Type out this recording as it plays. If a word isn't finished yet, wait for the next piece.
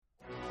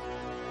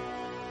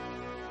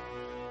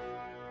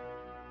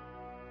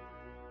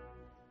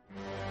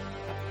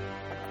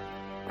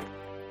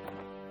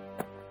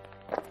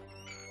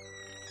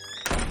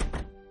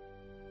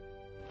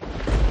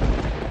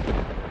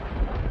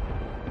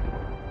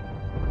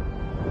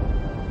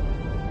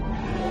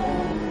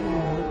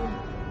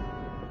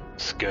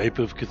Skype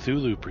of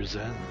Cthulhu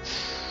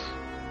presents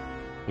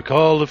The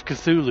Call of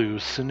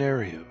Cthulhu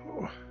Scenario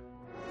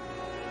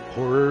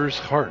Horror's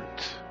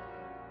Heart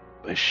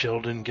by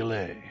Sheldon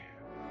Gillay.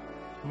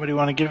 Somebody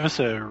want to give us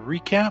a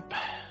recap?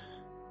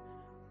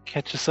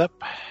 Catch us up?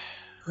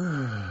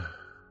 That's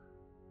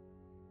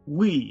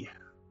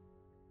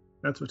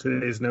what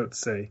today's notes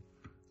say.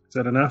 Is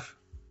that enough?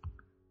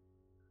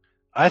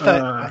 I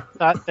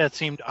thought that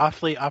seemed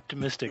awfully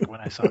optimistic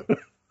when I saw it.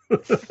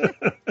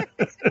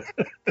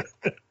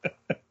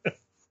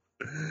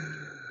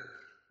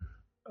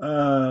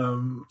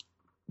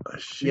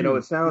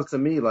 It sounds to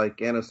me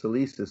like Anna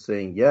Solis is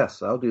saying,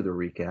 yes, I'll do the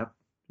recap.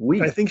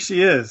 I think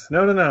she is.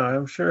 No,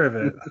 I'm sure of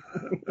it.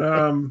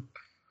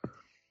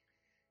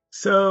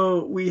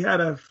 So we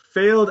had a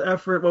failed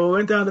effort. Well, we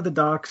went down to the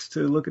docks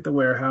to look at the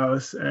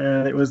warehouse,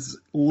 and it was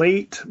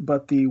late,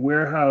 but the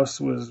warehouse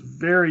was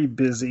very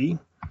busy,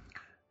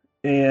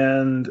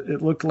 and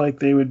it looked like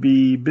they would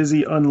be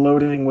busy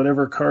unloading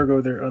whatever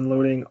cargo they're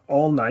unloading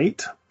all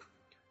night.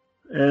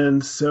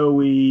 And so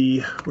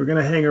we were going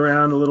to hang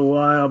around a little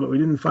while, but we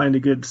didn't find a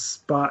good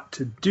spot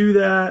to do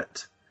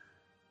that.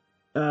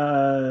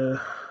 So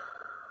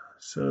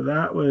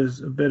that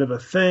was a bit of a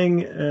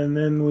thing. And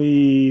then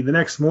the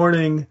next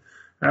morning,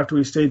 after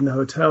we stayed in the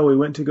hotel, we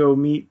went to go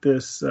meet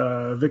this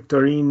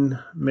Victorine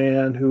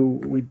man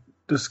who we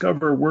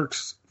discover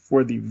works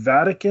for the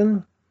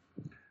Vatican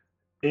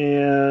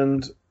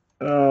and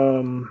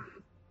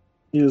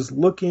is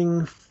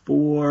looking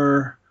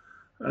for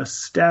a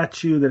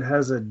statue that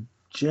has a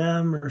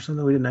gem or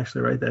something. We didn't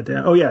actually write that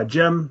down. Oh, yeah,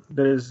 gem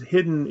that is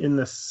hidden in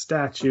the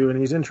statue, and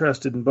he's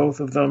interested in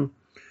both of them.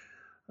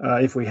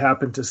 If we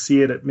happen to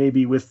see it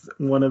maybe with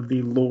one of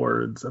the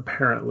lords,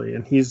 apparently.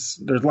 And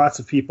there's lots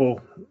of people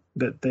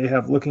that they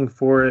have looking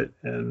for it,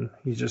 and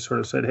he just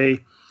sort of said, hey,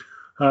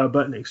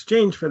 but in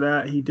exchange for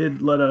that, he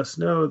did let us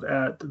know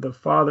that the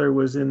father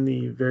was in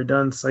the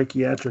Verdun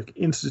Psychiatric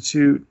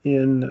Institute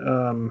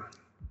here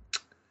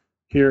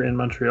in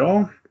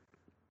Montreal.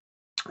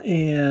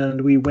 And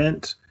we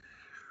went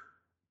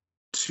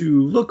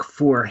to look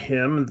for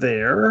him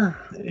there,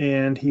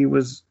 and he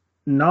was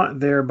not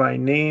there by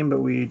name,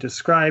 but we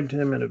described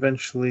him and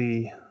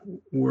eventually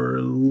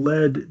were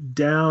led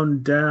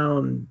down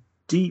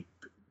deep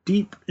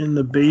in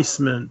the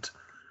basement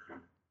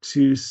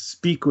to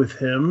speak with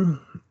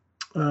him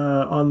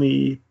on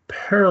the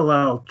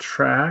parallel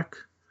track.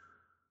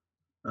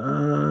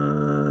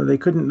 They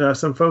couldn't,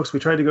 some folks, we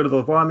tried to go to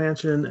the Lavoie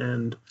Mansion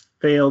and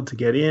failed to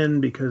get in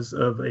because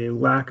of a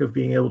lack of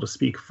being able to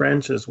speak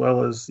French, as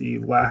well as the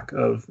lack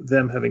of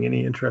them having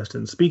any interest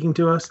in speaking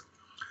to us.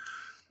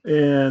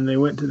 And they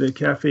went to the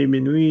Café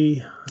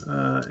Minuit,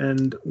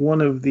 and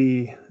one of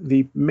the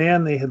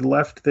man they had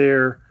left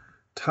there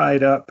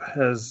tied up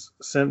has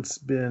since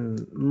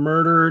been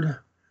murdered.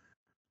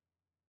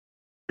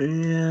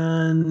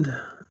 And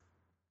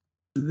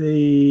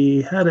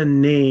they had a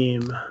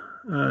name,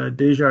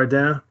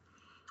 Desjardins,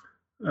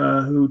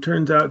 who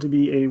turns out to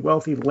be a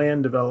wealthy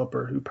land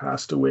developer who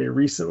passed away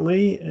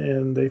recently,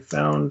 and we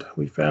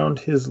found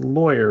his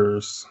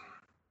lawyers.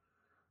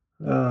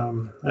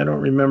 I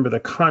don't remember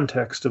the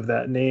context of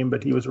that name,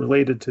 but he was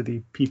related to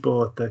the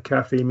people at the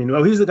Café Minuit.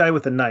 Well, he's the guy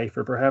with the knife,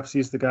 or perhaps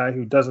he's the guy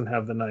who doesn't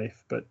have the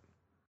knife, but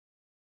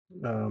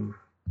I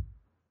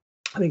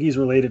think he's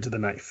related to the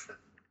knife.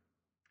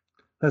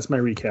 That's my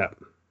recap.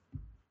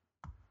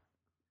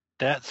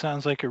 That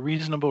sounds like a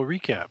reasonable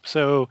recap.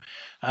 So,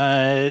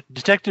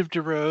 Detective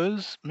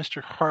DeRose,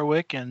 Mr.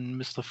 Harwick, and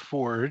Miss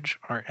LaForge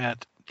are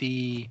at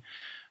the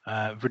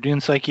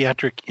Verdun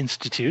Psychiatric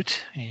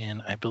Institute,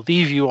 and I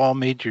believe you all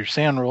made your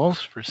SAN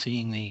rolls for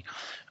seeing the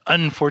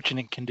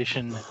unfortunate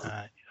condition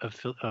of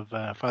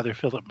Father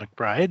Philip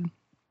McBride,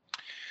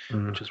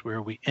 which is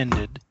where we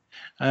ended.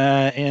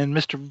 And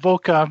Mr.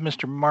 Volkov,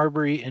 Mr.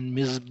 Marbury, and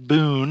Ms.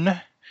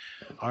 Boone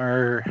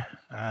are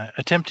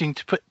attempting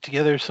to put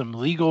together some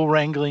legal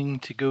wrangling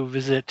to go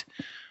visit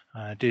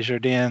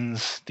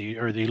Desjardins, the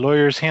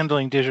lawyers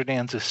handling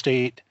Desjardins'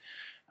 estate,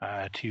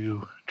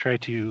 to try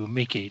to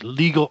make a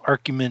legal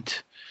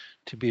argument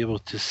to be able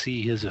to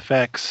see his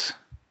effects.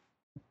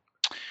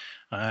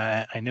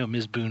 I know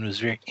Ms. Boone was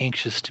very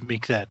anxious to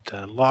make that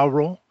law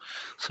roll,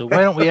 so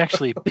why don't we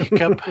actually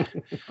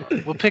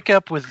we'll pick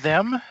up with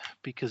them,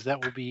 because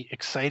that will be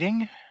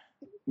exciting.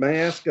 May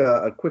I ask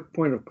a quick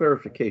point of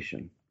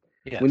clarification?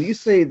 Yes. When you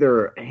say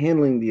they're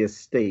handling the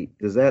estate,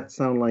 does that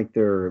sound like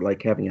they're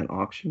like having an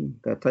auction,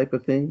 that type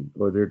of thing,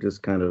 or they're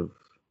just kind of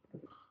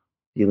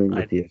dealing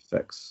with the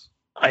effects?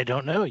 I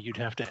don't know. You'd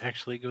have to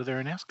actually go there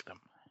and ask them.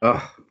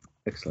 Oh,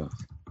 excellent.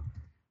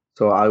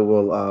 So I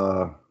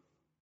will,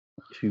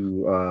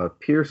 to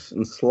Pierce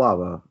and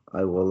Slava,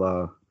 I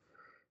will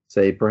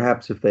say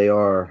perhaps if they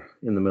are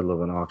in the middle of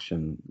an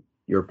auction,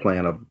 your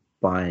plan of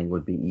buying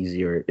would be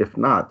easier. If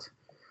not,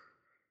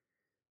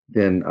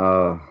 then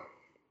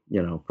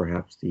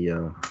perhaps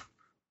the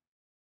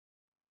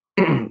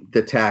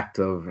the tact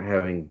of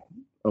having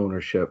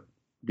ownership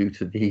due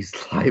to these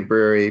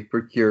library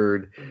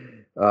procured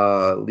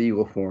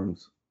legal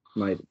forms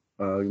might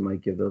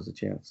give those a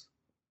chance.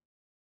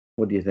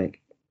 What do you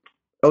think?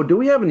 Oh, do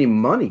we have any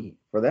money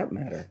for that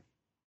matter?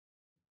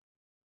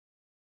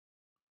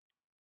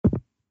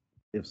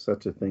 If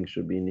such a thing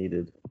should be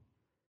needed.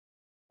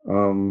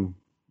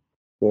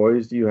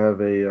 Boys, do you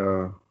have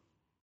a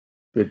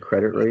good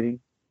credit rating?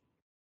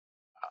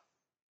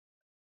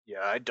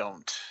 Yeah, I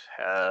don't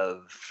have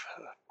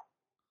a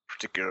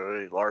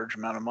particularly large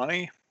amount of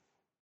money.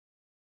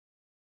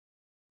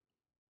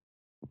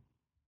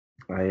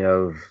 I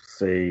have,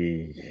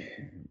 say,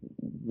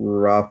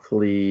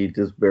 roughly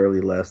just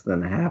barely less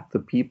than half the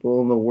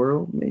people in the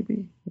world,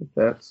 maybe, if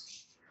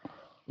that's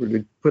were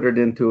to put it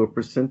into a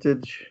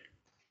percentage.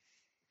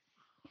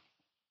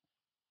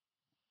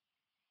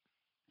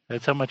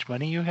 That's how much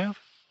money you have?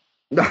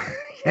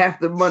 Half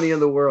the money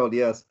in the world,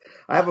 yes.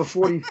 I have a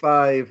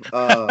 45.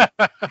 So the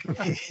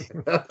He's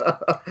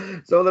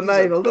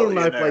knife, a a little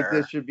knife like billionaire.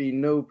 this should be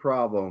no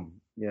problem.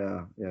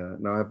 Yeah, yeah.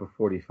 Now I have a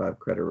 45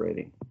 credit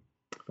rating.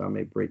 If I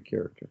may break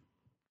character.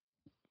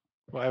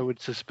 Well, I would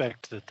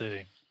suspect that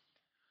the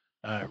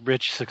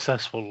rich,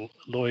 successful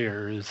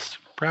lawyer is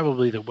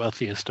probably the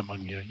wealthiest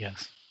among you,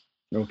 yes.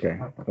 Okay,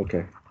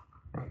 okay.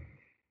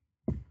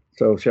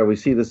 So shall we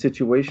see the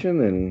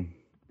situation and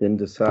then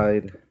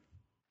decide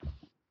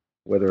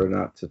whether or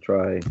not to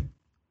try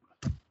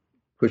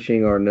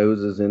pushing our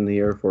noses in the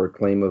air for a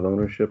claim of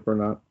ownership or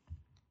not?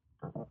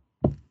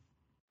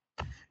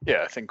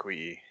 Yeah, I think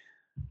we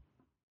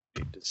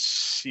need to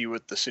see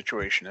what the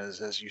situation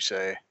is, as you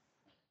say.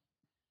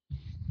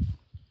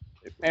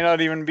 It may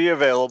not even be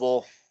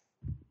available.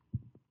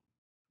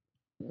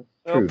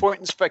 No True. point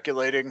in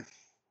speculating.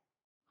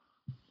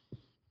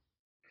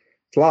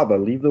 Slava,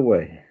 lead the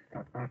way.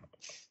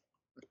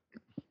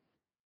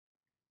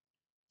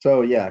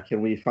 So yeah,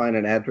 can we find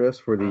an address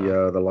for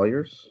the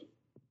lawyers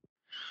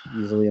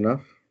easily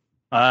enough?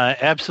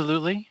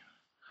 Absolutely.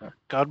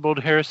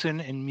 Godbold Harrison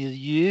and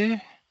Milieu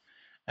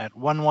at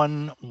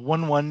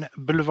 1111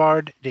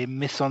 Boulevard des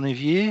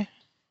Maisonneuves.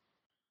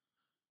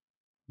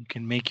 You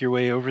can make your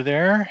way over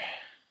there.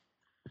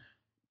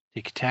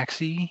 Take a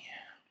taxi.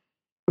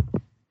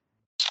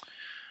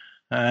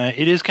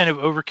 It is kind of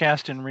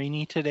overcast and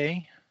rainy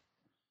today.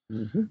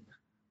 Mm-hmm.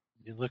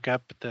 You look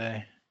up at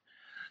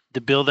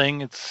the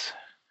building. It's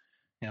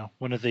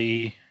one of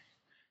the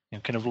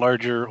kind of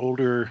larger,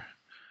 older,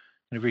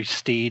 kind of very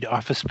staid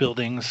office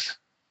buildings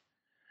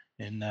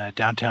in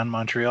downtown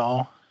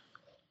Montreal.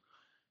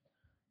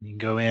 You can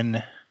go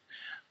in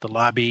the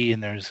lobby,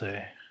 and there's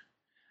a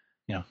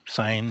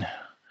sign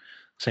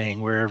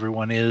saying where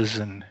everyone is,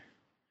 and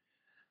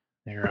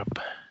they're up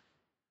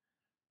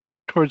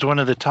towards one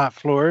of the top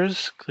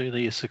floors.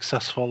 Clearly, a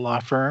successful law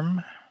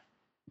firm.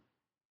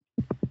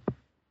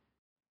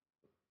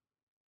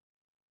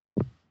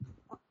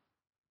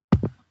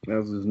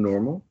 As is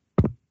normal.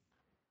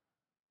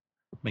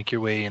 Make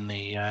your way in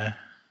the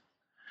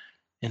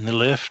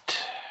lift.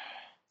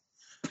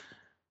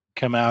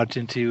 Come out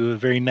into a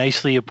very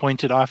nicely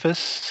appointed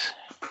office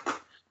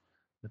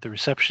with the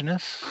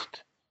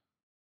receptionist.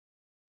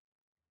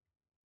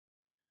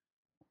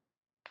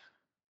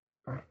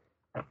 Hello,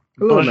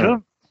 Bonjour,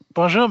 madam.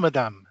 bonjour,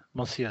 madame,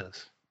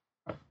 messieurs.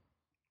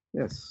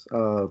 Yes.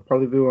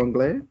 Parlez-vous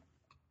anglais?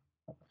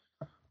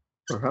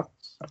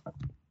 Perhaps.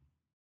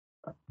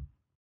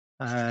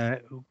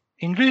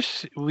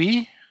 English,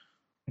 oui.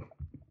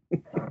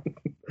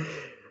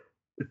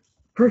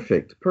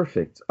 Perfect.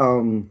 Perfect.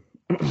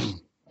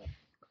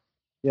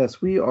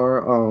 Yes, we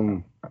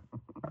are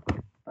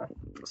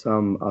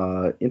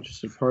some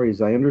interested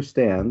parties. I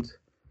understand.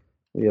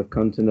 We have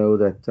come to know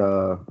that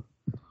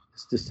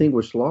this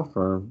distinguished law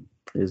firm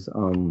is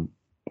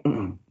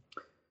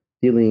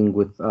dealing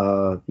with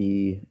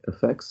the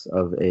effects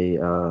of a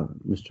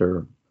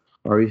Mr.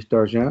 Maurice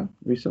Dargent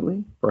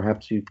recently.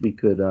 Perhaps we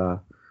could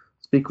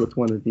speak with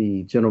one of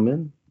the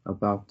gentlemen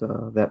about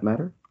that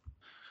matter.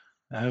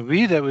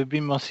 Oui, that would be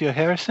Monsieur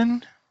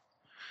Harrison.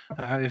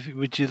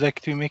 Would you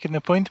like to make an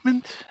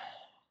appointment?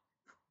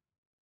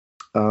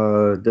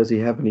 Does he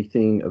have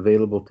anything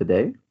available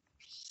today?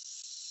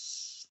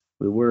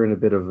 We were in a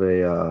bit of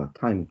a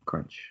time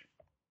crunch.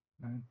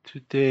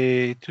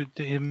 Today,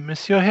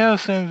 Monsieur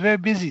Harrison, very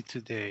busy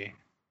today.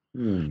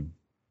 Hmm.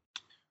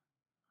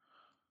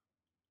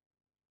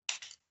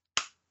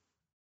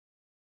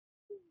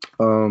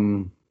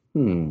 Hmm.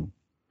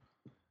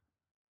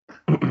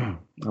 I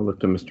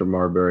looked at Mr.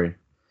 Marbury.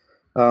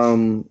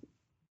 What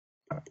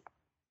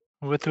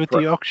with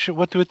the auction?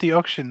 What with the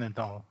auction and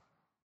all?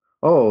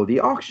 Oh, the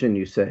auction,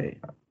 you say?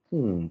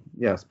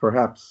 Yes,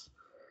 perhaps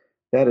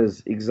that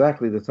is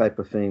exactly the type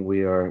of thing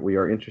we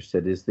are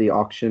interested. Is the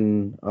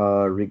auction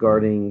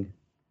regarding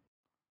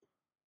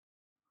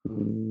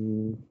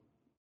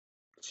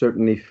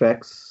certain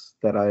effects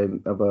that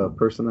of a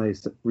person I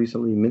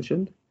recently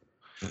mentioned,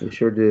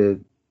 Monsieur de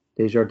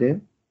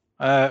Desjardins?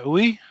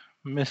 Oui,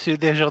 Monsieur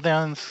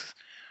Desjardins'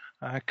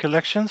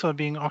 collections are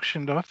being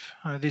auctioned off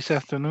this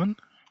afternoon.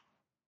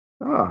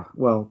 Ah,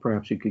 well,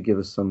 perhaps you could give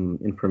us some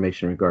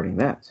information regarding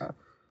that.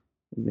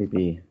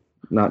 Maybe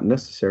not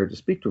necessary to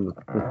speak to with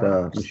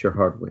Monsieur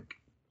Hardwick.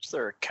 Is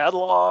there a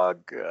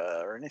catalog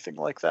or anything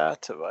like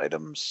that of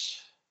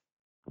items?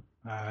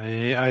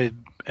 I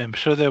am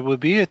sure there will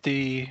be at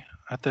the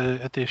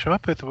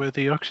shop where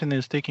the auction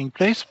is taking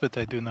place, but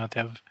I do not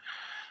have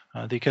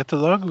the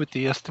catalog with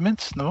the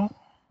estimates. No,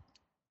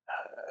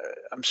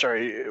 I'm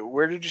sorry,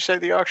 where did you say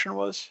the auction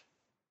was?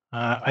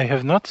 I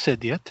have not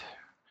said yet,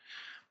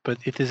 but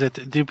it is at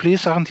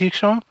Duplice Antique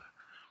Shop,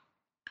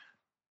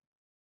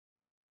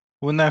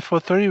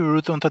 1943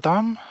 Rue Notre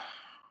Dame.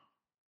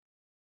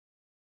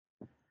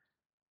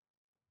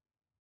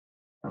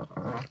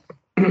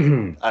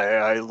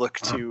 I look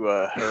to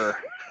her.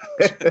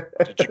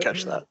 Did you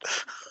catch that?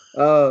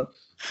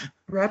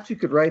 Perhaps you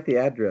could write the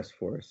address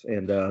for us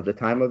and the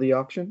time of the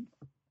auction.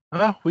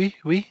 Ah, oui.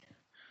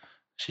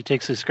 She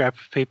takes a scrap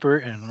of paper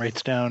and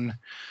writes down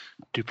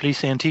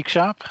Duplice Antique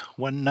Shop,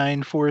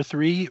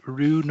 1943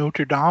 Rue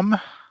Notre Dame,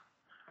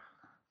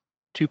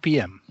 2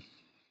 p.m.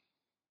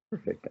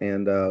 Perfect.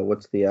 And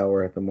what's the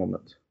hour at the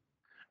moment?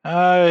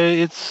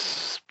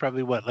 It's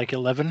probably like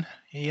 11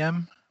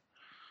 a.m.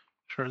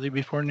 shortly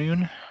before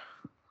noon.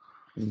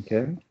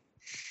 Okay.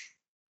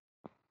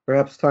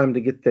 Perhaps time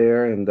to get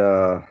there and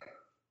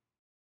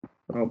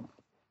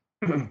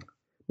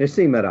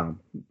merci, madame.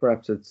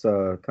 Perhaps it's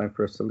time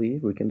for us to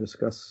leave. We can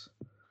discuss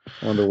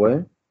on the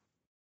way.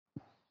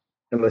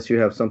 Unless you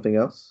have something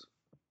else.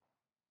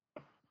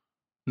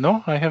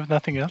 No, I have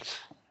nothing else.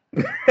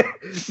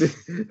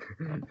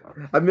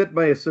 I meant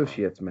my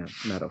associates,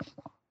 madam.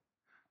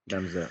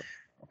 Mademoiselle.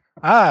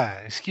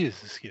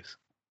 Excuse.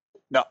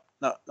 No.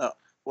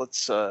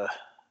 Let's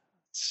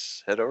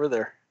head over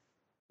there.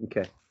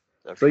 Okay.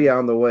 So yeah,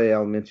 on the way,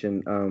 I'll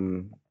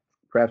mention.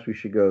 Perhaps we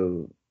should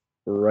go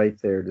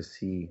right there to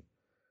see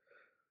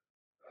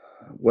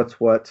what's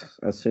what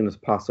as soon as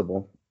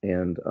possible,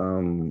 and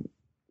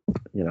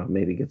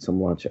maybe get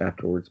some lunch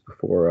afterwards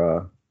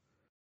before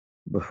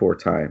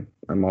time.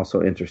 I'm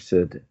also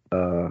interested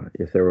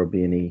if there will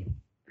be any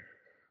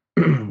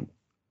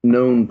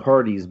known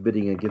parties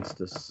bidding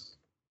against us.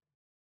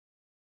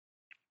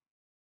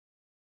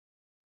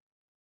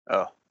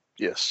 Oh,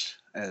 yes.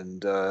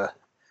 And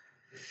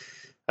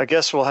I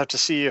guess we'll have to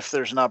see if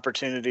there's an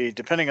opportunity,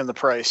 depending on the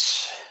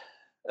price,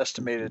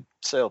 estimated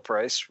sale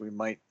price, we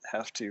might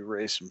have to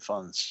raise some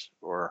funds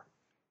or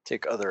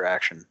take other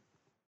action.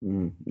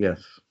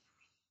 Yes.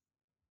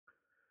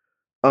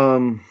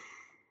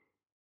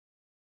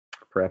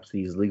 Perhaps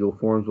these legal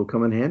forms will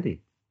come in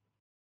handy.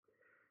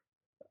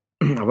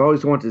 I've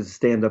always wanted to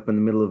stand up in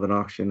the middle of an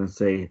auction and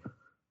say,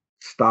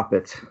 "Stop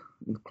it,"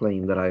 and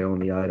claim that I own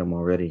the item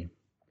already.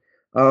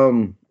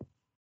 Or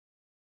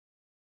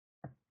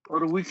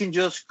we can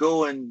just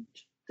go and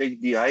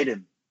take the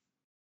item.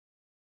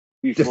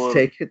 Just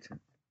take it?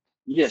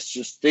 Yes,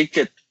 just take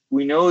it.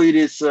 We know it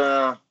is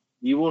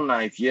evil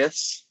knife,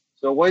 yes?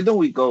 So why don't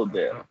we go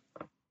there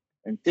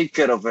and take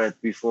care of it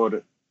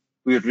before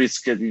we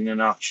risk it in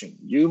an auction?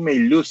 You may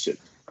lose it.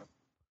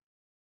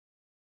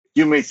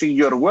 You may think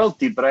you're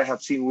wealthy, but I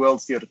have seen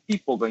wealthier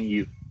people than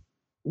you.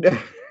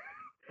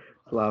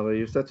 Slava,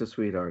 you're such a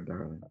sweetheart,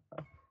 darling.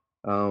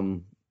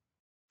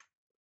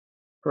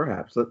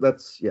 Perhaps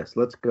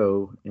let's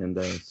go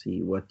and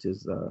see what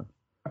is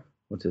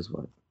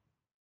what.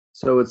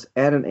 So it's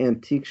at an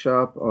antique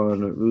shop on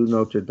Rue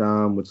Notre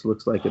Dame, which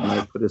looks like it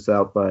might put us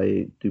out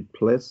by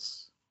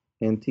Duplice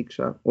Antique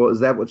Shop. Well, is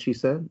that what she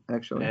said,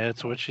 actually?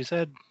 That's what she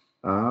said.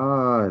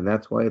 Ah, and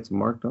that's why it's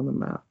marked on the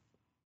map.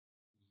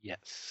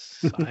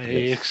 Yes, I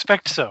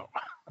expect so.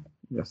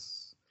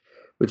 Yes.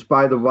 Which,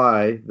 by the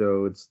way,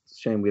 though it's a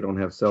shame we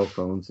don't have cell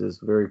phones, is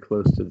very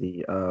close to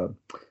the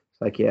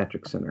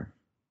psychiatric center.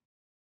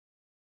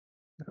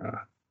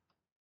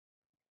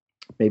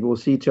 Maybe we'll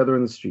see each other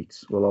in the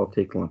streets. We'll all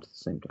take lunch at the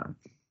same time.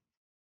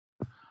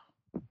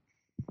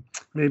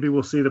 Maybe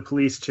we'll see the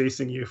police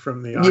chasing you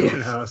from the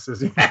auction house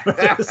as you steal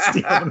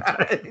the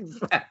knife.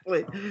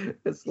 Exactly.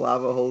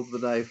 Slava holds the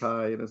knife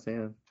high in his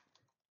hand.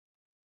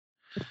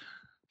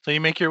 So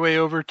you make your way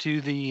over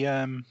to the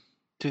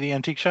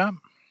antique shop?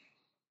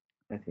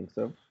 I think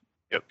so.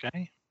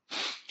 Okay.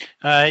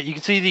 You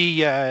can see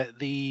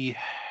the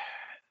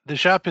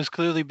shop has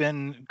clearly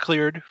been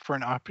cleared for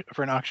an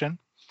auction.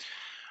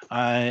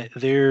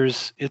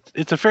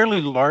 It's a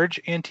fairly large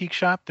antique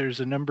shop. There's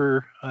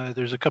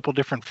a couple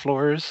different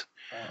floors,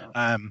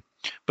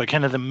 but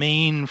kind of the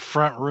main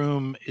front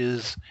room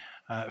is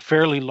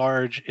fairly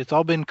large. It's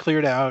all been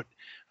cleared out,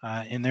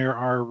 and there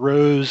are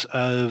rows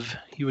of,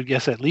 you would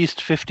guess, at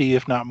least 50,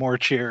 if not more,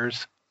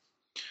 chairs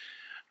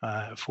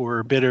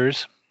for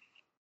bidders.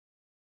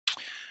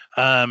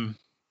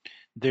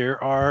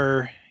 There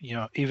are,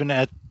 even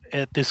at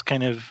this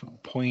kind of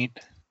point,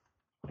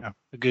 a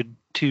good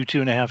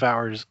 2.5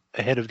 hours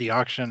ahead of the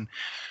auction,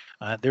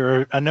 there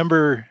are a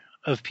number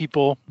of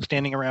people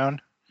standing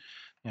around,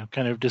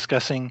 kind of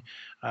discussing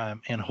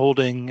and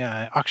holding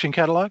auction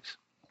catalogs.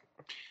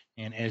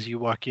 And as you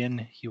walk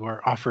in, you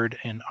are offered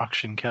an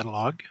auction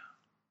catalog.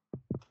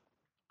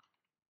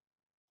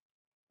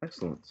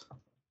 Excellent.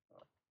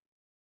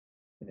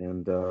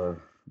 And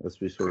as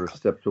we sort of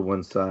step to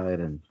one side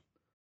and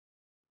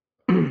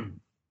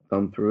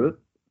thumb through it,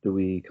 do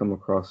we come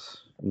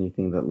across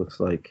anything that looks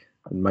like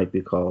it might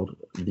be called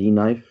the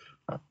knife?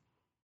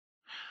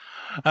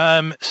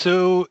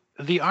 So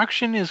the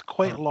auction is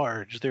quite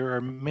large. There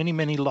are many,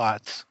 many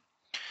lots,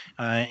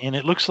 and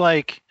it looks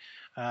like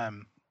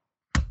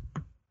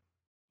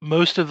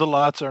most of the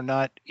lots are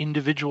not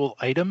individual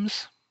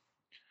items,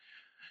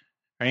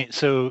 right?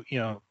 So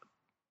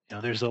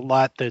there's a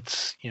lot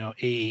that's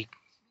a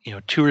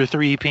 2 or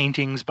 3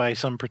 paintings by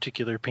some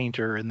particular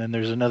painter, and then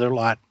there's another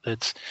lot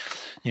that's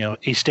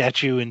a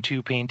statue and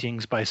 2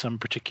 paintings by some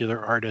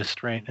particular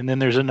artist, right? And then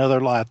there's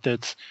another lot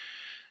that's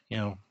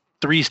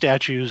 3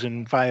 statues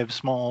and 5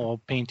 small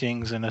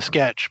paintings and a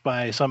sketch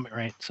by some,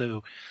 right?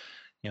 So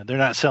they're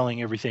not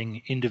selling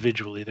everything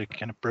individually. They're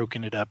kind of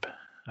broken it up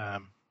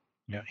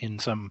in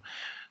some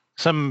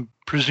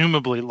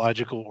presumably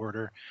logical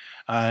order.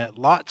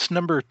 Lots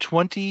number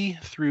 20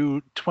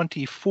 through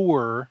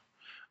 24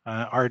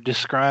 are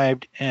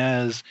described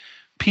as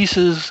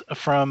pieces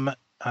from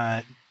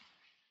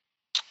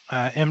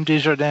M.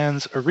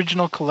 Desjardins'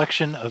 original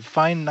collection of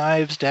fine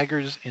knives,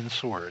 daggers, and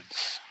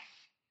swords.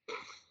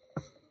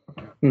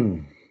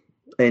 And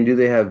do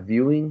they have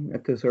viewing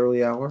at this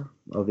early hour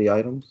of the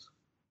items?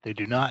 They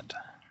do not.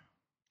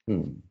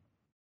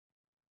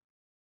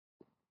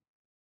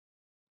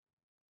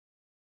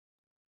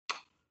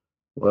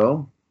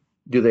 Well,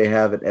 do they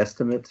have an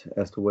estimate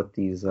as to what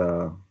these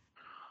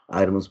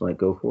items might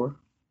go for?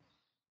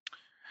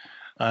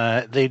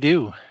 They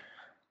do.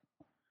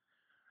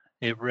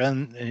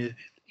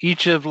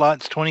 Each of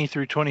lots 20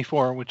 through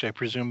 24, which I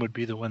presume would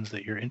be the ones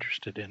that you're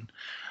interested in,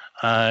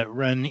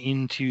 run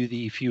into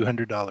the few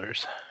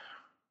 $100s.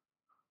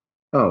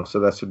 Oh, so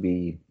that should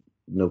be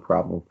no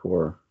problem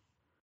for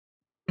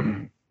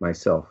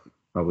myself,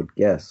 I would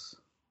guess.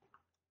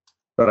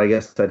 But I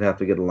guess I'd have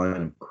to get a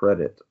line of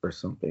credit or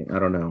something. I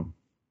don't know.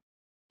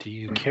 Do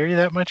you carry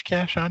that much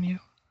cash on you?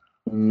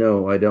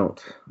 No, I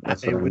don't. I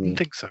wouldn't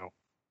think so.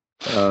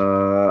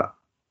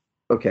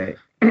 Okay.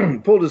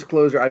 Full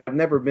disclosure, I've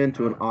never been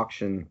to an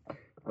auction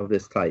of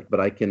this type, but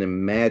I can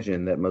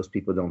imagine that most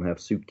people don't have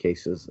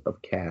suitcases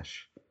of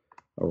cash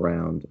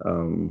around.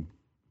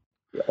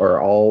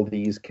 Are all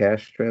these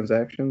cash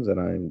transactions, and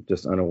I'm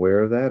just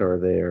unaware of that, or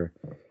they're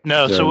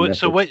no?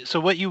 So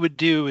what you would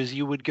do is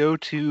you would go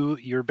to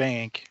your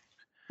bank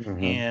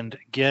and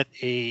get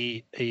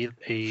a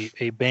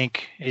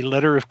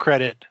letter of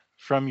credit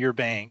from your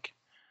bank,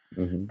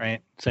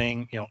 right?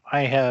 Saying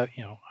I have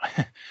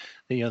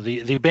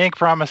the bank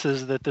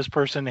promises that this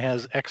person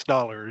has X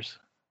dollars,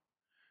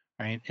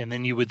 right? And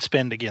then you would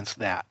spend against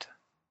that.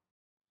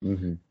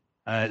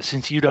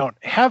 Since you don't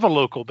have a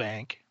local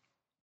bank,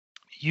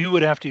 you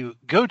would have to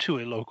go to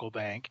a local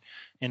bank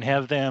and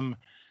have them,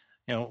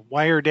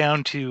 wire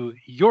down to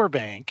your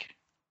bank,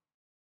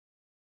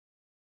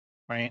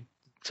 right?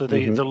 So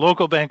the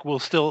local bank will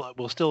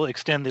still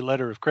extend the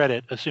letter of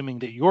credit, assuming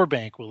that your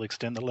bank will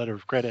extend the letter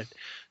of credit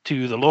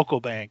to the local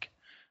bank,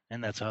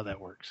 and that's how that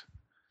works.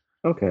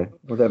 Okay,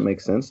 well that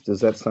makes sense.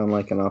 Does that sound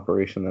like an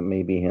operation that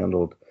may be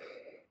handled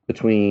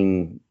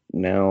between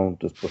now,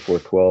 just before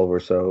 12 or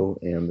so,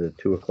 and the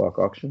 2 o'clock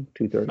auction,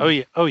 2:30? Oh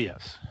yeah. Oh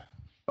yes.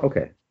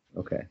 Okay.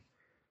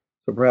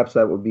 So perhaps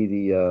that would be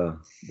the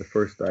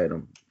first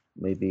item.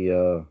 Maybe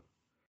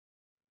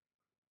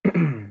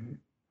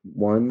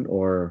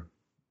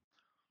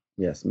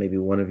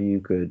one of you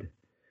could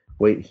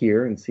wait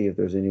here and see if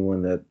there's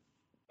anyone that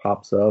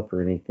pops up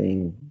or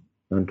anything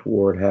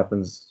untoward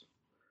happens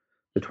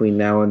between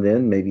now and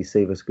then. Maybe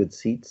save us good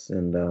seats,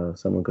 and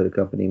someone could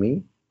accompany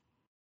me.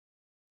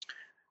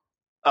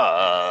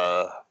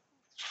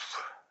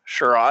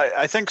 Sure.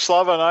 I think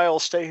Slava and I will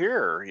stay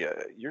here.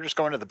 You're just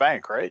going to the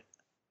bank, right?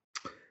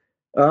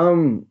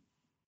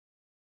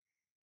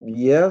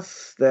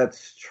 Yes,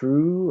 that's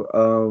true.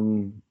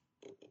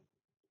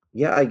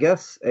 Yeah, I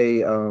guess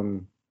a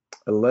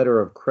letter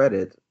of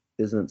credit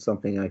isn't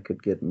something I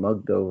could get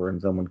mugged over and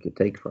someone could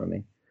take from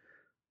me.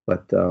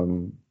 But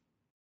and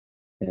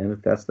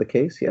if that's the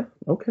case, yeah,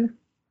 okay.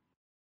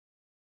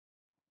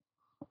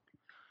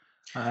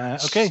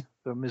 Okay,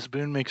 so Ms.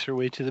 Boone makes her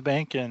way to the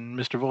bank, and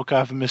Mr.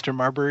 Volkov and Mr.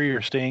 Marbury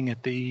are staying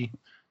at the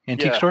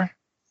antique store?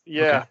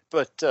 Yeah,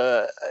 okay.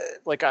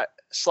 But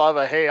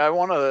Slava, hey,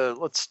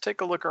 let's take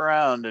a look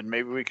around, and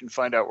maybe we can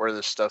find out where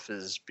this stuff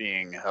is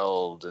being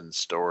held and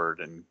stored,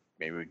 and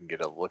maybe we can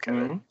get a look at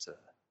it.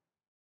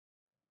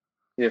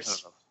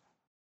 Yes.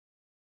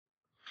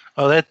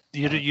 Oh, that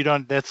you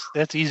don't.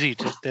 That's easy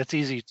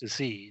to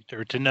see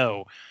or to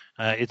know.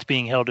 It's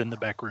being held in the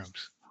back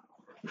rooms.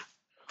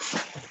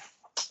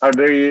 Are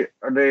they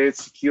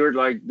secured?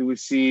 Like, do we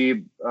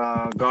see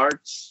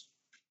guards?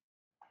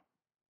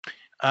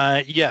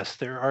 Yes,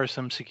 there are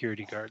some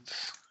security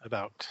guards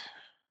about.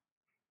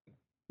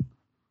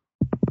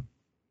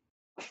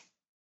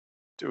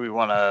 Do we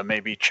want to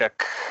maybe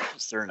check?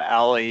 Is there an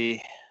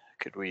alley?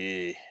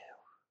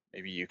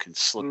 Maybe you can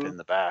slip in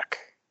the back.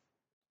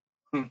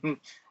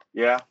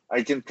 Yeah,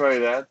 I can try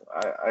that.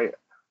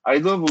 I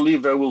don't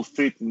believe I will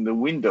fit in the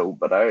window,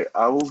 but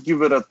I will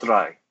give it a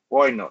try.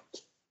 Why not?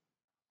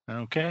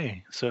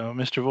 Okay, so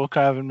Mr.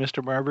 Volkov and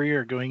Mr. Marbury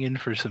are going in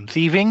for some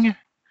thieving,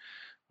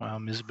 while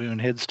Ms. Boone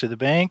heads to the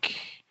bank.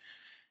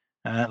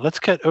 Let's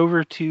cut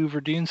over to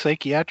Verdun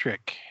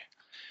Psychiatric.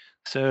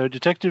 So,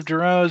 Detective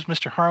DeRose,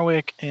 Mr.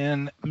 Harwick,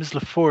 and Ms.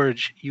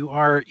 LaForge, you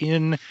are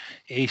in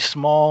a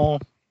small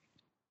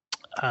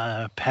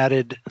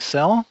padded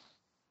cell.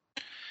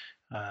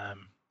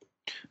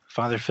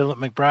 Father Philip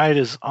McBride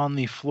is on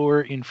the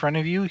floor in front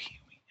of you.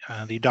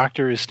 The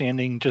doctor is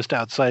standing just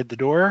outside the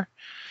door.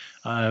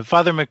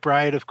 Father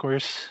McBride, of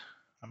course,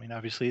 I mean,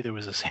 obviously there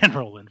was a sand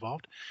roll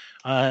involved,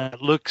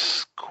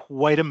 looks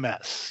quite a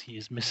mess.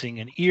 He's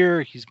missing an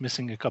ear. He's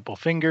missing a couple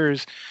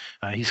fingers.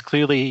 He's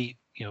clearly,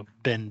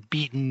 been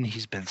beaten.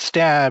 He's been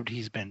stabbed.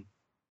 He's been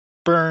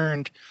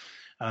burned.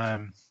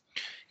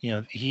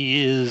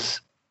 He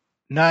is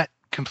not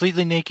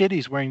completely naked.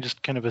 He's wearing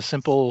just kind of a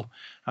simple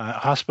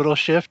hospital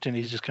shift, and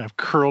he's just kind of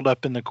curled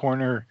up in the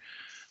corner,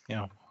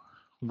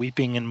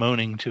 weeping and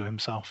moaning to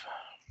himself.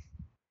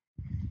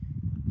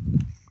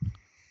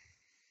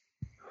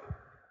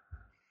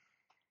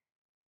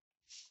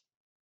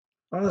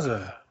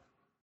 Father,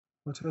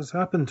 what has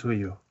happened to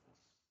you?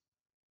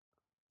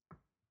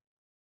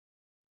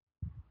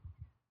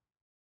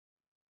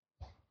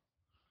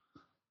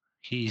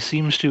 He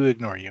seems to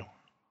ignore you.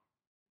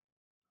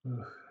 I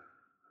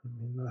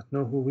may not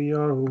know who we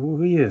are or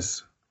who he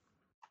is.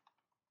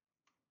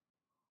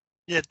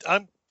 Yeah,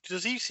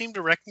 does he seem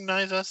to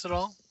recognize us at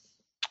all?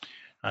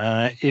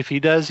 If he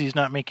does, he's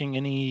not making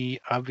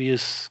any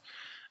obvious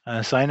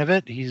sign of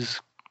it.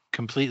 He's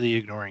completely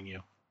ignoring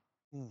you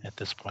at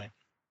this point.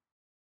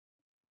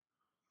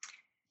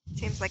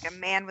 Seems like a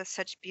man with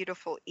such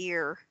beautiful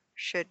ear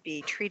should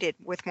be treated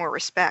with more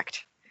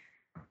respect.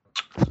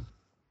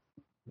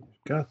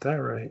 Got that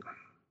right.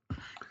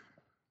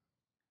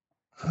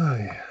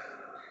 Hi.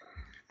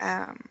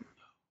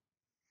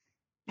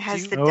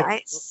 Has the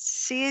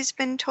diocese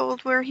been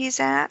told where he's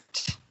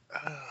at?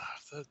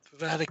 The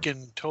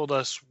Vatican told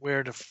us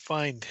where to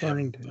find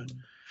him.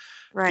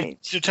 Right.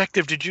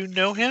 Detective, did you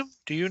know him?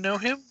 Do you know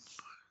him?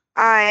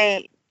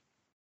 I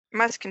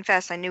must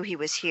confess I knew he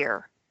was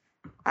here.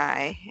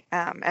 I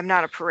am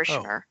not a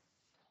parishioner.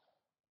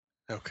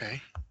 Oh.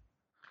 Okay.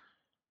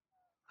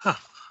 Huh.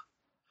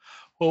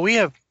 Well, we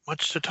have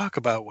much to talk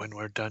about when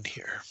we're done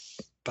here.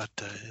 But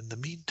in the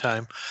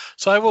meantime,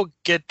 so I will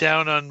get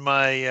down on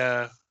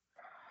my,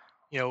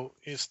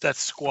 is that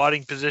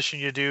squatting position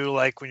you do,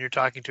 like when you're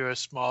talking to a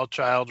small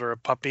child or a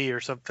puppy or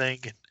something.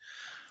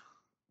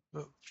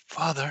 And,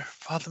 Father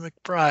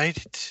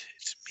McBride,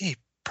 it's me,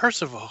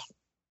 Percival.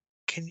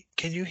 Can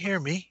you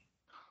hear me?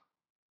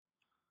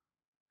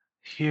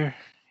 Here,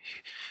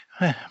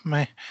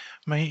 my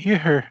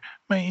ear.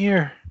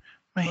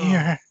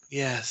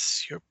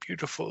 Yes, your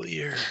beautiful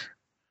ear.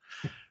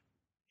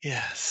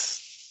 Yes.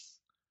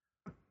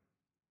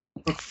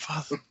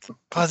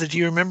 Father, do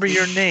you remember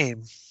your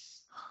name?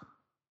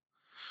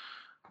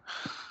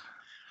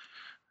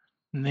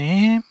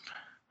 Name?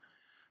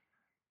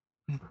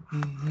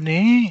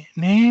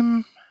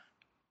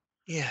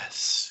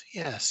 Yes,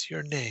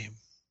 your name.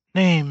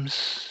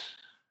 Names.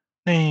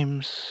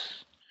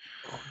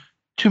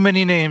 Too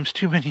many names.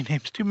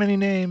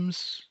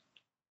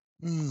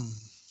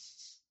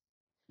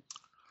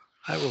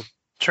 I will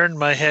turn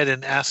my head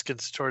and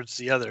askance towards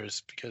the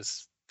others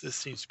because this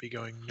seems to be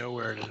going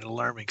nowhere at an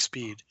alarming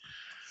speed.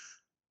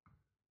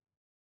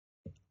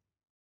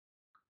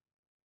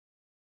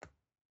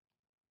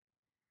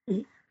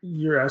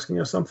 You're asking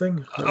us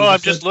something? I'm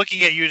just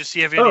looking at you to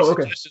see if you have any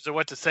suggestions of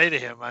what to say to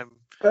him.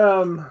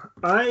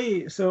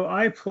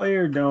 I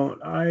player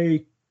don't.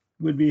 I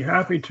would be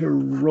happy to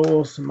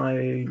roll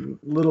my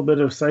little bit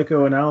of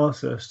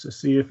psychoanalysis to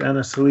see if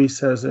Anna Solis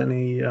has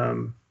any.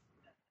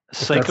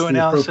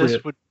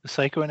 Psychoanalysis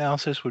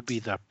would be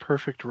the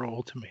perfect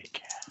roll to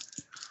make.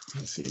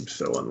 It seems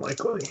so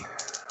unlikely,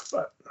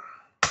 but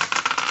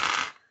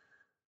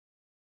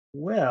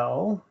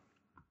well,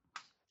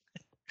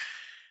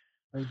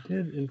 I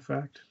did in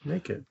fact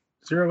make it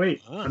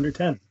 08 under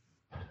 10.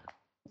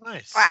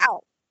 Nice.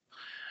 Wow.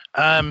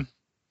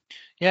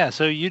 Yeah.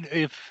 So you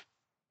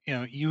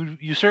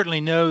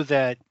certainly know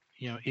that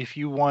if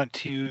you want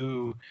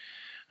to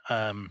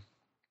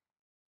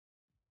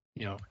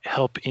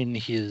help in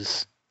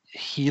his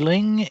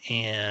healing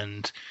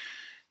and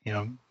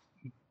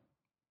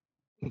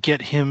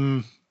get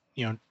him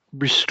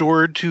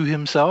restored to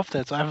himself,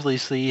 that's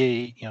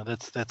obviously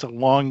that's a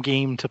long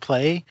game to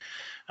play.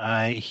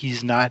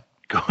 He's not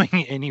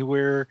going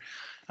anywhere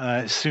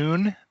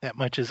soon. That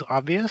much is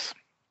obvious.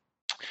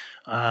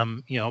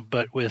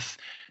 But with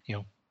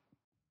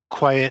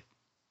quiet,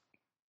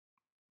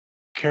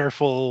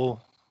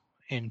 careful,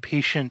 and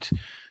patient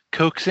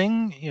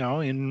coaxing,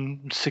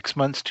 in 6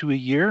 months to a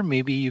year,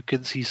 maybe you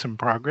could see some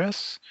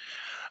progress.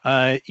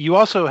 You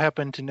also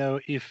happen to know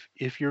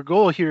if your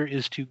goal here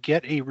is to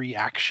get a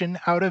reaction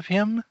out of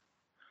him,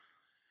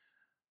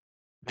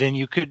 then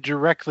you could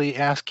directly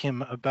ask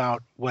him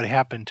about what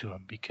happened to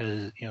him,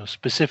 because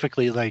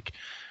specifically like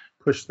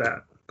push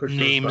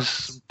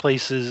names,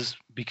 places,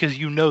 because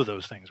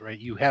those things, right?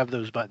 You have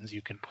those buttons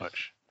you can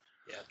push.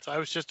 Yeah, so I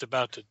was just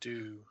about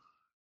to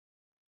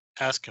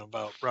ask him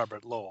about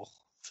Robert Lowell.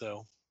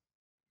 So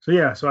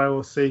So I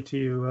will say to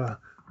you,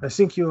 I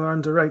think you are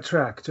on the right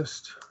track.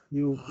 Just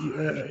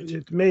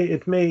it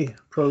may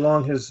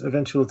prolong his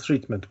eventual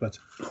treatment, but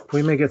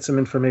we may get some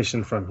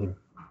information from him.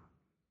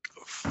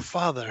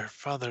 Father,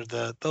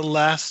 the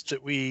last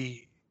that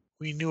we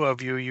knew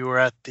of you, you were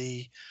at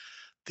the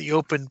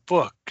open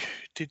book.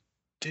 Did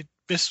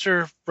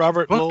Mr.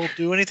 Robert Book? Lowell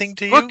do anything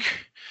to you?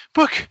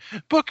 Book,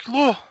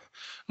 Lowell.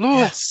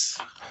 Yes.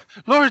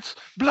 Lords,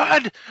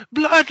 blood,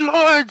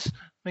 lords.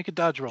 Make a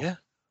dodge roll. Yeah.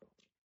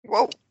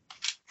 Whoa.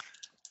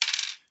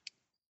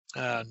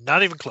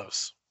 Not even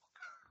close.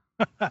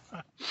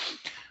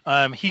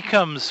 He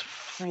comes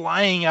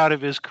flying out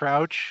of his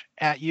crouch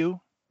at you.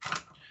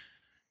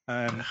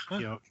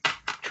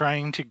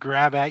 Trying to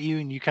grab at you,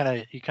 and you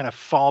kind of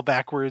fall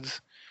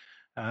backwards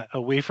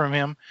away from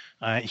him.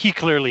 He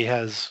clearly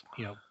has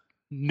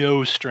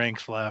no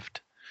strength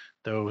left,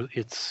 though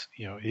it's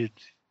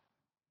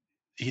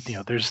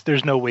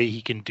there's no way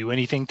he can do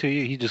anything to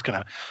you. He just kind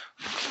of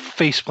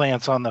face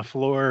plants on the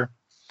floor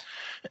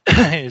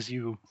as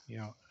you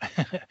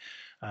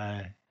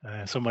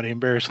somewhat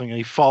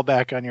embarrassingly fall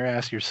back on your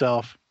ass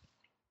yourself.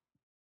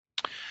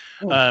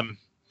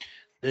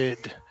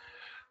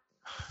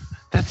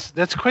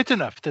 That's quite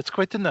enough. That's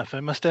quite enough. I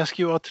must ask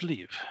you all to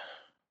leave.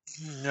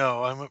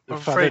 No, I'm The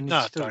father afraid needs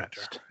not, to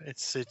Doctor. rest.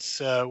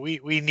 It's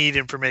we need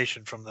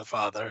information from the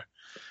father.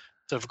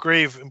 It's of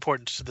grave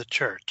importance to the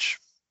church.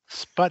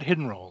 Spot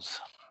hidden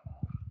rolls.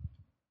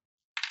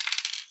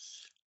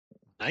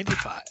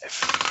 95.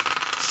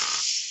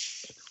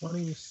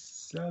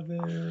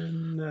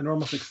 27,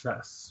 normal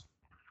success.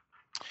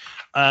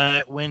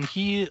 When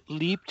he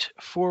leaped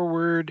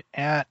forward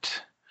at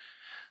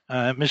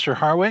Mr.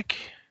 Harwick,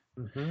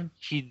 Mm-hmm.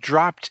 he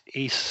dropped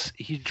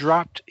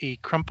a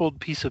crumpled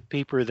piece of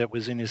paper that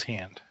was in his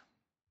hand.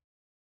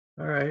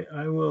 All right,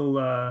 I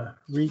will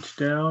reach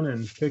down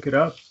and pick it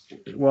up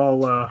while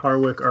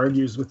Harwick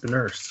argues with the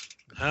nurse,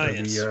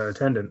 the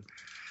attendant,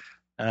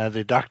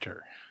 the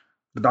doctor.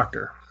 the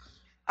doctor.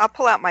 I'll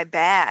pull out my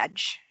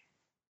badge.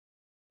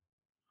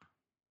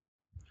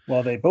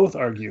 While they both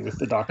argue with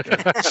the doctor.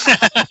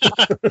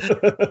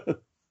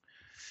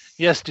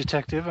 Yes,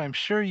 detective, I'm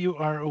sure you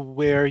are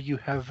aware you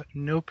have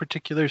no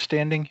particular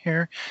standing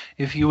here.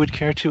 If you would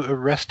care to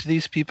arrest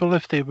these people,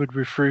 if they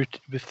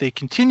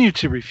continue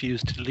to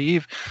refuse to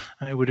leave,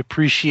 I would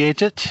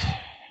appreciate it.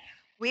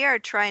 We are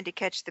trying to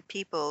catch the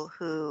people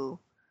who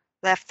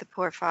left the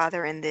poor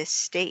father in this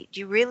state.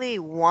 Do you really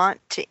want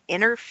to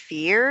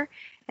interfere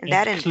in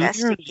that Clearly,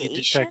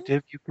 investigation?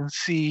 detective, you can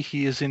see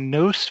he is in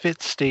no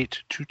fit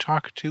state to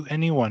talk to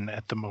anyone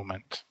at the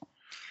moment.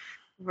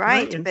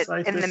 Right, Can I but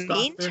insight in the this, doctor?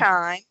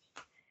 meantime,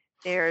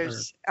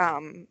 there's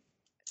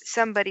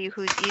somebody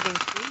who's eating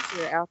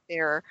freezer out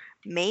there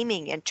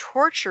maiming and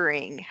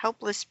torturing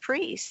helpless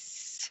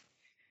priests.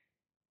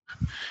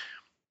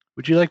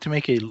 Would you like to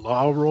make a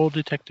law roll,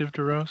 Detective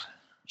DeRose?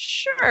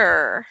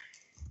 Sure,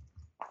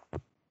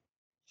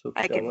 So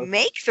I could tell us.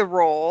 make the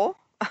roll.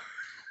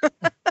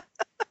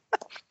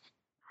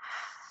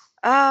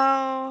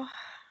 Oh,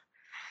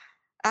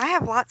 I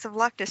have lots of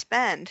luck to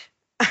spend.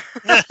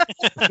 Not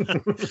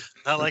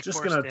I'm like just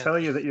poor going to tell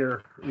Stanley. you that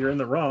you're in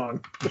the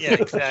wrong. Yeah,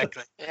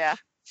 exactly. Yeah,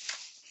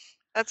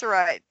 that's all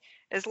right.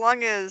 As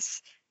long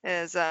as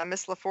Miss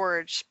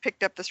LaForge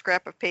picked up the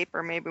scrap of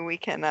paper, maybe we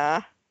can.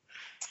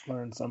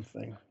 Learn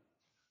something.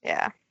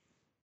 Yeah.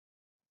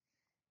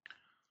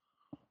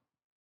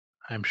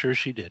 I'm sure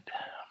she did.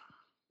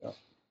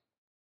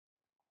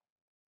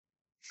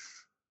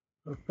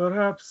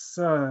 Perhaps,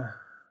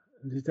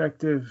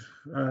 Detective,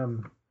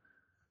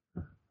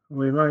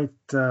 we might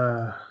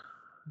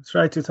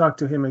try to talk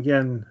to him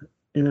again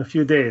in a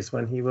few days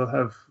when he will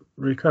have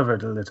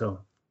recovered a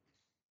little.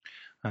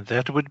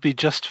 That would be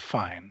just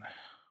fine.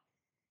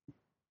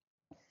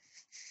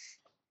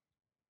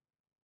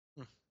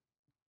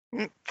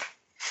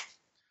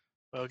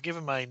 Well,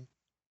 given my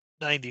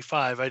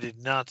 95, I did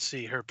not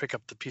see her pick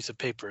up the piece of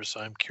paper, so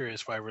I'm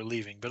curious why we're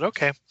leaving. But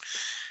okay.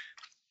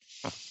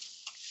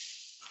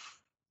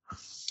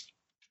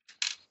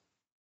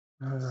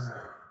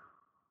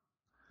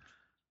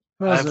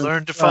 I've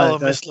learned to follow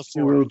Miss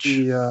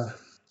LaForge.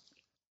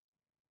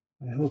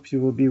 I hope you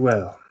will be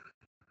well.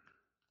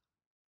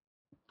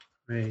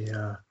 May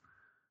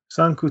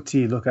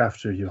Sankuti look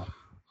after you.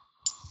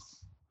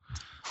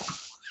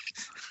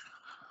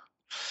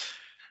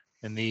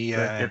 And the Did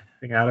I get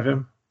anything out of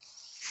him?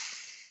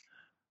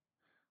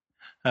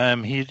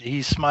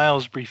 he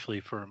smiles briefly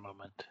for a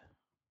moment.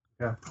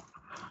 Yeah.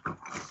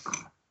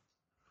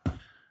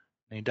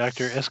 The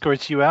doctor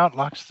escorts you out,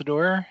 locks the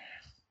door,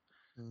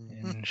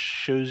 Mhm. and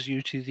shows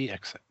you to the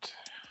exit.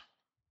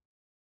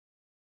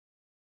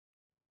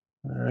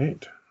 All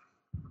right.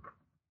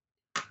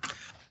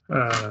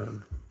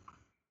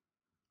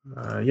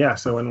 Yeah,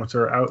 so when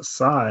we're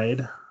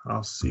outside,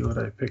 I'll see what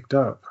I picked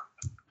up.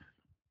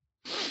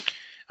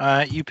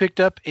 You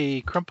picked up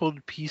a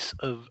crumpled piece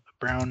of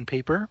brown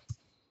paper.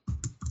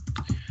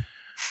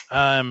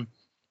 When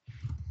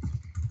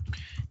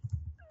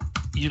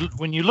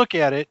you look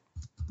at it,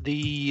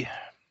 the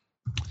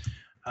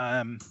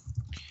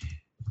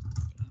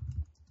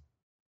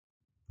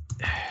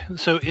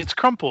So it's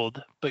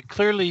crumpled, but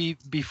clearly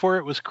before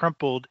it was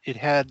crumpled, it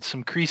had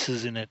some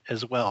creases in it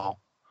as well.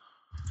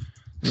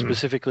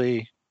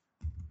 Specifically,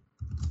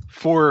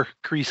 4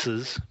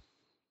 creases.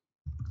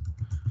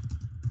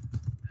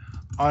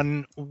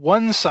 On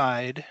one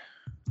side,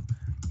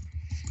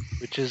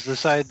 which is the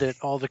side that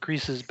all the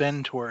creases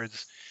bend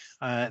towards,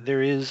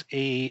 there is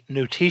a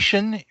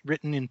notation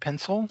written in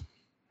pencil.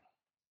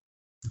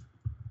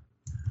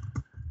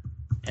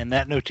 And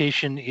that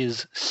notation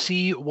is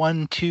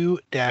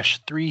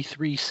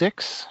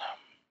C12-336.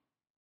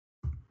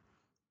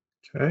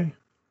 Okay.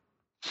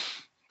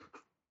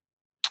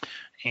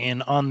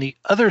 And on the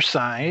other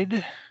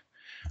side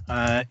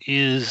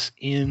is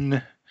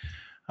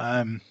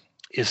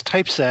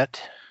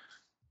typeset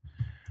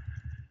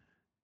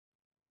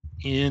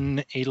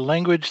in a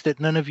language that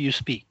none of you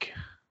speak.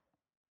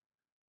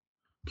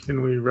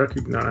 Can we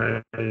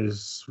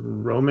recognize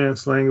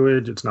Romance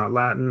language? It's not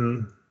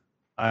Latin.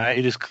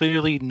 It is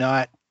clearly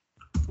not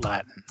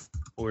Latin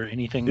or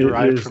anything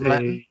derived from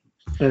Latin.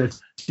 And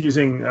it's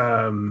using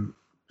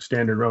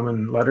standard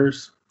Roman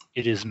letters?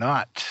 It is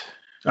not.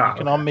 Ah, You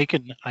can all make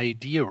an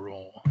idea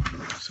roll.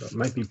 So it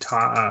might be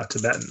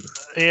Tibetan.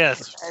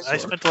 Yes, I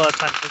spent a lot of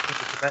time looking at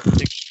the Tibetan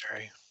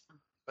dictionary,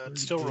 but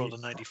still rolled a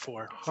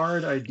 94.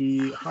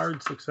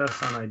 Hard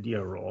success on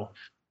idea roll.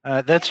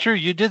 That's true.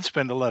 You did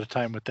spend a lot of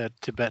time with that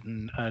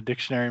Tibetan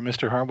dictionary,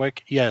 Mr.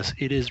 Harwick. Yes,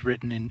 it is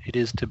written in. It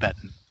is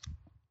Tibetan.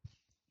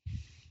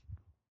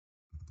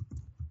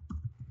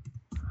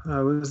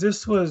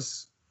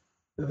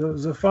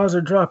 The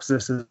father drops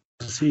this as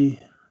he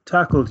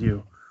tackled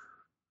you.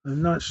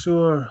 I'm not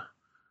sure.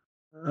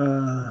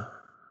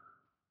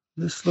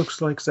 This looks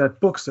like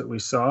that books that we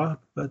saw,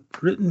 but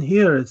written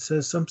here it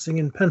says something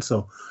in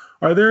pencil.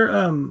 Are there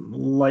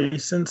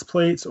license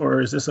plates,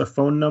 or is this a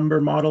phone number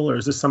model, or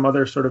is this some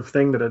other sort of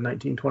thing that a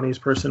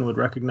 1920s person would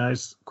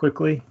recognize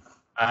quickly?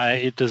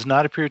 It does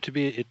not appear to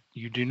be.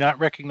 You do not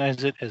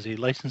recognize it as a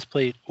license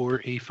plate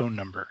or a phone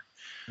number.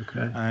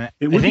 Okay.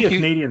 It would be a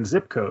Canadian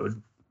zip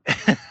code.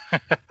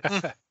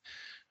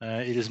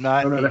 It is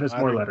not that has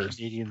more letters.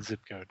 Canadian zip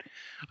code.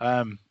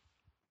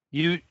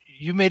 You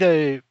made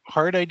a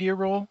hard idea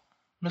roll,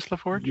 Miss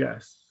LaForge?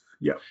 Yes.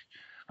 Yep.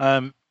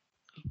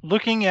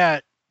 Looking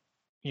at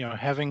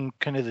having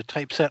kind of the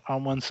typeset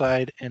on one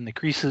side and the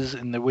creases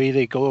and the way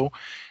they go,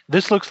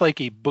 this looks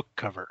like a book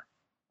cover.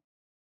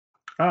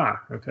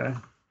 Ah, okay.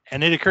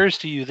 And it occurs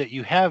to you that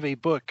you have a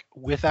book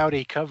without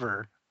a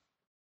cover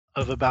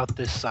of about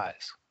this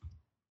size.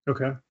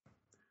 Okay.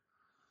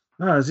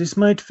 This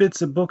might fit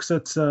the books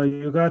that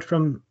you got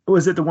from.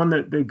 Was it the one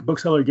that the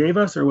bookseller gave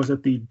us, or was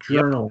it the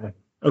journal? Yep.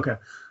 Okay.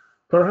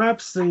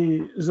 Perhaps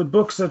the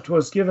books that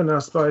was given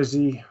us by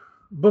the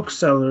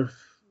bookseller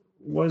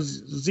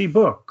was the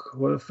book.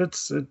 Well,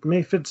 it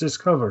may fit this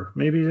cover.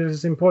 Maybe it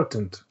is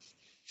important.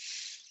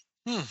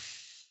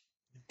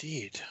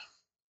 Indeed.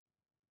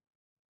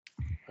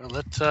 Well,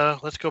 let's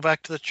go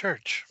back to the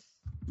church.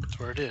 That's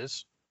where it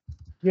is.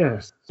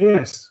 Yes.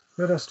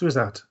 Let us do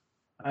that.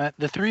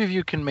 The 3 of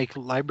you can make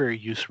library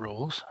use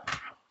rolls.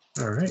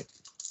 All right.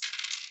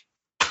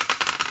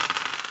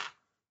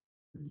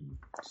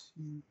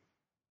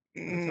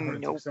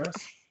 Nope.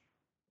 Success.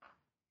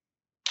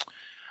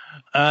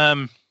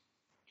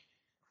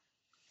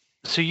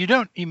 So you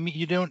don't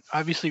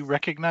obviously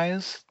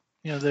recognize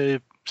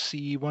the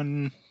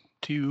C1,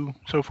 2,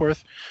 so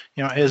forth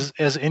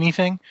as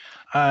anything,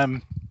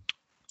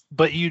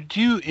 but you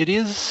do. It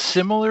is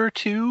similar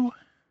to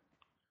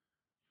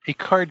a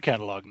card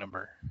catalog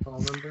number.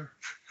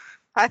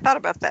 I thought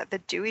about that. The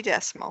Dewey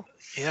Decimal.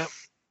 Yep.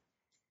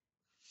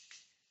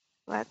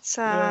 Let's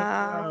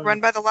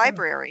run by the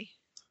library.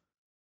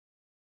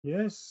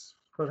 Yes,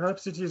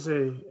 perhaps it is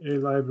a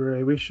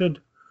library. We should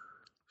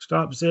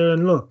stop there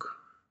and look.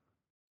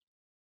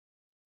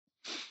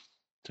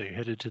 So you're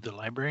headed to the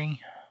library?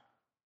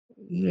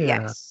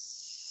 Yeah.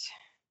 Yes.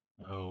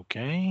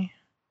 Okay.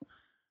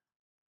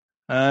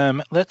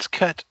 Let's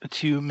cut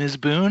to Ms.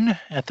 Boone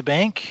at the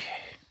bank.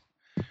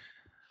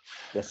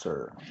 Yes,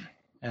 sir.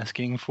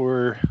 Asking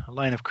for a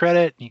line of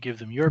credit. You give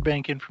them your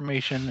bank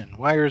information, and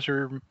wires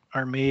are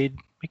made.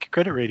 Make a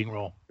credit rating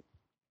roll.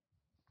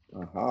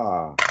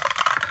 Aha.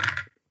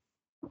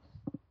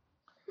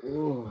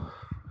 Ooh.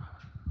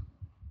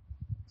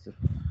 It's a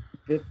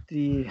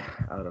 50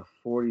 out of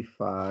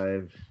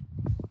 45,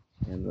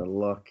 and the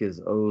luck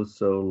is oh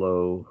so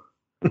low.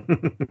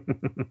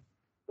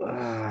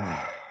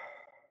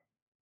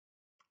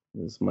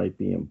 This might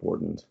be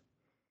important.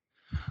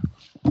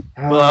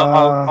 Well,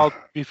 I'll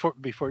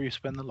before you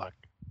spend the luck.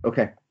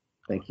 Okay,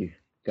 thank you.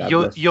 God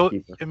bless the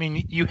people. I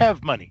mean, you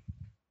have money.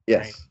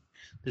 Yes. Right?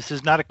 This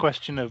is not a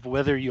question of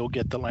whether you'll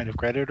get the line of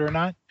credit or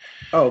not.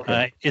 Oh,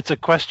 okay. It's a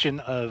question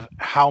of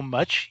how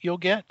much you'll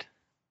get.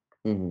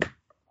 Mm-hmm.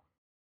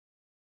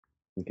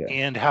 Okay.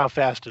 And how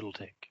fast it'll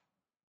take.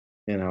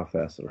 Take.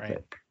 Okay.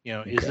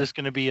 Is this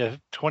going to be a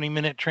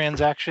 20-minute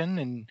transaction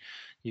and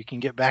you can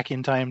get back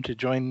in time to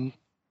join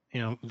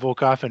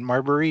Volkov and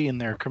Marbury in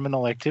their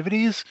criminal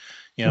activities,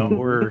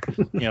 or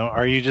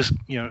are you just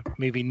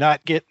maybe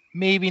not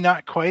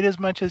quite as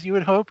much as you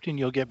had hoped, and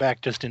you'll get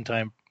back just in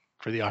time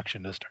for the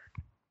auction to start.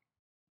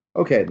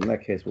 Okay, in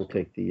that case, we'll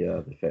take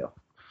the fail.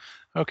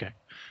 Okay,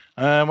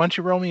 why don't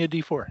you roll me a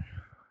d4?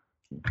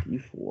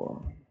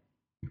 D4.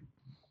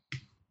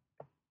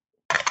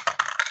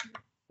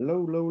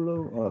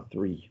 Low.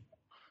 3.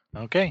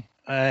 Okay,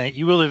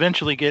 you will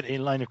eventually get a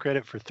line of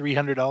credit for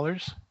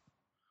 $300.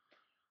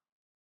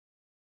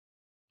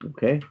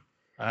 Okay.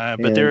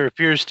 But there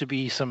appears to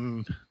be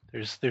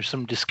there's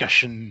some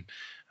discussion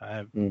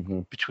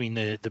between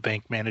the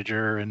bank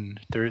manager, and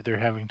they're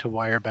having to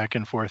wire back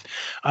and forth.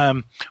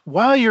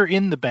 While you're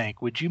in the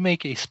bank, would you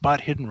make a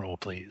spot hidden roll,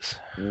 please?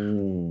 I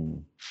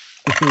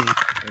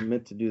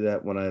meant to do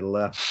that when I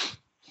left.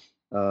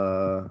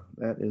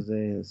 That is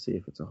let's see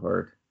if it's a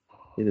hard.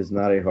 It is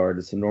not a hard.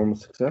 It's a normal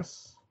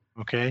success.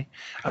 Okay.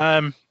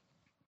 And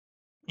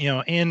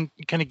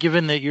kind of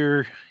given that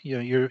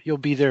you'll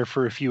be there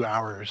for a few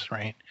hours,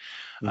 right?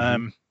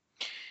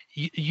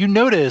 You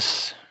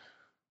notice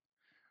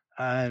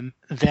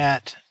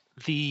that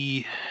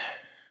the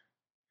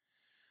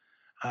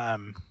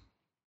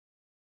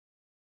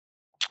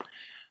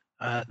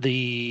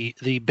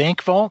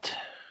bank vault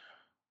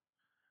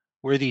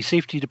where the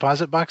safety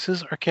deposit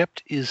boxes are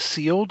kept is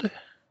sealed,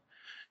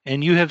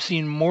 and you have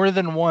seen more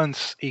than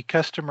once a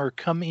customer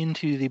come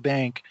into the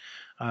bank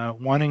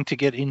wanting to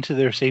get into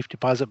their safe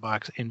deposit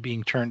box and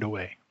being turned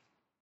away.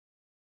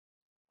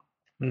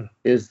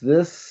 Is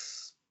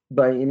this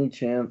by any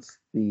chance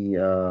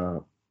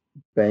the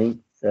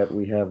bank that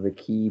we have the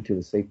key to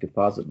the safe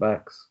deposit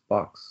box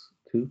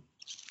to?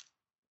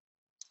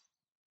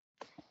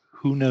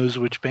 Who knows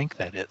which bank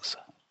that is?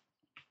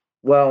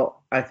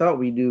 Well, I thought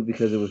we do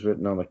because it was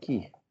written on the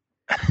key.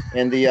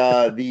 And the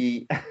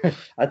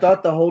I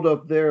thought the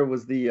holdup there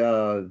was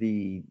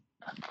the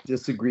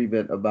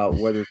disagreement about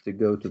whether to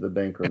go to the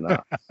bank or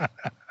not.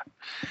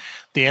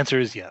 The answer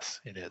is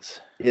yes, it is.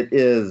 It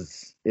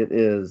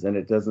is, and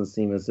it doesn't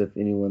seem as if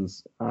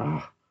anyone's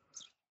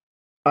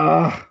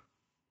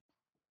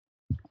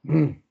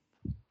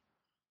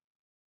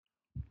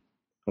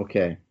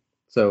Okay,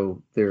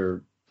 so they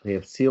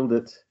have sealed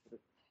it,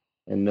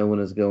 and no one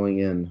is going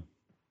in.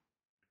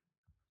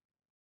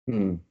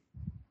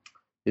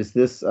 Is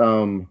this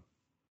how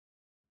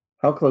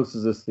close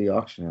is this to the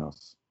auction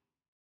house?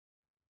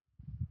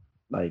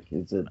 Like,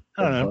 is it?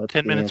 I don't know.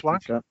 10 minutes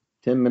walk.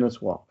 10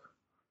 minutes walk.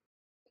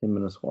 10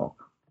 minutes walk.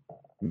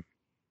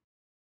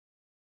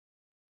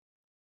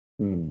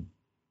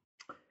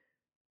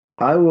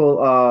 I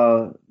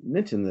will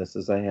mention this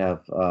as I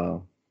have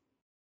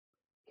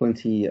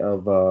plenty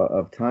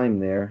of time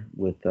there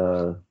with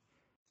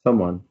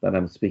someone that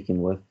I'm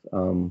speaking with.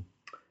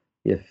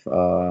 If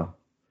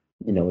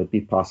it'd be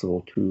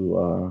possible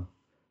to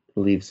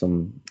leave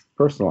some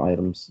personal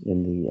items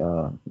in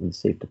the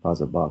safe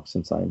deposit box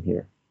since I'm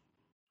here.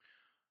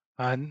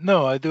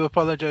 No, I do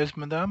apologize,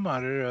 madame.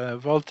 Our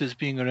vault is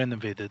being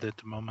renovated at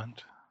the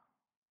moment.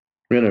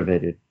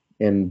 Renovated,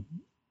 and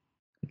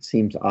it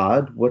seems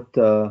odd. What?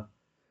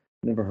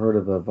 Never heard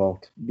of a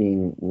vault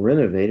being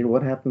renovated.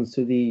 What happens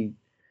to the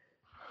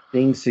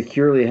being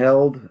securely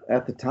held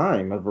at the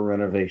time of a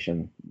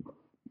renovation?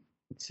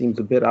 It seems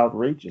a bit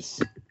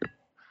outrageous.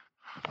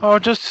 Oh,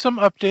 just some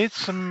updates,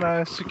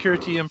 some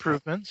security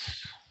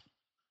improvements.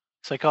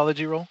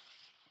 Psychology roll.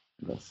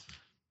 Yes.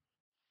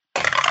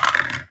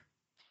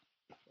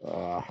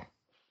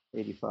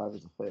 85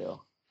 is a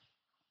fail.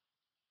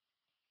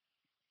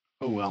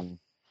 Oh well.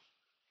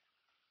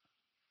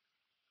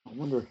 I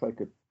wonder if I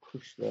could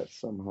push that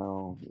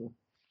somehow.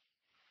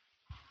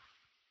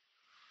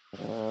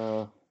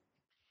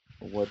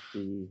 What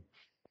the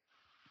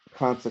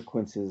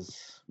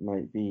consequences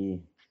might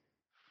be.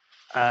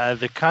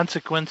 The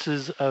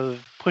consequences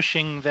of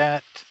pushing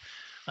that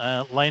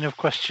line of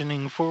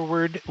questioning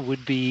forward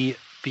would be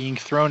being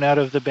thrown out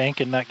of the bank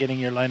and not getting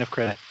your line of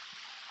credit.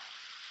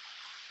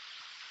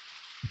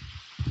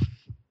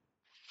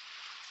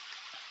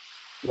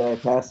 Did I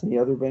pass any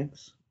other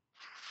banks?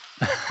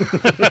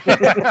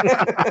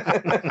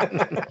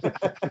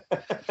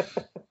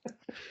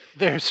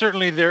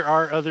 There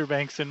are other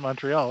banks in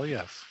Montreal,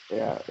 yes.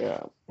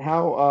 Yeah.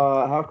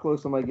 How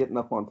close am I getting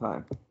up on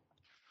time?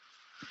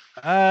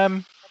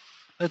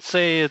 Let's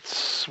say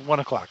it's 1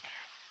 o'clock.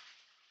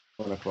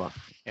 1 o'clock.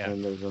 Yeah.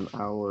 And there's an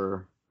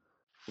hour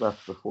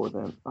left before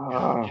then.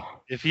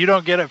 If you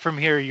don't get it from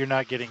here, you're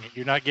not getting it.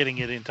 You're not getting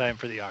it in time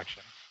for the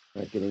auction.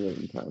 Not getting it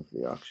in time for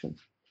the auction.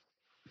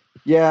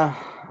 Yeah,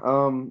 I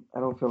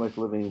don't feel like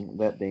living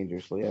that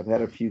dangerously. I've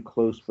had a few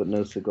close but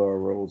no cigar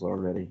rolls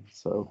already,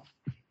 so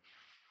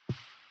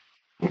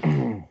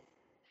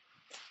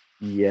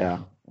yeah,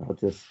 I'll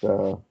just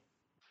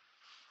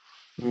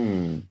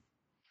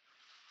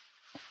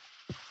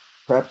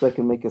perhaps I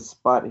can make a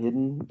spot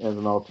hidden as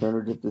an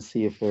alternative to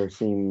see if there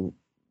seem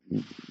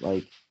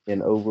like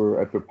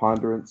a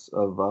preponderance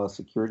of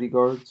security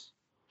guards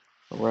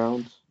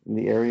around in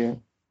the area.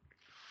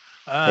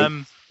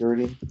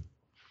 Security.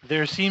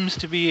 There seems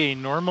to be a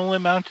normal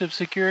amount of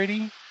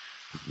security.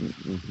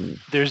 Mm-hmm.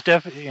 There's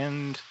definitely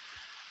and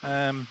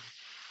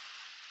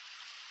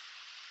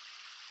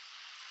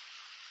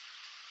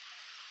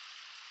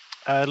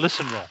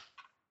listen roll.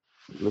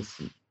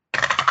 Listen.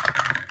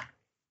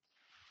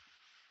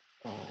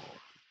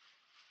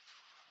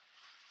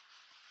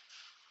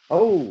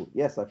 Oh,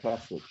 yes, I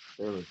passed it.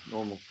 There was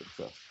normal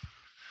success.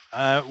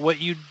 What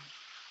you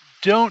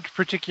don't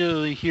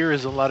particularly hear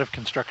is a lot of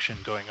construction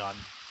going on.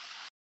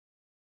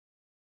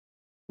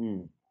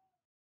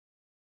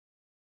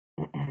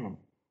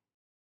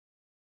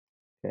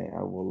 Okay,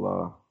 I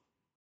will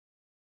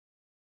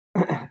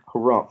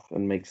harumph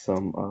and make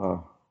some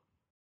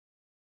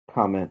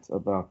comment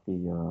about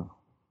the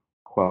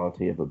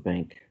quality of a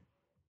bank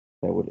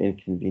that would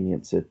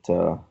inconvenience its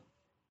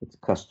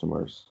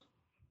customers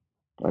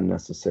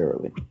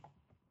unnecessarily,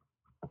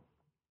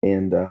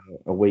 and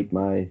await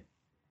my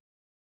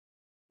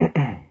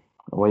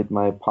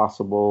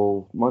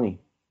possible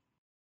money.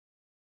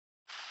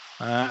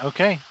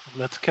 Okay,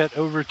 let's cut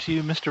over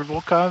to Mr.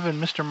 Volkov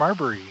and Mr.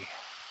 Marbury.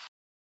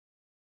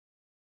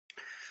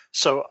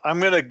 So I'm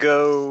going to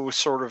go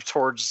sort of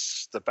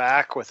towards the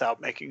back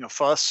without making a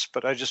fuss,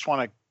 but I just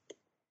want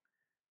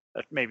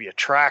to maybe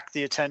attract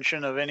the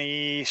attention of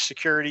any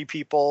security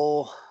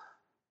people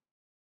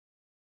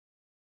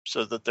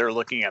so that they're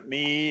looking at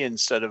me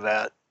instead of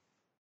at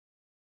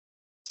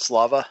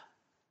Slava.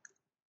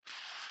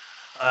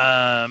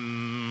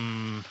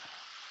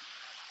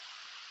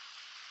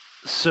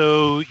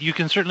 So you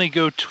can certainly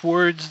go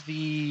towards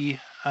the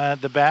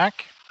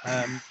back.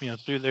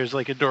 There's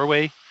like a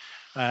doorway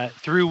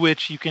through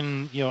which you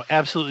can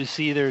absolutely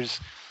see there's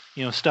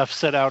stuff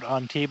set out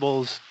on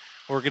tables,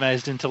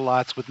 organized into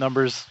lots with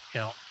numbers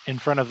in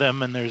front of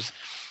them, and there's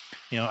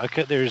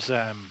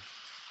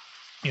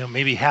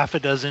maybe half a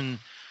dozen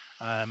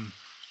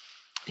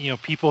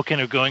people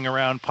kind of going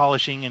around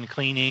polishing and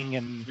cleaning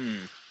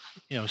and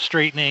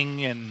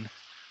straightening and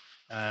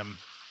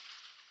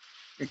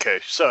okay,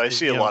 so I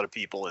see a lot of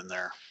people in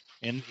there.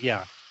 And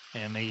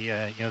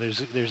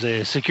there's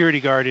a security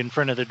guard in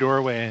front of the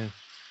doorway.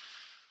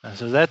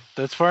 So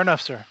that's far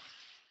enough, sir.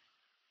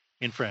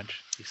 In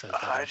French, he says.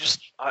 I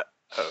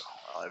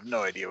have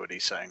no idea what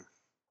he's saying.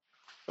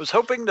 I was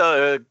hoping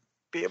to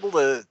be able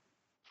to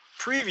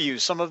preview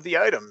some of the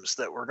items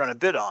that we're going to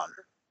bid on.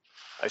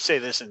 I say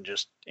this in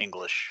just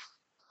English,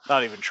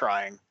 not even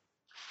trying.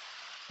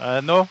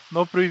 No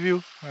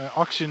preview.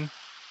 Auction,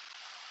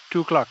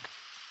 2:00.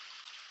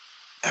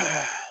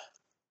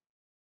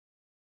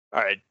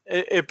 All right.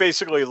 It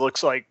basically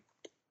looks like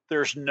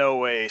there's no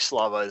way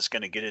Slava is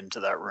going to get into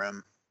that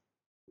room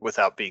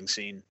without being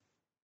seen.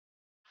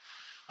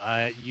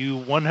 You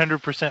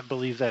 100%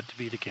 believe that to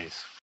be the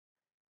case.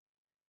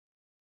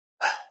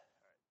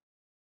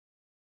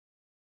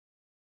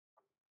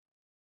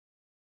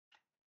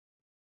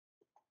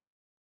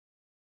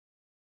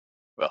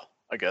 Well,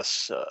 I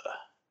guess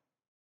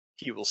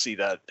he will see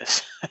that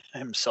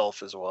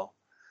himself as well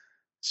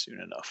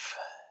soon enough.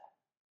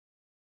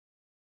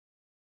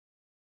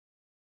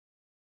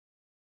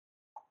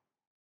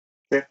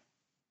 Okay.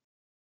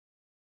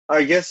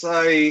 I guess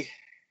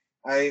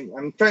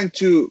I'm trying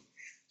to.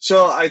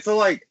 So I feel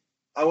like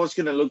I was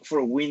gonna look for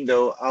a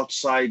window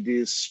outside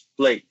this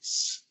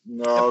place,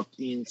 not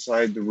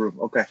inside the room.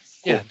 Okay.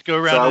 Cool. Yeah, go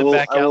around to the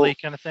back alley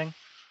kind of thing.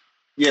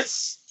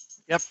 Yes.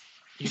 Yep.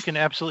 You can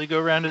absolutely go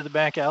around to the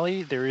back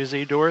alley. There is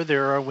a door.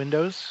 There are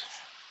windows.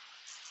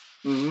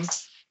 Mm-hmm.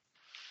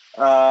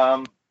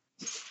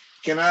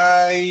 Can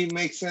I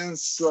make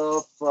sense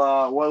of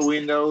what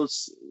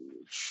windows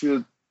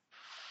should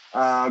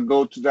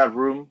go to that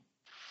room?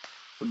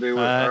 They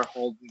are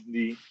holding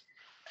the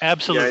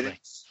absolutely.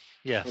 items?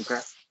 Yes. Okay.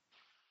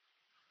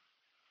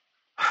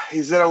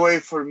 Is there a way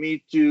for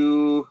me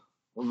to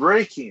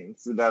break in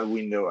through that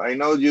window? I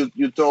know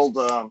you told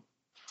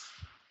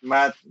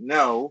Matt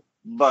no,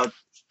 but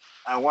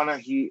I want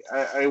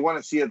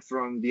to see it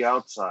from the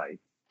outside.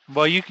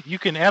 Well, you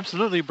can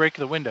absolutely break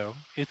the window.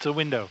 It's a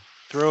window.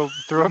 Throw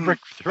a brick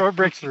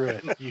through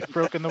it. You've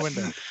broken the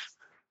window.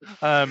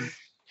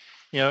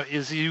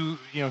 You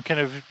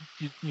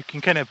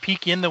can kind of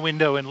peek in the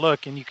window and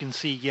look, and you can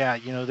see,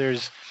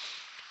 there's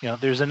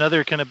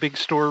another kind of big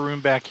storeroom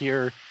back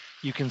here.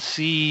 You can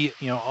see,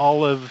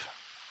 all of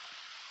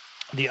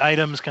the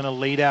items kind of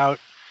laid out,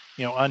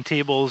 on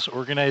tables,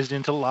 organized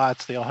into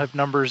lots. They all have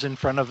numbers in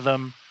front of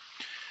them.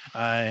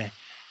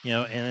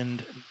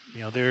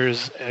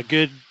 There's a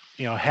good,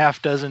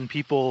 half dozen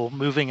people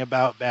moving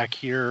about back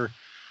here,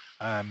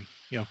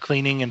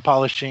 cleaning and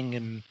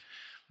polishing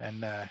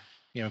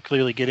and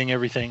clearly getting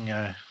everything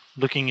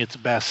looking its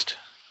best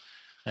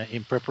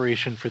in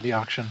preparation for the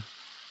auction.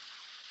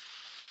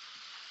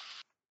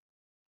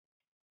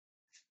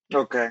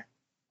 Okay,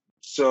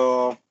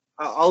 so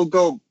I'll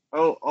go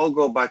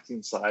back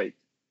inside.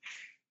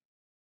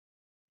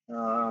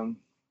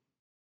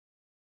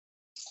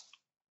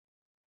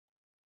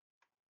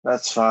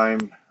 That's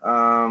fine.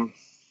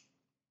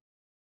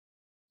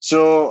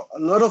 So a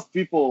lot of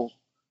people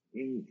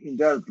in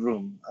that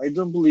room. I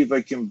don't believe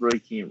I can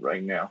break in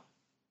right now.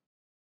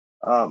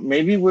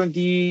 Maybe when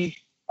the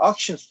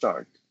auction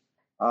starts.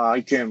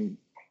 I can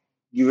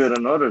give it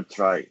another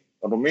try,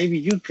 or maybe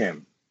you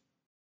can.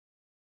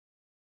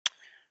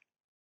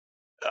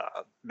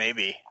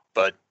 Maybe,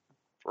 but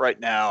right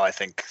now I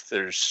think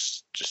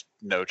there's just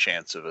no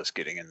chance of us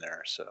getting in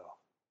there. So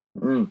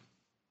Mm.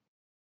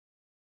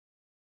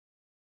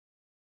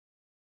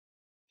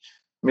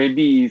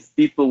 Maybe if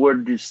people were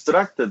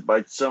distracted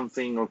by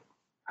something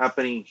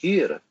happening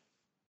here,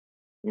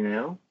 you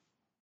know?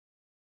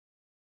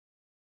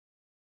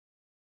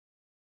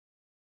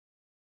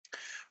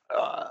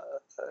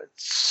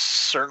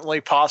 it's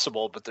certainly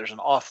possible, but there's an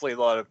awfully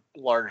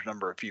large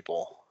number of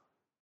people.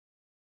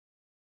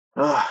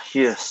 Ah,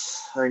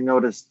 yes, I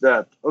noticed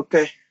that.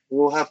 Okay,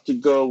 we'll have to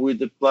go with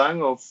the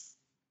plan of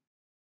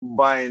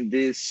buying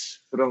this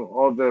from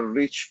other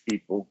rich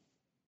people.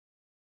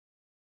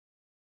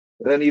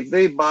 Then if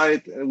they buy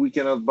it and we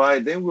cannot buy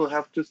it, then we'll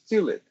have to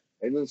steal it.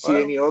 I don't see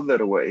Well, any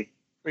other way.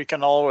 We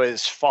can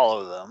always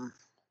follow them,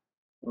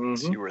 Hmm.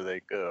 see where they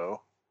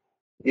go.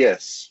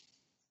 Yes.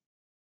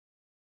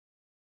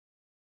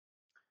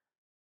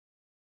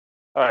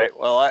 All right.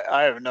 Well,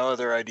 I have no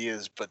other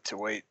ideas but to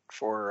wait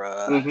for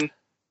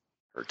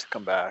her to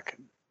come back.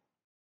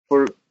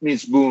 For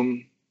Miss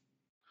Boone.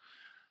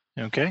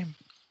 Okay.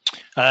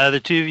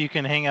 The two of you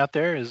can hang out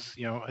there as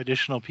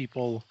additional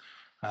people,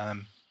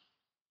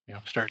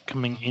 start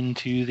coming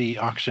into the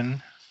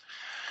auction.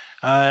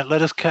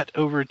 Let us cut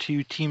over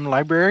to Team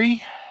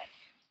Library.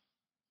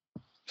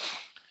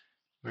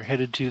 We're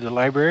headed to the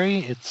library.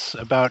 It's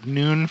about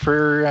noon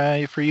for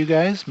you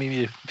guys,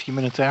 maybe a few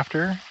minutes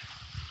after.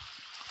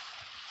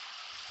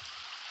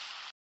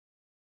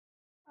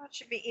 Well, it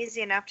should be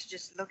easy enough to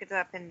just look it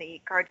up in the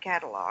card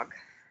catalog.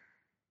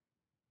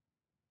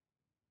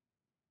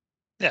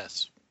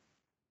 Yes.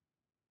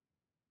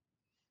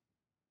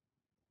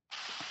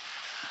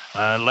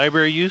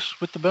 Library use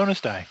with the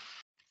bonus die.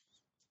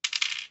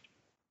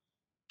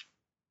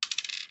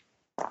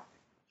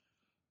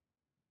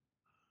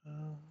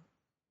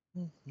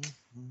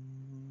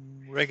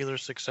 Regular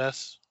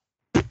success.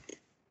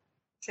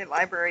 See,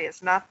 library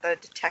is not the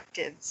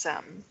detective's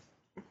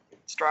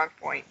strong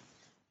point.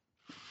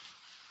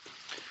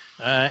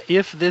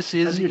 If this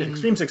is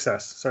extreme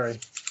success, sorry.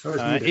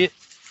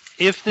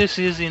 If this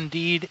is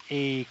indeed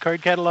a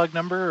card catalog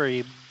number or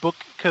a book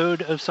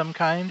code of some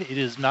kind, it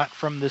is not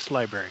from this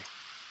library.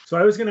 So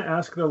I was going to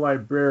ask the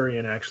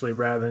librarian, actually,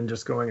 rather than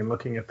just going and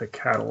looking at the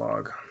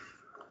catalog.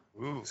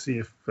 Ooh. See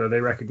if they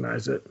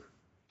recognize it.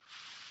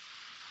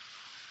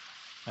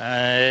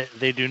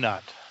 They do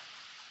not.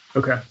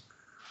 Okay.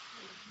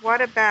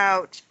 What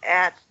about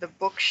at the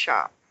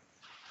bookshop?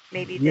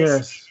 Maybe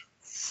this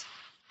Yes.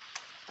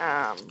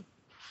 is,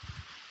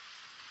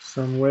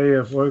 Some way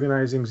of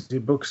organizing the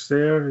books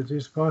there, it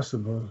is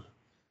possible.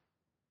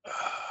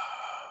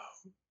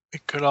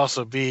 It could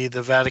also be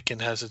the Vatican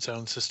has its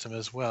own system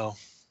as well.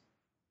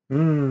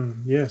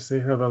 Yes,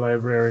 they have a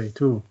library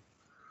too.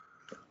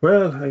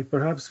 Well,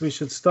 perhaps we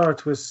should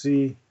start with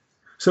the...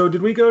 So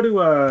did we go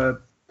to a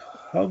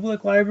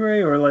public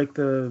library or like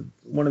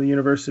one of the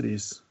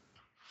universities?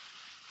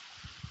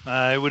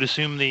 I would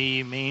assume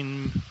the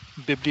main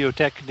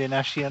Bibliothèque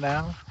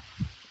Nationale.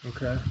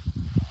 Okay.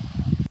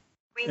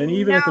 And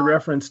even at the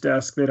reference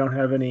desk, they don't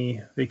have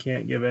any. They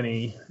can't give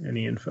any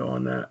info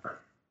on that.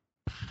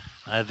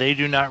 They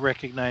do not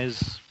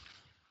recognize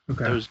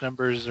those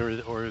numbers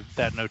or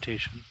that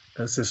notation.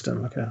 That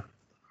system. Okay.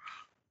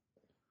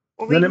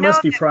 Well, then it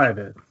must be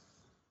private.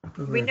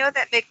 We know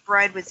that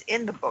McBride was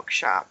in the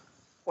bookshop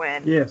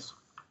when. Yes.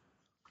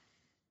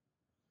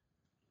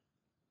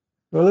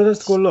 Well, let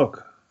us go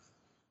look.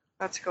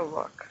 Let's go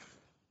look.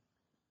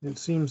 It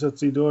seems that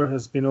the door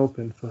has been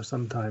open for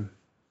some time.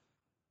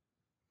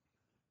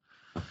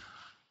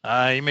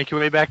 You make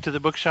your way back to the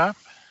bookshop.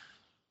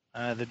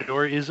 The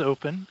door is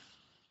open.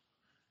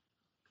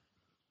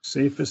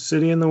 Safest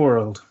city in the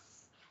world.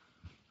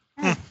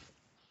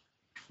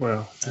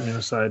 Well,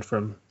 aside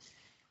from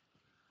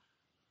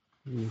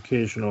the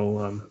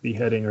occasional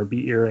beheading or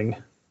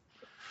be-earing.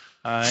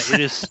 It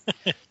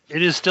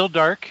is still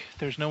dark.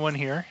 There's no one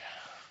here.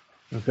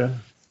 Okay.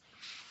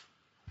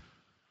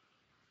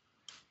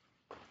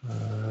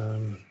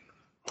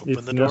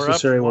 If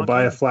necessary, we'll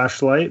buy a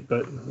flashlight,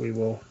 but we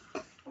will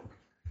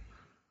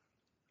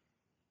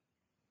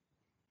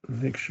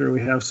make sure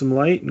we have some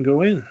light and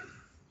go in.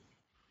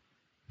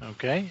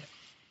 Okay.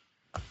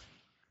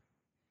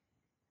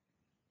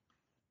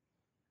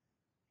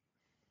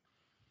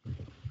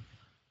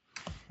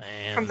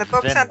 And from the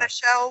books on the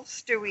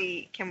shelves,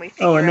 can we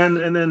figure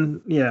and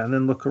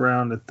then look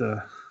around at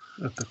the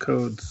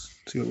codes,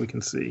 see what we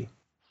can see.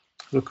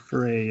 Look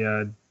for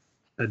a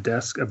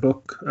desk, a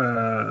book,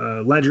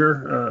 a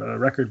ledger, a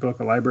record book,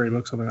 a library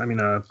book, something. I mean,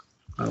 not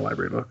a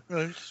library book.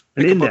 Just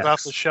an pick index. A book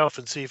off the shelf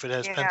and see if it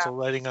has pencil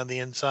writing on the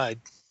inside.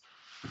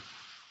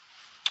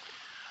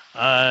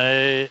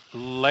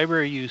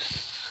 Library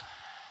use.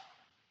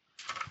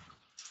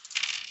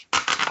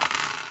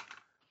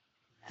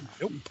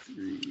 Nope.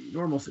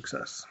 Normal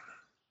success.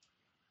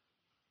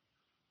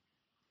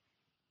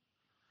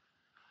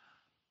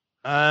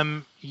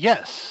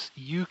 Yes,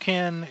 you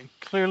can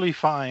clearly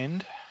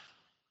find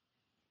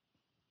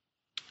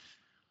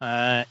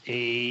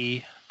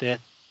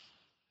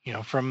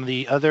from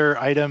the other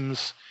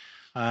items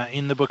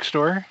in the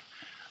bookstore.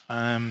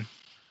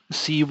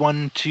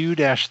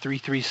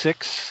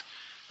 C12-336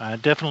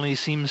 definitely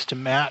seems to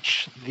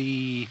match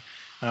the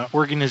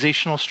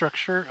organizational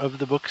structure of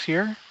the books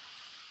here.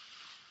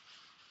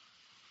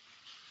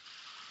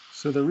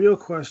 So the real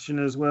question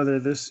is whether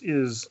this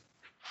is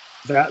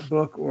that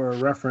book or a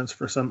reference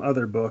for some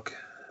other book.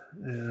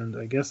 And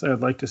I guess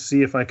I'd like to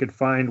see if I could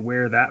find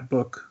where that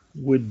book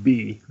would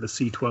be, the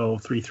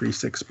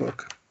C12-336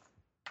 book.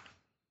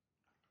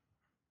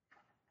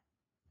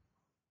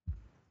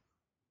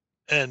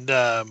 And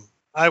I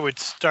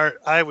was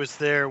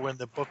there when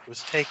the book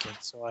was taken,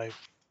 so I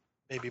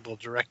maybe will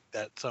direct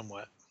that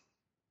somewhat.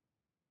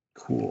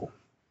 Cool.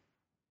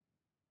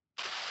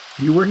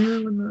 You were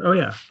here when the... Oh,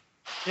 yeah.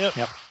 Yep.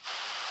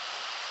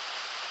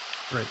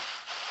 Right.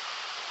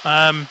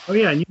 Um, Oh,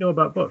 yeah, and you know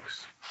about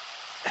books.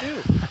 Ew. You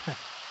know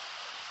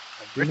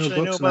Rich,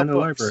 books and I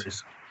know books.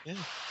 libraries. Yeah.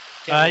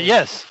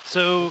 yes,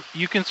 so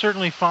you can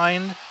certainly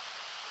find,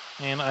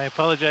 and I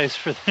apologize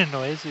for the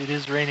noise, it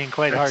is raining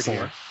quite hard Excellent.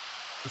 here.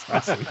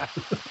 That's awesome.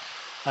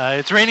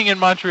 It's raining in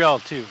Montreal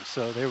too,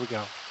 so there we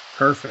go.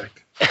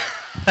 Perfect.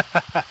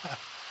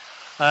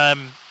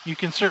 You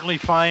can certainly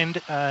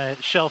find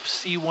shelf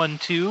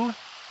C12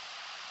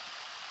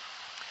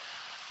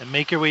 and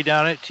make your way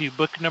down it to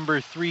book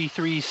number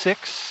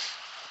 336.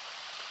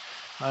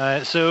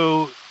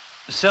 So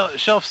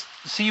shelf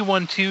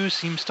C12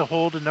 seems to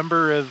hold a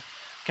number of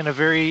kind of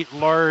very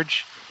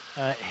large,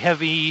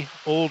 heavy,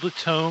 old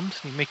tomes.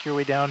 You make your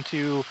way down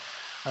to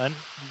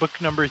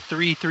book number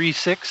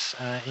 336,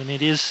 and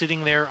it is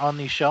sitting there on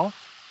the shelf.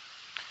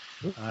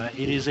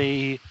 It is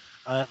a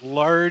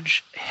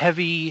large,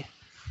 heavy,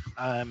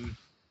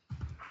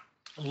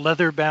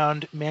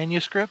 leather-bound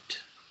manuscript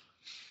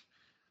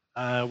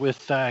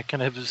with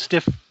kind of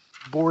stiff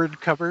board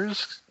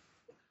covers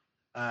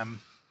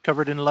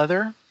covered in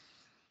leather.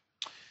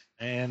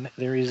 And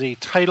there is a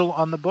title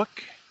on the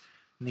book,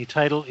 and the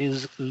title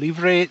is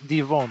Livre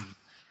d'Yvonne.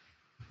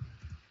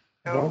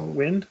 Oh,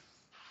 wind?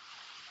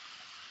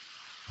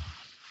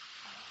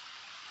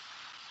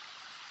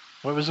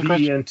 What was the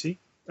question? V-E-N-T?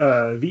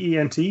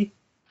 V-E-N-T?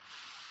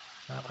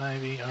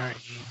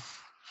 L-I-V-R-E.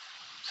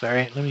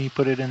 Sorry, let me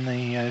put it in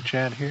the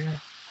chat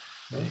here.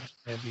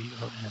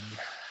 V-I-V-O-N.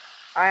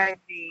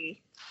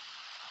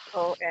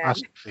 I-V-O-N.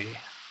 Apostrophe.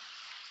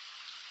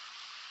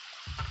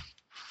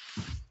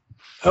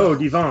 Oh,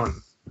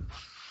 Devon.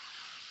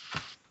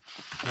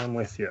 I'm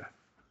with you.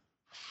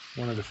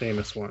 One of the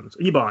famous ones.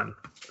 Ebon,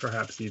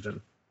 perhaps even.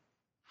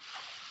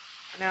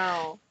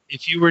 No.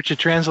 If you were to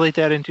translate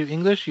that into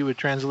English, you would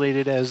translate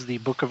it as the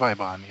Book of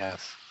Ibon,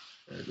 yes.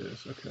 There it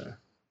is, okay.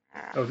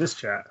 Oh, this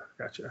chat.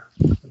 Gotcha.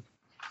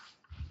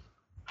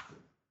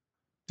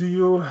 Do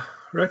you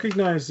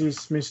recognize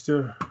this,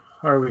 Mr.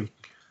 Harwick?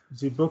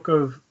 The Book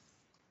of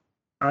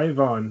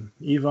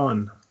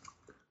Yvonne.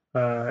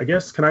 I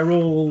guess, can I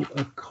roll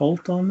a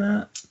cult on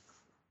that?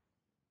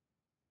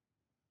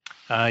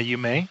 You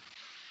may.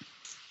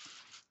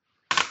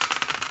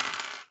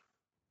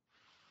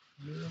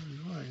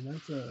 09.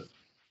 That's a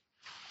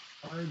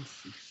hard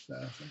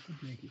success. I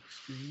could make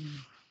extreme.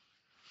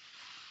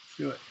 Let's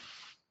do it.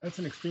 That's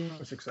an extreme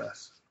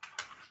success.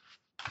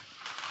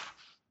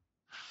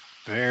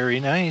 Very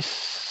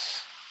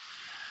nice.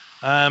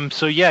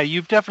 So yeah,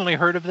 you've definitely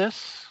heard of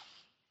this.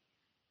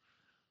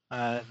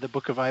 The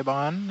Book of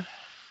Ibon.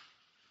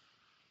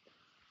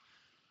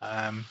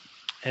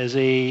 As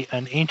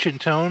an ancient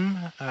tome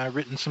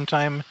written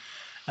sometime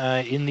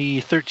in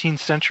the 13th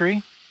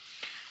century.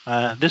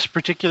 This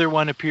particular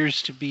one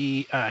appears to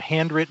be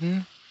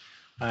handwritten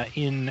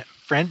in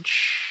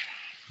French.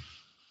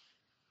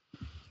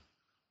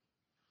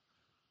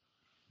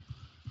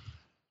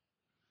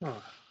 Huh.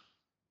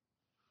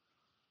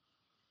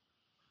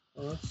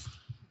 Well,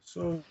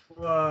 so,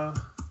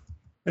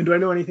 and do I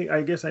know anything?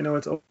 I guess I know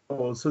it's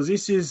old. So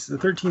this is the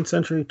 13th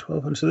century,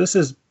 1200. So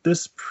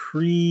this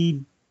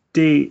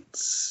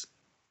predates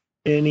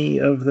any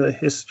of the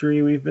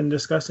history we've been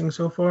discussing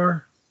so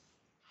far?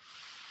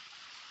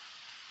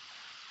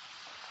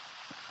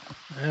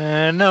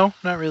 No,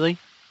 not really.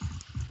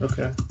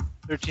 Okay.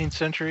 13th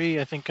century,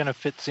 I think, kind of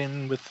fits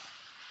in with.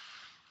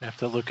 I have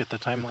to look at the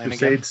timeline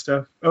Crusade again.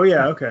 stuff. Oh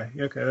yeah, okay,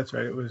 that's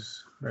right. It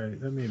was right.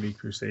 That may be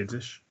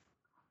Crusades-ish.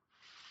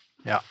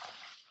 Yeah.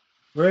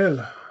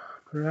 Well,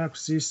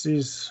 perhaps this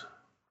is.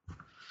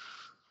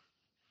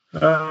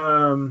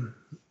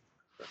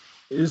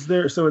 Is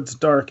there? So it's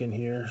dark in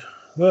here.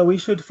 Well, we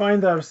should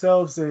find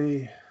ourselves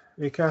a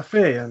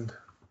cafe and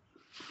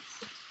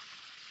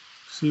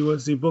see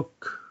what the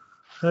book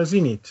has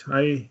in it.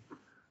 I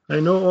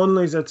know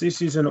only that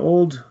this is an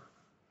old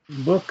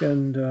book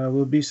and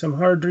will be some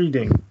hard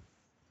reading.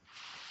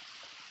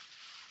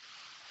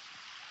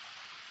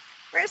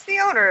 Where's the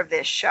owner of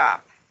this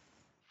shop?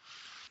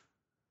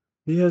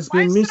 He has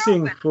Why been is it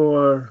missing open?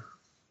 for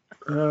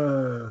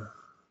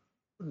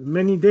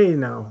many days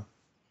now.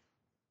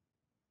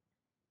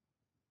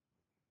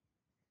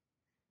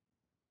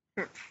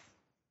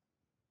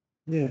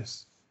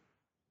 Yes.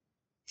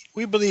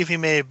 We believe he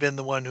may have been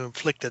the one who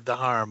inflicted the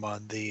harm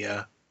on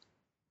the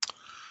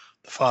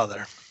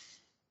father.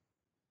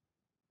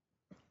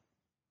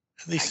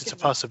 At least it's a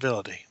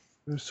possibility.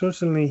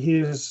 Certainly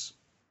his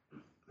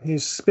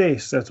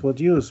space, that's what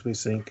use, we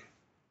think.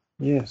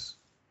 Yes.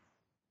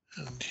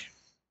 And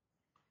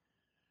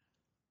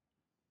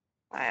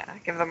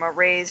I give them a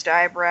raised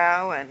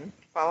eyebrow and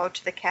follow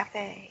to the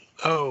cafe.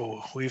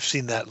 oh, we've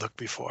seen that look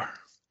before.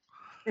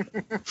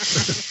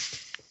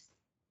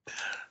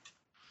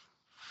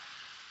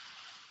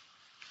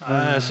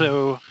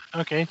 So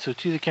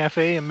to the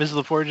cafe, and Ms.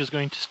 LaForge is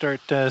going to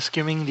start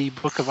skimming the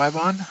Book of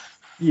Ibon.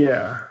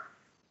 Yeah.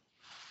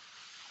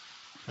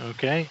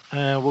 Okay,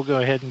 we'll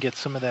go ahead and get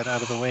some of that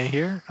out of the way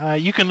here.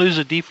 You can lose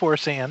a D4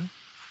 sand.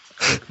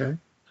 Okay.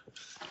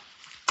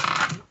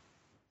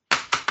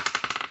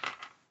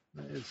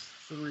 That is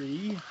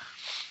 3.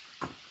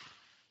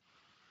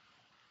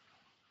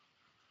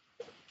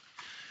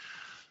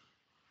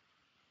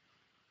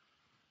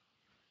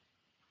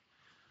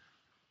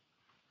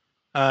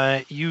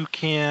 You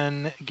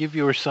can give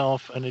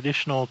yourself an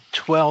additional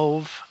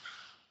 12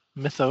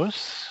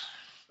 mythos.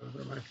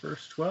 Those are my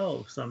first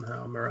 12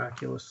 somehow,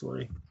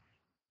 miraculously.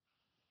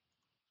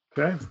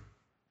 Okay.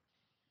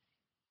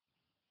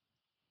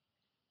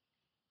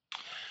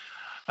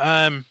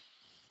 And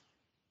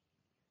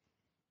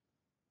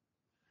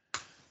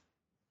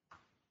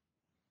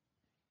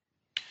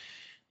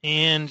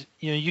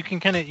you can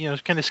kind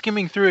of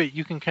skimming through it,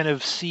 you can kind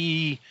of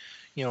see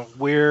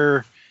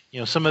where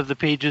some of the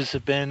pages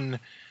have been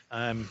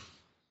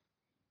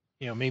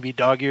maybe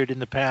dog-eared in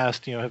the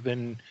past, have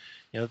been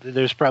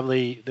there's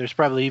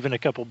probably even a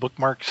couple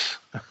bookmarks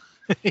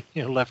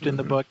left in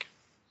the book.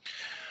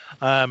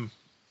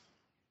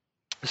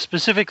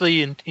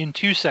 Specifically in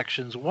two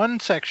sections.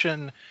 One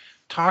section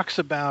talks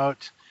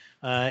about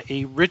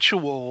a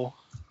ritual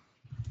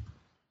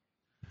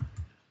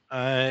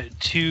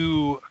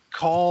to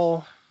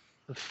call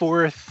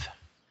forth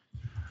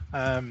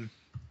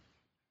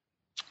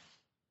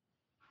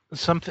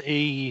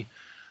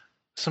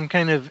some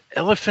kind of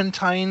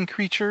elephantine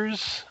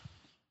creatures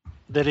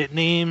that it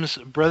names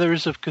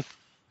Brothers of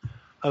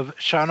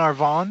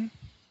Shanarvan.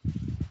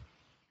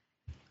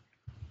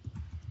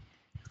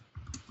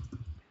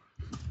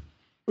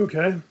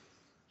 Okay.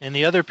 And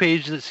the other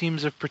page that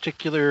seems of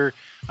particular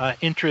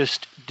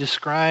interest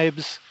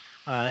describes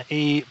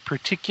a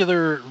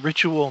particular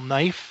ritual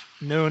knife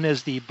known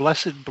as the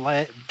Blessed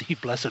Blade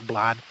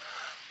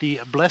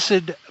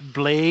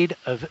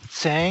of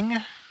Tsang.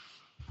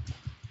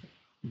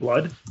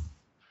 Blood?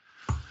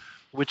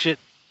 Which it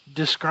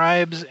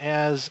describes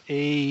as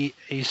a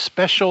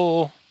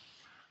special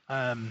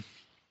a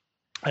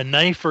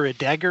knife or a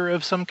dagger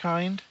of some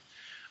kind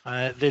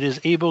that is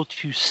able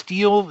to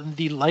steal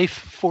the life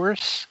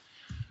force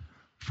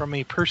from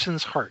a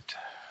person's heart.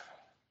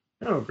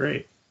 Oh,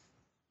 great.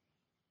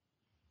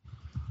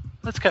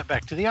 Let's cut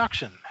back to the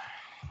auction.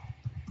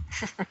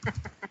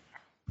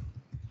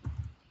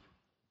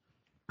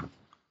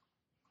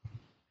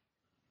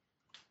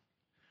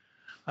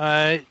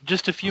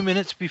 Just a few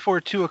minutes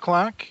before 2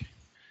 o'clock,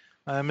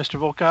 Mr.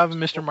 Volkov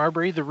and Mr.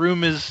 Marbury, the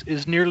room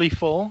is nearly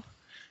full.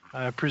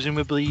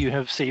 Presumably you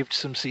have saved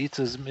some seats,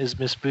 as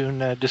Miss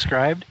Boone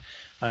described.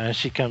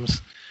 She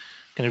comes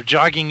kind of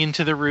jogging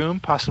into the room,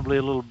 possibly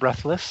a little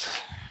breathless.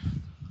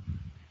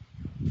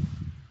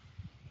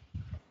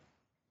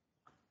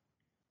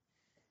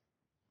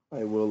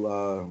 I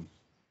will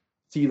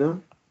see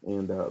them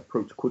and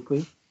approach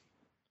quickly.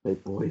 Hey,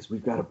 boys,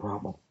 we've got a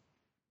problem.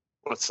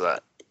 What's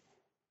that?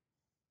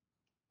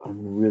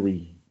 I'm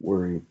really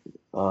worried.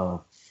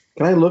 Can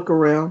I look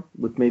around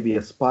with maybe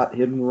a spot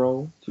hidden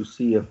roll to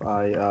see if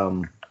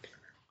I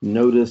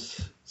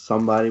notice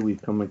somebody?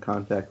 We've come in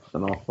contact with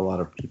an awful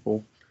lot of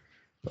people,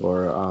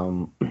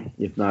 or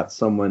if not,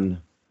 someone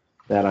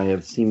that I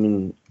have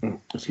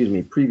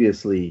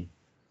previously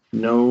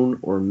known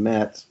or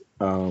met.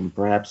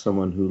 Perhaps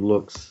someone who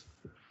looks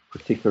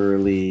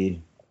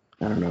particularly,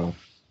 I don't know,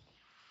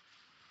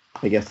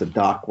 I guess a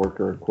dock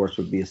worker, of course,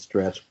 would be a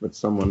stretch, but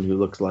someone who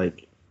looks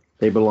like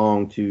they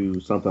belong to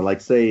something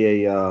like,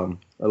 say, a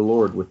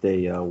lord with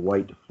a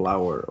white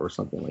flower or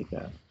something like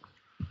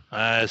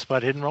that.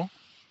 Spot hidden roll?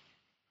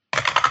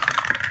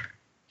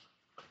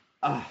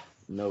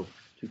 No,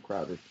 too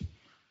crowded.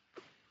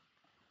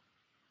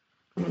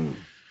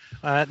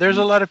 There's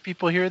a lot of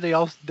people here.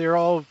 They're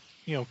all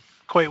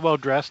quite well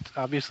dressed.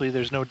 Obviously,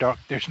 there's no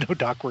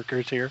dock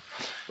workers here,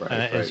 Right.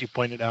 as you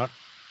pointed out.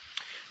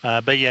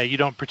 But yeah, you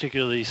don't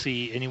particularly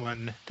see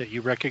anyone that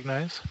you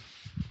recognize.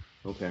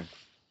 Okay.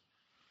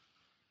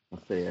 I'll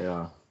say,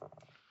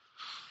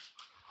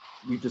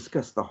 we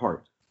discussed the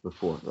heart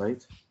before,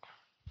 right?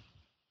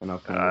 And I'll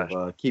kind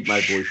of keep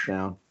my voice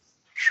down.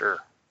 Sure.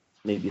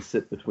 Maybe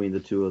sit between the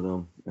two of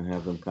them and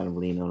have them kind of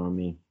lean on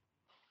me.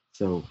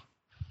 So,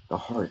 the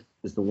heart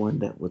is the one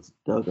that was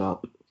dug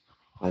up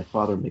by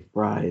Father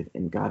McBride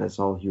and got us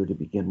all here to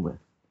begin with.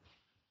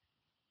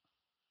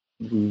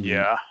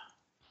 Yeah.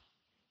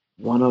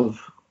 One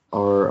of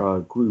our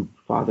group,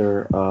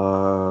 Father.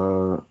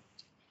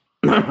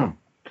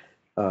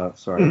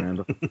 Sorry,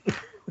 Randall.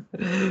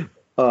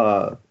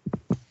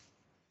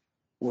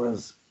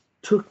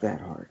 Took that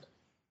heart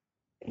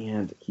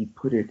and he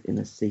put it in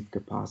a safe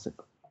deposit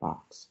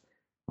box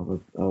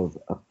of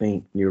a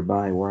bank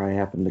nearby where I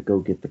happened to go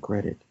get the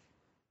credit.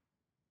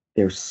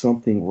 There's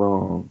something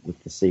wrong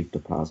with the safe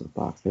deposit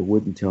box. They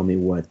wouldn't tell me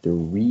what. They're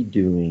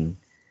redoing.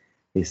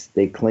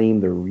 They claim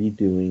they're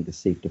redoing the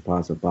safe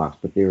deposit box,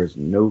 but there is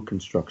no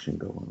construction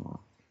going on.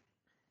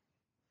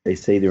 They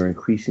say they're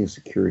increasing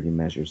security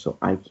measures, so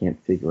I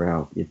can't figure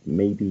out if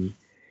maybe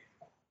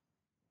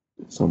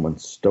someone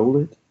stole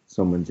it,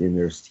 someone's in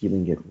there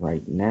stealing it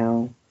right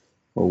now,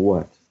 or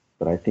what.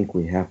 But I think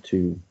we have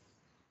to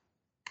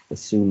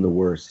assume the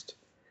worst.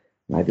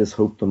 And I just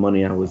hope the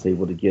money I was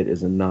able to get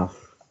is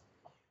enough,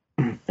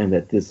 and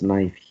that this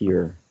knife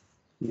here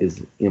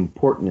is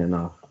important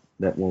enough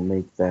that will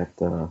make that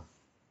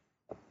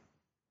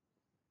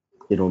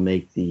it'll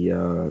make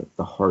the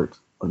heart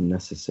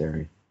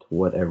unnecessary to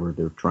whatever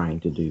they're trying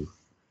to do.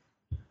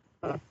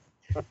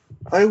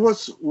 I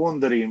was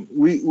wondering,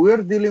 we're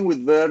dealing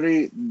with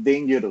very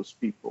dangerous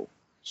people.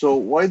 So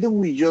why don't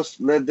we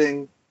just let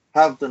them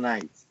have the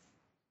knife,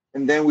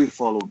 and then we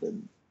follow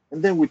them,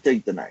 and then we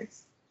take the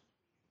knife?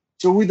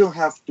 So we don't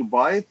have to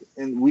buy it,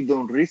 and we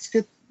don't risk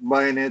it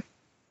buying it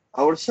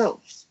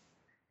ourselves.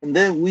 And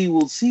then we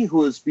will see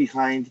who is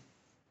behind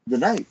the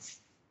knife.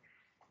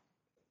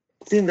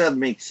 I think that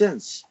makes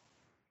sense.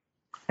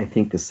 I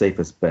think the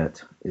safest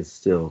bet is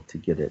still to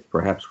get it.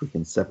 Perhaps we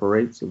can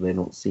separate so they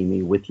don't see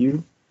me with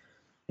you.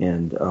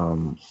 And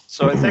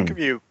so I think if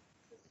you,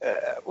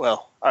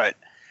 well, all right.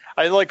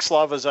 I like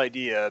Slava's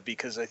idea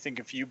because I think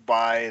if you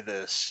buy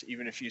this,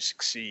 even if you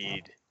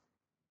succeed,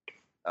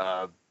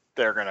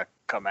 they're going to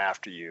come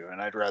after you.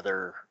 And I'd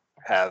rather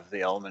have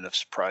the element of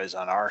surprise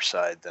on our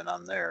side than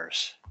on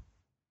theirs.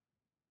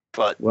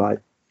 But go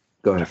ahead.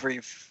 Whatever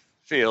you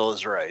feel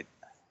is right.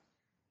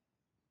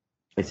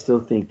 I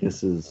still think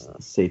this is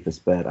the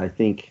safest bet. I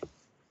think,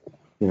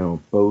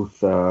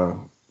 both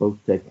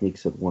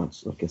techniques at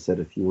once. Like I said,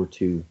 if you were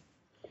to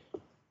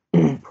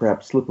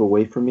perhaps slip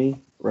away from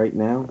me right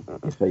now,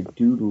 if I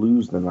do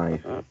lose the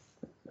knife,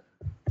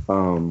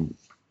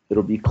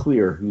 it'll be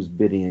clear who's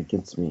bidding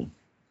against me,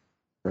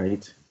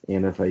 right?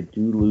 And if I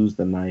do lose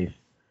the knife,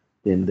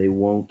 then they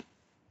won't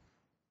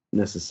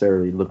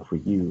necessarily look for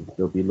you.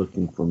 They'll be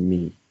looking for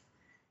me.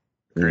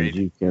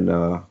 Great.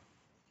 And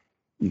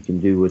you can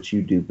do what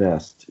you do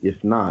best.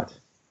 If not,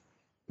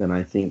 then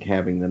I think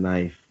having the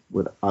knife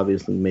would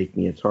obviously make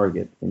me a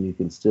target, and you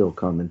can still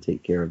come and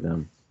take care of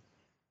them.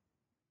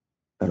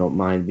 I don't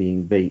mind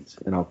being bait,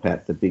 and I'll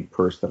pat the big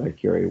purse that I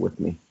carry with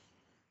me.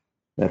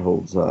 That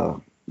holds the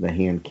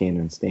hand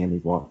cannon Stanley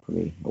bought for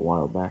me a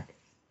while back.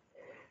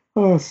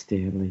 Oh,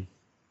 Stanley.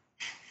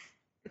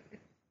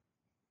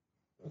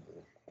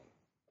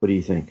 What do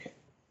you think?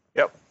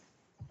 Yep.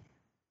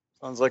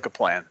 Sounds like a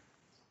plan.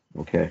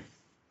 Okay.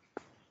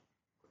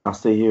 I'll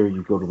stay here,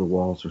 you go to the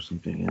walls or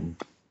something, and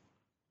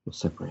we'll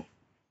separate.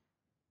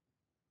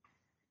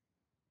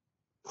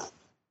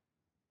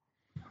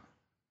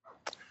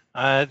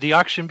 The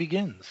auction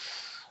begins.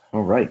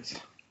 All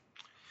right.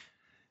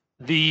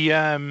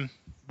 The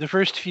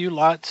first few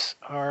lots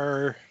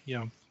are,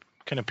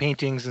 kind of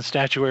paintings and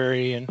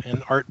statuary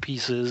and art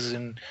pieces,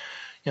 and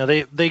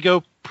they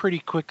go pretty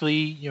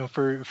quickly,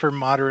 for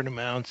moderate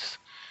amounts,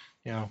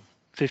 $50,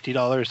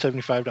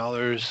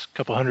 $75, a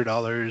couple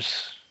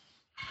 $100,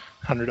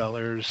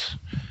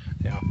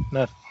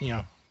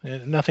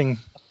 $100, nothing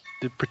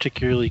that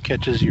particularly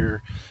catches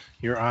your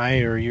eye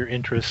or your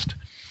interest.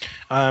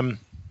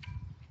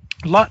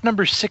 Lot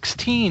number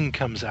 16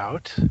 comes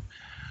out,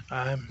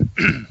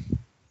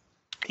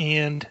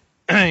 and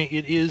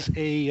it is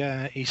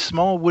a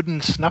small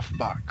wooden snuff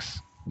box.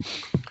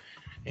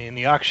 And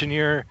the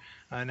auctioneer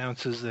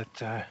announces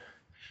that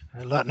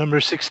lot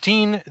number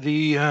 16,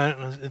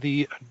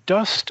 the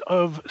Dust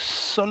of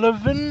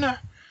Sullivan.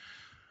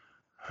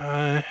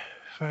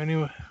 If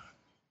anyone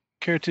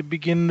care to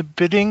begin the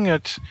bidding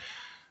at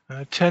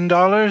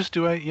 $10,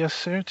 do I? Yes,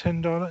 sir.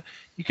 $10.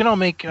 You can all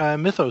make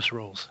mythos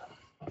rolls.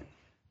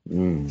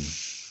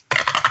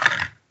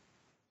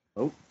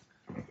 Oh,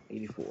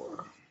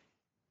 84.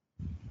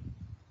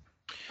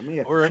 I may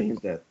have to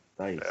change that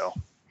dice.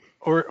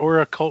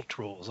 Or occult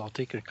rolls. I'll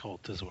take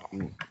occult as well.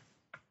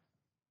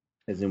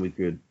 As in we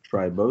could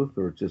try both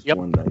or just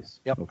one dice?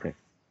 Yep. Okay.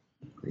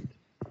 Great.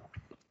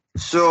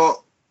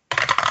 So,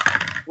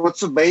 what's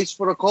the base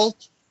for a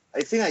cult?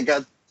 I think I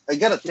got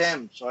a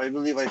 10, so I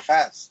believe I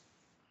passed.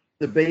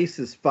 The base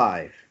is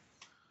 5.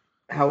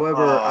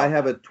 However, I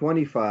have a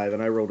 25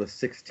 and I rolled a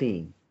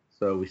 16,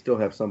 so we still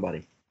have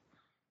somebody.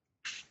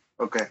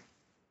 Okay.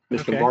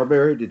 Mr.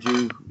 Barberry, did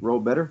you roll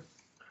better?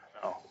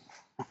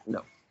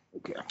 No.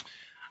 Okay.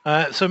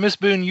 So, Miss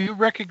Boone, you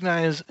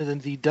recognize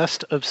the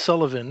Dust of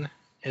Sullivan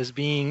as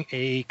being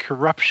a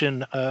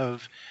corruption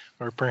of,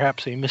 or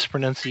perhaps a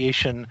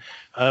mispronunciation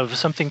of,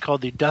 something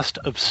called the Dust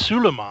of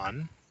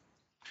Suleiman,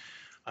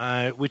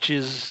 which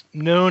is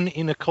known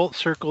in occult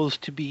circles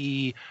to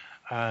be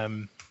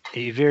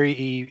a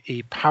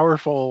very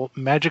powerful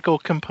magical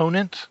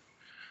component.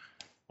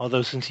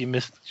 Although since you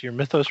missed your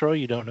Mythos roll,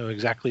 you don't know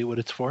exactly what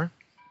it's for.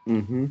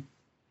 Mm-hmm.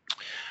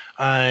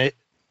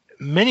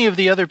 Many of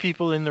the other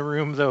people in the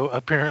room, though,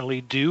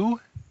 apparently do.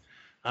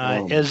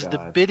 Oh my As the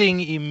God. bidding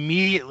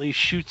immediately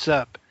shoots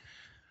up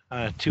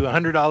to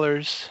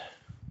 $100,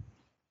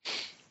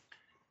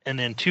 and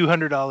then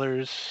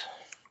 $200.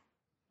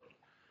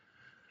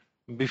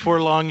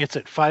 Before long, it's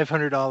at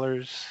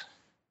 $500.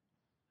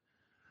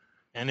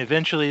 And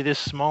eventually, this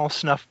small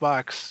snuff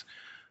box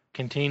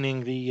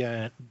containing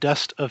the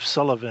Dust of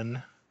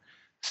Sullivan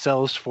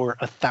sells for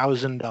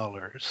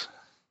 $1,000.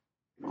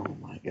 Oh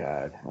my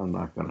God. I'm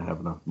not going to have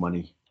enough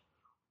money.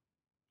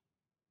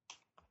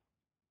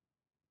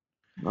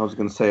 I was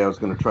going to say I was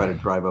going to try to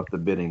drive up the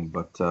bidding,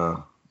 but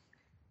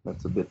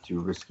that's a bit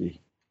too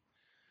risky.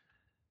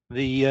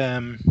 The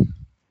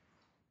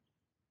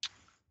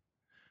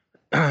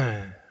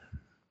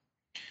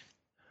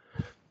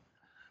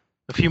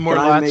a few more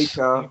Can lots. I make?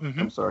 Mhm.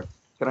 I'm sorry.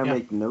 Can I Yeah.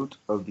 make note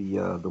of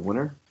the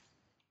winner?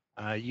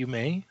 You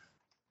may.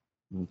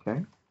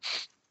 Okay.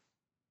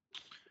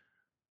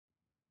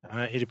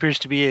 It appears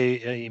to be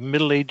a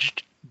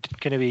middle-aged,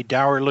 kind of a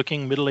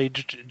dour-looking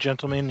middle-aged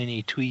gentleman in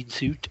a tweed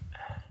suit.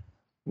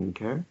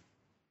 Okay.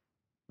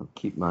 I'll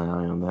keep my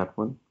eye on that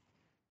one.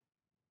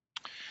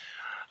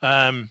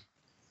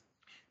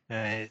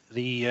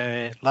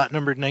 The lot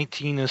number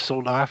 19 is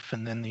sold off,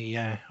 and then the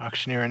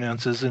auctioneer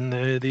announces, and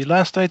the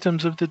last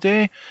items of the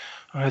day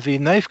are the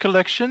knife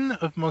collection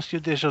of Monsieur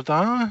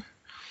Desjardins.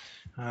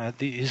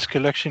 His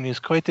collection is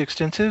quite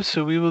extensive,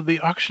 so we will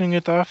be auctioning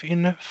it off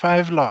in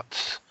 5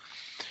 lots.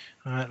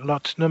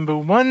 Lot number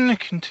 1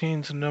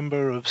 contains a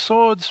number of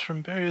swords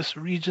from various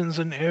regions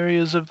and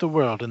areas of the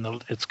world,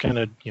 and it's kind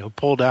of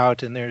pulled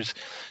out, and there's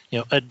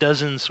a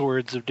dozen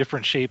swords of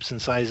different shapes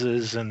and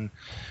sizes and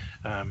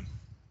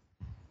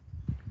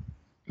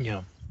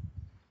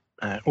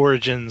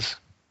origins,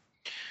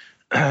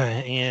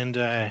 and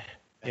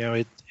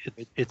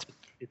it's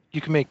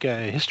you can make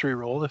a history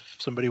roll if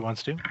somebody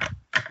wants to.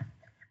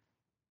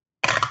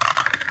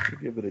 I'll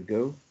give it a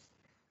go.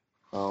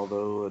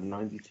 Although a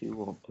 92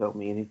 won't tell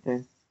me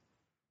anything.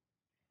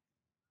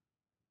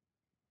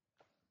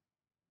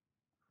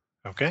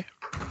 Okay.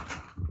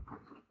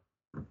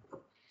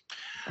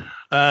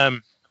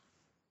 That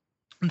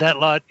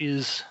lot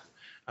is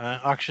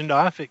auctioned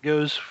off. It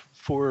goes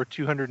for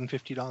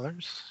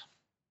 $250.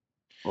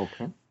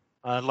 Okay.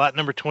 Lot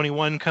number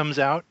 21 comes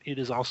out. It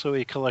is also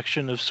a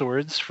collection of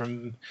swords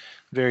from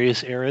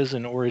various eras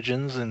and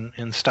origins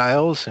and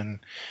styles, and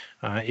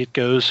it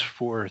goes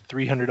for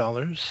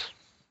 $300.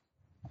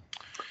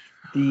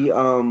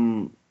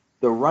 The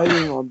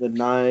writing on the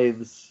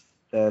knives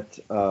that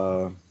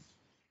the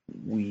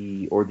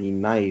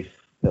knife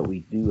that we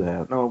do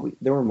have. No,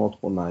 there were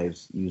multiple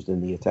knives used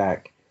in the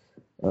attack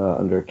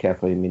under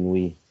Cafe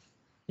Minuit.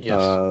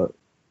 Yes.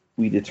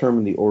 We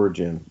determined the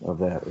origin of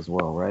that as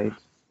well, right?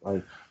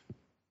 Like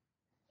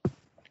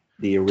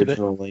the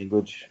original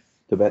language,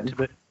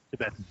 Tibetan?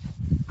 Tibetan.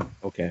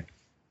 Okay.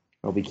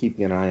 I'll be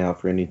keeping an eye out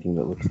for anything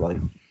that looks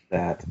like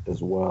that,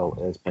 as well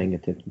as paying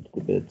attention to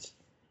the bids.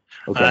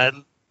 Okay.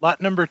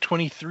 Lot number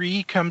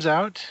 23 comes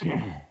out,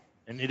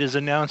 and it is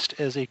announced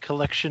as a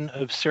collection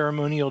of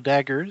ceremonial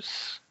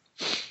daggers.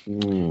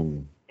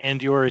 Mm.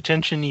 And your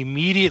attention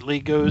immediately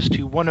goes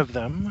to one of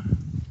them,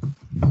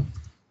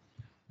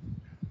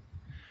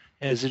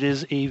 as it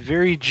is a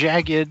very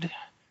jagged,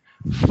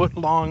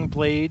 foot-long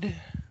blade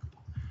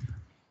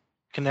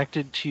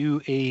connected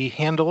to a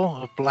handle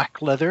of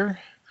black leather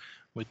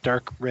with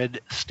dark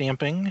red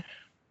stamping.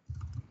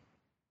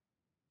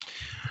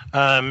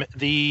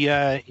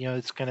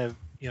 It's kind of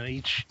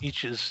each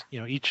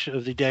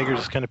of the daggers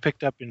is kind of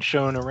picked up and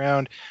shown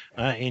around,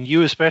 and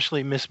you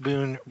especially, Miss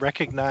Boone,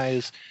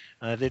 recognize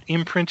that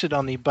imprinted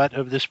on the butt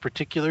of this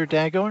particular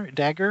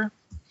dagger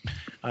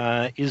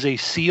is a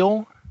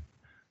seal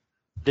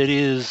that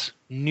is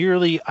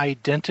nearly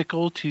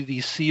identical to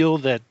the seal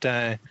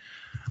that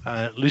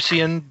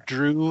Lucien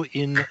drew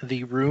in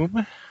the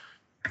room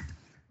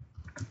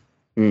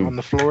on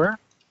the floor.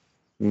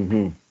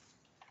 Mm-hmm.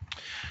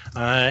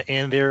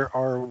 And there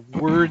are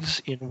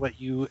words in what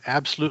you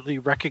absolutely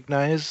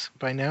recognize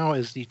by now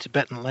as the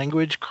Tibetan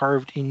language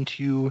carved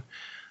into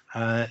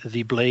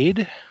the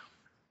blade.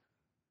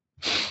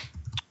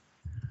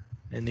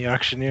 And the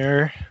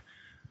auctioneer,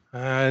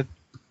 we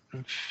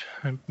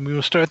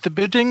will start the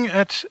bidding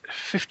at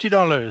 $50.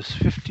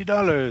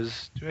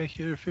 $50. Do I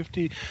hear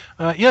 50?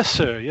 Yes,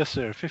 sir. Yes,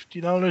 sir.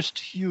 $50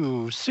 to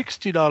you.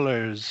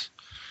 $60.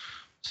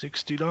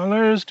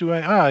 $60. Do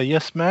I?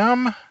 Yes,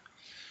 ma'am.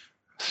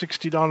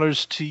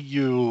 $60 to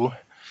you.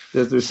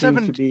 Does there seem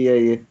to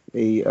be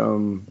a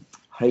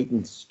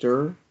heightened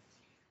stir,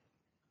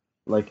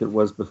 like it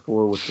was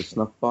before with the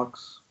snuff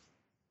box?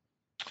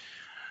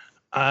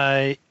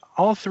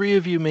 All 3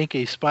 of you make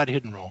a spot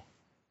hidden roll.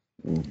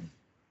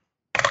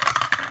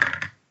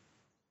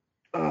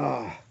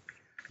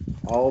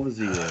 All the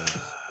zeros.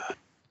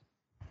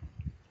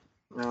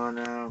 Oh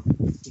no.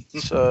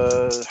 It's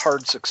a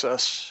hard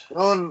success.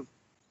 Oh,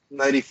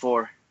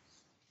 94.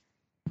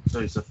 So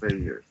it's a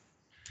failure.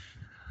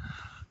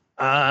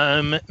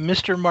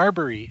 Mr.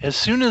 Marbury, as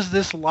soon as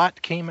this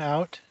lot came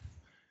out,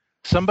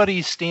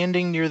 somebody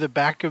standing near the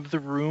back of the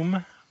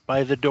room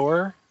by the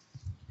door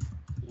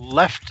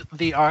left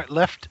the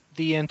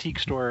antique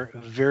store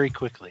very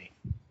quickly.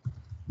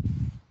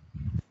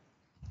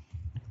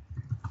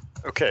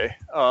 Okay.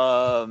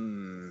 Out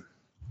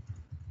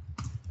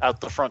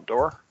the front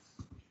door.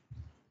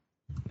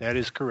 That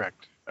is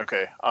correct.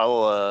 Okay.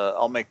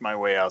 I'll make my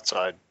way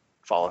outside.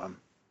 Follow him.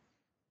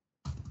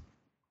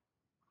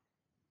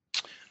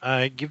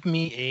 Give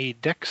me a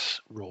dex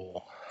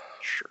roll.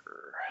 Sure.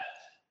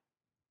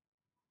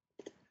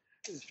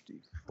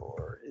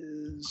 54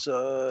 is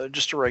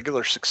just a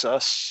regular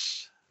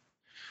success.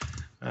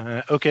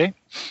 Okay.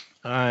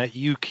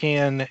 You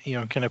can,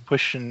 kind of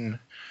push and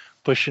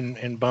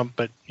bump,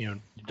 but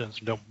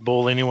don't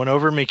bowl anyone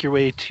over. Make your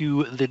way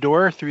to the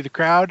door through the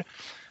crowd,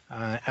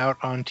 out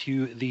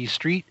onto the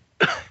street,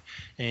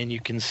 and you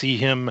can see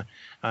him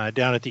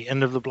down at the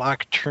end of the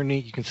block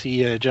turning. You can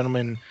see a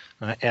gentleman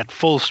at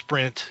full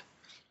sprint,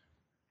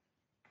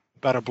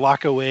 about a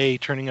block away,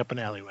 turning up an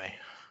alleyway.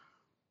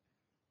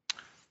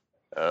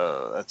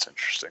 Oh, that's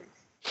interesting.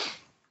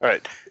 All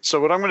right. So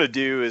what I'm going to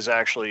do is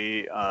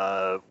actually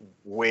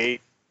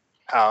wait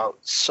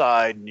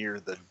outside near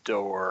the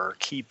door,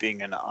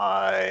 keeping an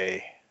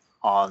eye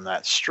on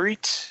that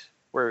street,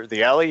 where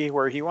the alley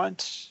where he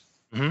went,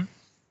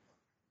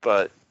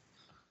 but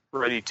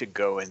ready to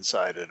go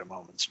inside at a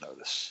moment's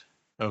notice.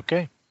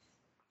 Okay.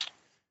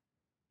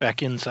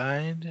 Back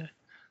inside.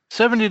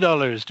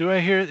 $70. Do I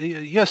hear?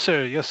 Yes,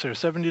 sir. Yes, sir.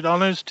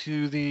 $70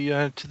 to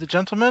the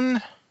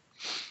gentleman.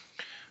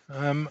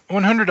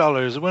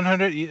 $100.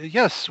 100.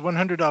 Yes,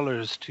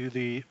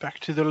 $100 back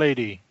to the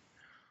lady.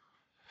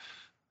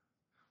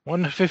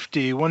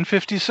 150.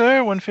 150,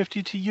 sir.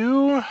 150 to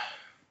you.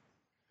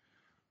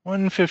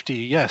 150.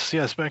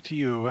 Yes, back to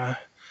you.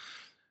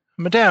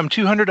 Madame,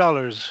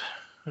 $200.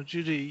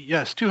 Judy,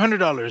 yes,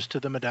 $200 to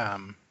the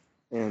madame.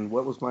 And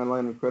what was my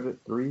line of credit?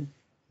 3?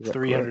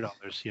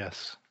 $300.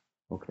 Yes.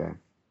 Okay.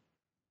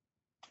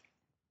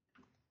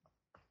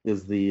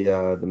 Is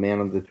the man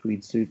in the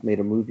tweed suit made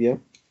a move yet?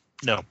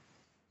 No.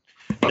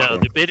 Okay. No,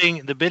 the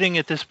bidding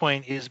at this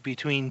point is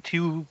between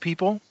two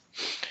people.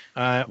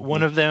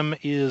 One of them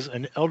is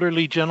an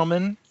elderly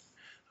gentleman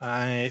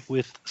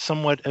with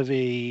somewhat of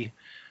a,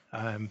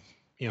 kind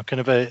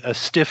of a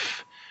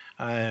stiff,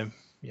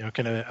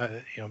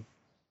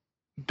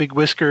 big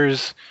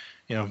whiskers,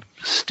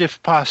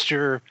 stiff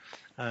posture.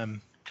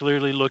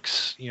 Clearly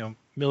looks,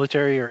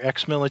 military or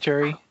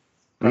ex-military.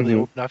 Probably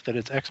old enough that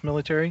it's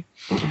ex-military.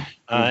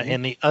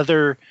 And the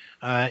other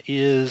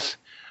is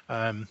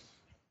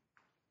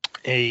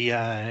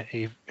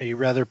a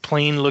rather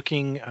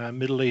plain-looking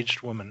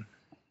middle-aged woman.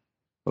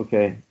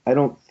 Okay, I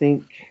don't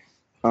think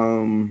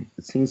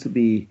it seems to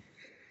be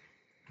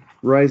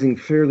rising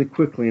fairly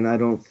quickly, and I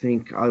don't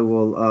think I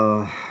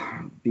will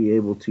be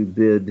able to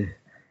bid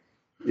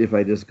if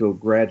I just go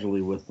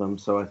gradually with them.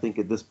 So I think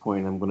at this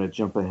point I'm going to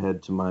jump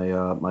ahead to my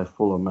my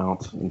full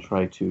amount and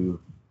try to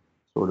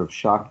sort of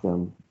shock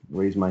them,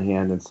 raise my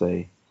hand and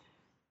say,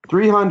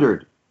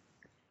 300.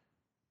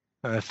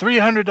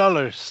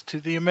 $300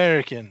 to the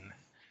American.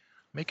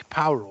 Make a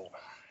power roll.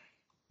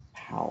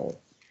 Pow.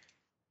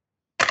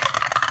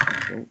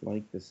 I don't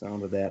like the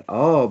sound of that.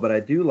 Oh, but I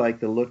do like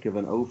the look of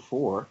an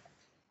 04,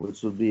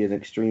 which would be an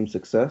extreme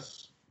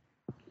success.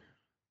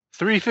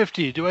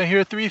 350. Do I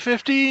hear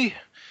 350?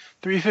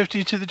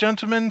 350 to the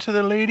gentleman, to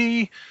the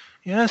lady.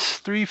 Yes,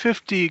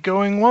 350.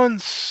 Going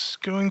once,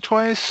 going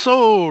twice.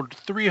 Sold.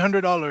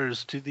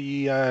 $300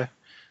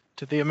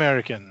 to the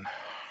American.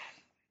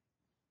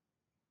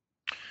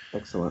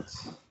 Excellent.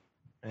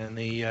 And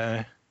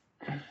the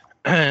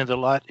the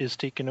lot is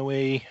taken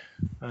away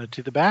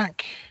to the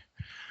back.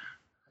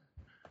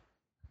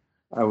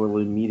 I will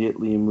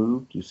immediately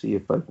move to see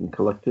if I can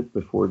collect it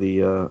before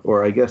the,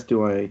 or I guess,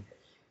 do I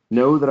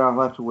know that I'll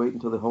have to wait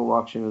until the whole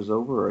auction is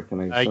over, or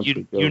can I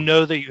simply go? You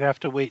know that you have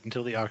to wait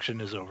until the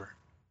auction is over.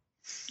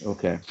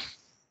 Okay.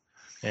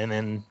 And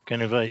then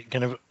kind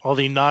of all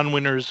the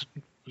non-winners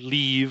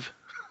leave,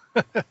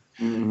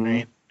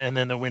 right? And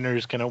then the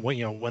winners kind of,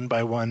 one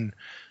by one,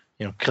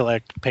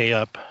 collect, pay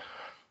up,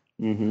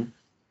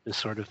 this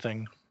sort of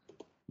thing.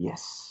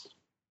 Yes.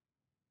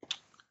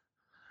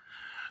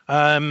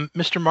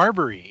 Mr.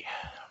 Marbury,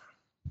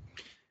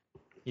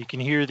 you can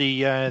hear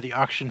the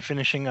auction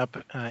finishing up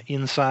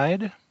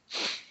inside.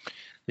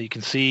 You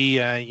can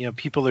see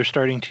people are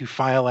starting to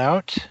file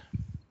out,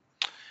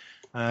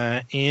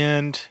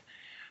 and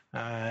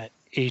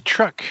a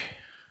truck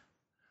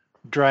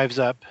drives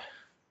up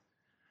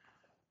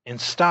and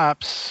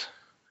stops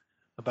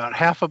about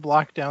half a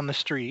block down the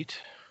street,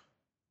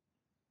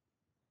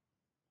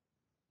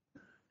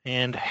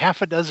 and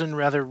half a dozen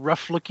rather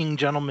rough-looking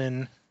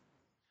gentlemen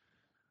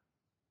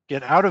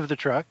get out of the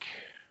truck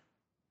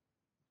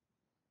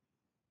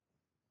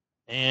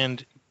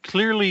and,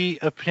 clearly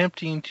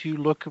attempting to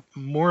look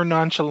more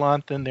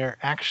nonchalant than they're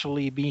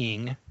actually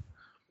being,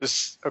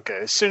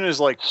 As soon as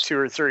like 2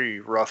 or 3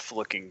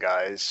 rough-looking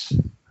guys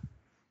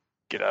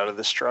get out of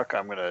this truck,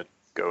 I'm gonna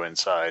go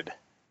inside,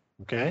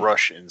 Okay.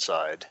 rush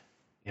inside,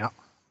 Yeah.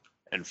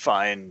 and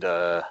find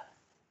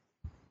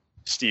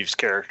Steve's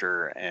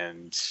character.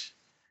 And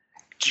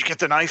did you get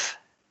the knife?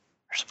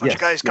 There's a bunch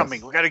of Yes, guys coming.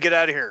 yes. We got to get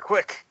out of here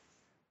quick.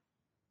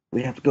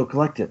 We have to go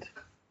collect it.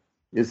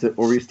 Is it?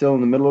 Are we still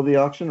in the middle of the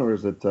auction, or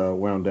is it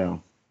wound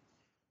down?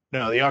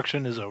 No, the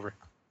auction is over.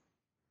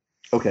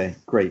 Okay,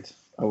 great.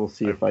 I will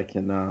see if I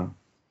can. I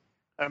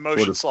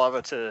motion of-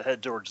 Slava to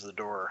head towards the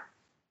door.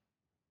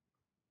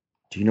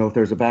 Do you know if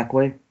there's a back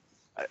way?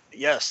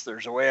 Yes,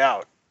 there's a way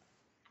out.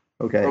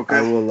 Okay, Okay.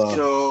 I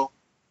will.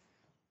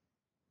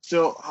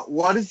 So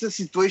what is the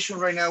situation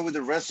right now with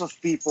the rest of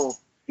people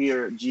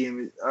here,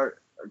 GM? Are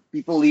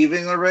people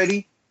leaving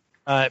already?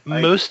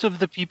 Most of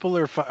the people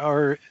have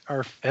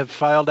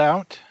filed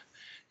out.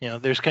 You know,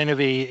 there's kind of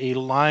a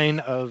line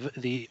of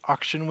the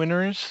auction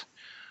winners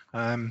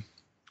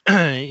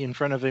in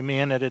front of a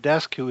man at a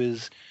desk who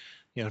is,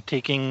 you know,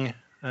 taking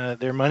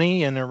their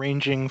money and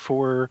arranging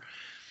for,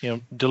 you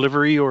know,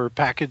 delivery or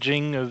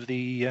packaging of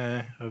the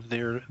of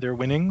their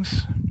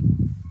winnings.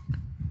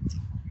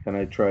 Can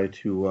I try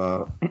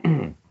to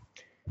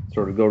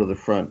sort of go to the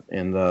front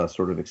and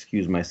sort of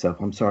excuse myself?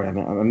 I'm sorry,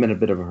 I'm in a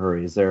bit of a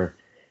hurry. Is there?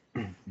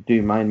 Do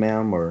you mind,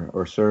 ma'am,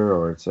 or sir,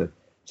 or it's a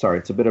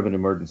bit of an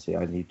emergency.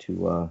 I need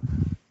to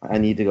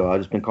go. I've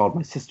just been called.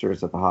 My sister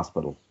is at the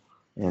hospital,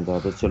 and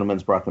this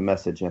gentleman's brought the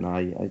message, and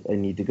I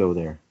need to go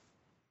there.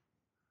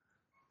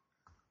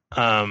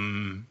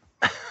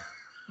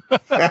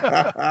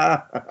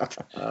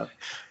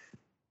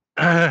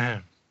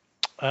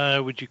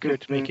 Would you care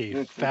to make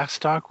a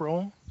fast talk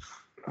roll?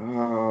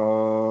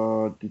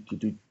 No.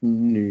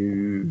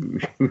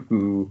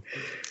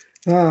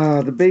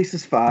 The base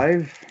is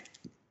 5.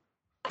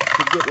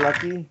 Could get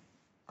lucky,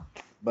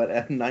 but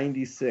at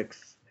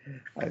 96,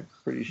 I'm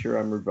pretty sure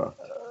I'm rebuffed.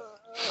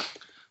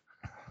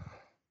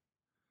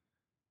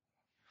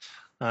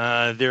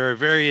 There are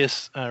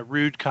various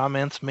rude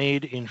comments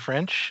made in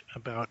French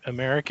about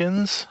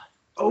Americans.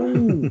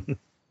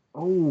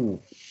 Oh.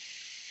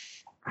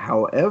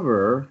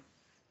 However,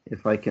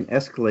 if I can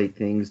escalate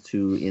things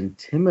to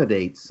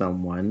intimidate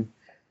someone,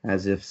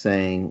 as if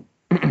saying,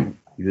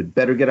 "You'd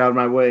better get out of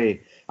my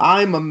way.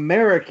 I'm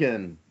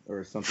American,"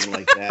 or something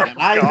like that. And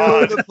I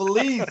know the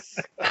police.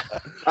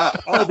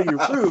 I'll be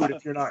rude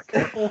if you're not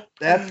careful.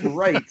 That's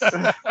right.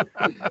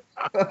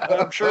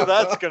 I'm sure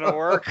that's going to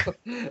work.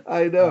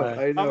 I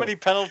know. How many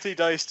penalty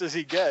dice does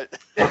he get?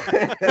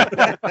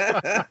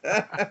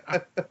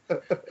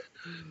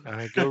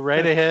 Go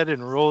right ahead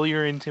and roll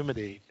your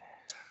intimidate.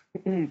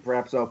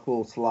 Perhaps I'll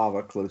pull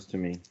Slava close to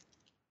me.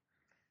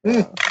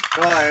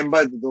 I am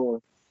by the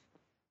door.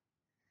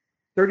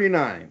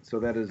 39. So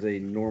that is a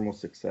normal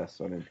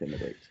success on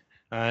intimidate.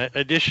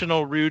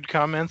 Additional rude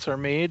comments are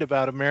made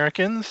about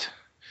Americans,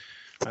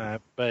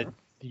 but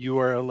you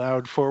are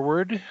allowed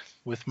forward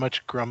with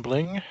much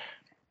grumbling.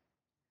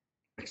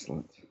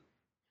 Excellent.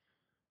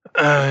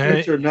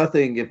 French are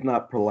nothing if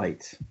not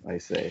polite, I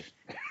say.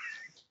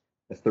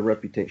 That's the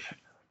reputation.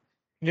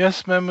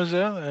 Yes,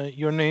 mademoiselle.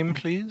 Your name,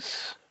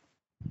 please.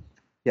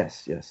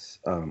 Yes.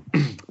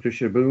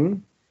 Trisha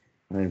Boone.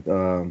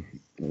 I'm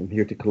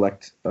here to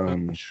collect.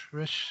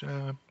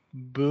 Trisha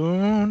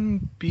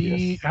Boone.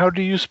 Yes. How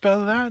do you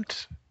spell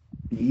that?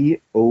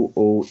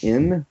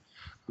 Boon.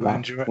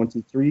 Lot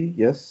 23.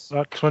 Yes.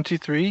 Lot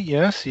 23.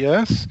 Yes.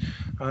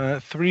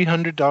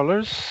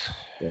 $300.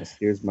 Yes.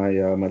 Here's my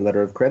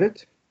letter of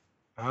credit.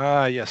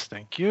 Yes.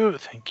 Thank you.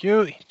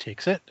 He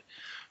takes it.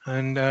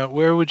 And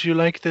where would you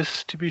like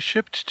this to be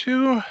shipped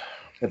to?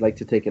 I'd like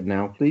to take it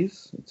now,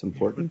 please. It's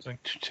important. I'd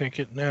like to take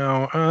it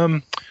now.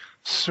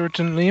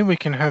 Certainly, we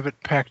can have it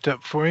packed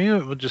up for you.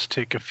 It will just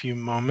take a few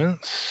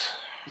moments.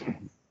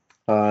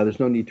 There's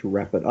no need to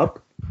wrap it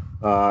up.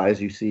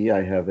 As you see,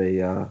 I have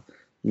a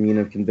mean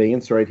of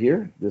conveyance right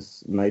here.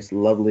 This nice,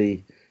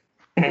 lovely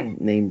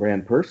name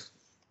brand purse.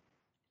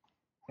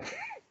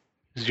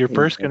 Is your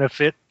purse going to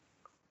fit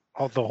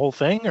the whole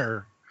thing,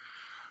 or?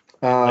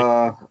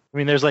 I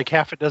mean, there's like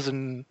half a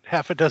dozen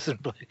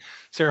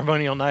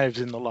ceremonial knives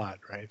in the lot,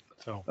 right?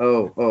 So.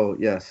 Oh,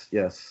 yes.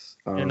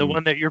 And the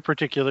one that you're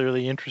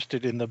particularly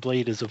interested in, the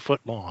blade is a foot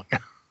long.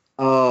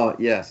 Oh,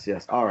 yes.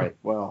 All right.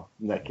 Well,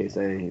 in that case,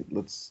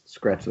 let's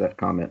scratch that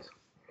comment.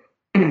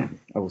 I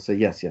will say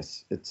yes.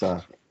 It's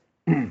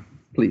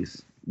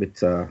please.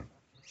 It's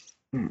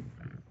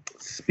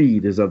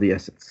speed is of the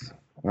essence.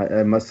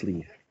 I must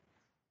leave.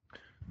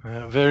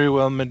 Very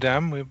well,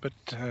 madame. But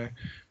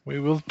we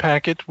will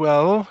pack it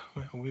well.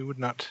 We would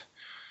not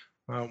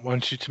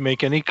want you to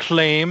make any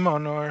claim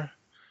on our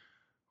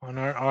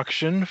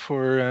auction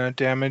for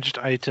damaged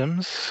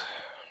items.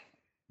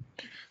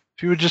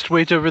 If you would just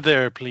wait over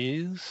there,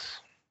 please.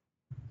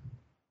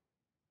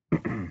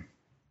 I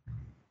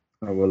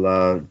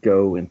will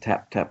go and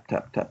tap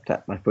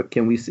my foot.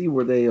 Can we see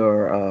where they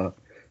are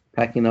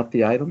packing up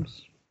the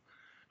items?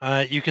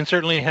 You can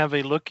certainly have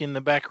a look in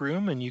the back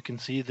room, and you can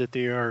see that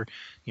they are,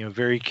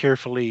 very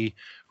carefully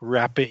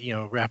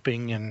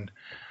wrapping and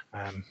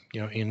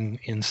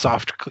in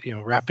soft,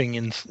 wrapping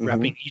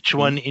each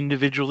one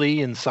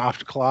individually in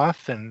soft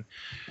cloth and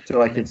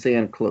So I can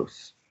stand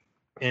close.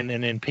 and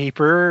in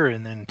paper,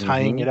 and then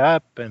tying it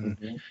up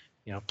and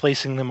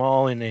placing them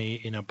all in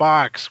a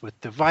box with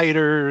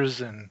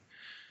dividers and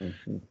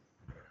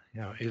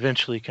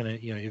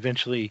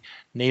eventually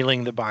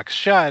nailing the box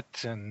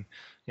shut, and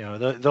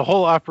the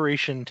whole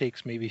operation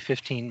takes maybe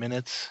 15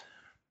 minutes.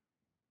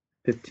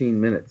 15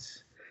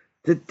 minutes.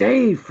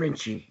 Today,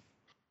 Frenchie.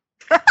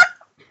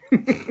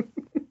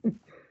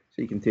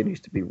 She continues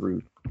to be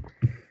rude.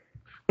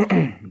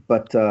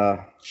 But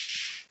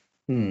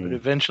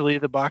eventually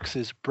the box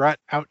is brought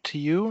out to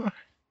you.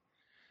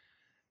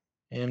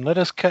 And let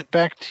us cut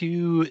back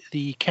to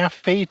the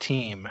cafe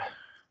team.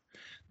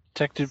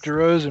 Detective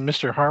DeRose and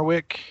Mr.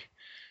 Harwick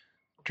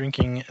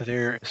drinking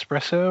their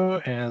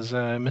espresso as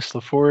Miss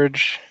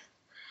LaForge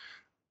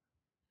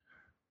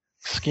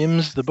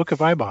skims the Book of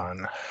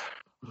Ibon.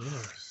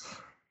 Yes.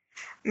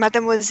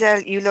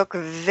 Mademoiselle, you look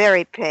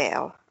very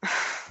pale.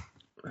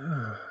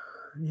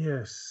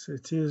 Yes,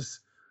 it is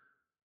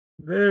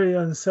very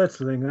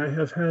unsettling. I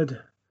have had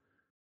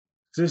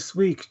this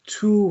week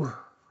 2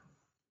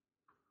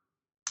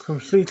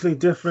 completely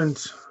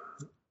different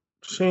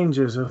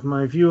changes of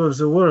my view of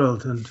the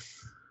world, and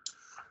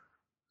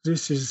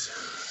this is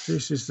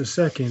the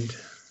second.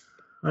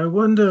 I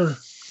wonder,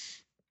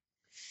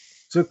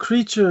 the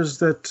creatures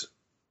that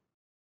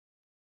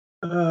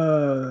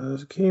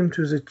came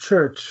to the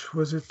church,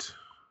 was it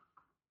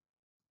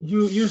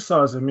you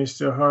saw them,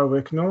 Mr.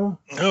 Harwick, no?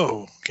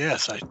 Oh,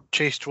 yes, I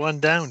chased one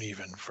down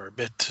even for a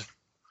bit.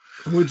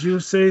 Would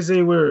you say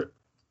they were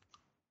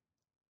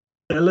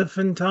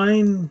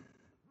elephantine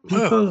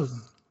people? Oh,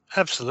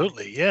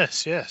 absolutely,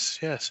 yes.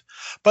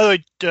 By the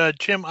way,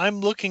 Jim, I'm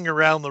looking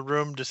around the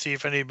room to see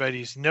if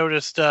anybody's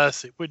noticed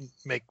us. It wouldn't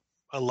make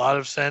a lot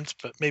of sense,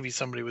 but maybe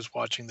somebody was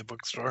watching the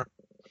bookstore.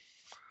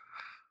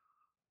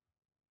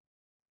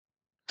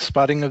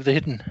 Spotting of the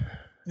hidden.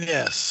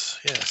 Yes.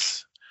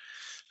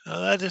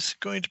 That is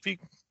going to be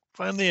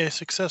finally a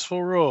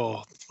successful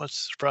roll. Much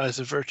surprise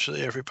of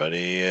virtually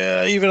everybody.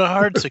 Even a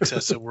hard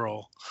successive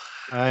roll.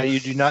 You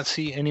do not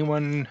see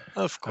anyone,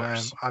 of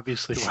course,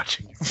 obviously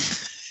watching you.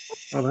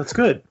 Well, that's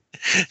good.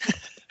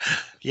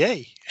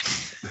 Yay.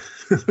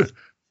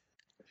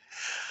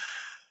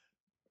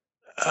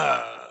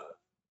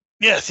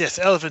 Yes,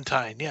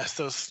 elephantine. Yes,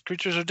 those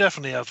creatures are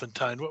definitely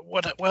elephantine.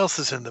 What else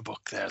is in the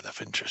book there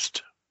of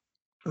interest?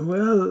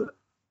 Well,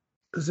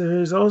 there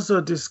is also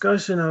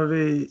discussion of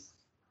a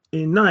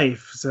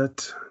knife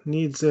that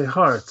needs a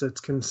heart that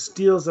can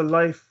steal the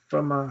life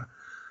from a.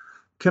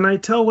 Can I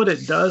tell what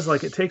it does?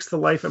 Like, it takes the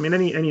life. I mean,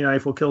 any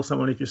knife will kill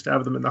someone if you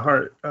stab them in the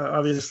heart.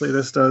 Obviously,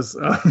 this does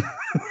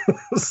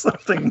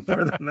something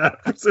more than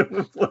that,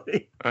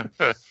 presumably.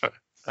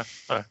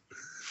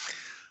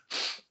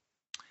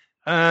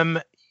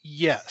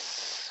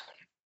 Yes.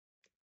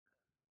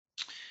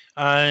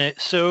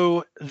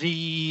 So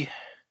the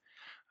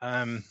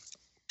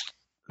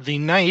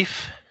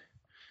knife,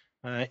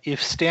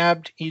 if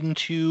stabbed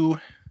into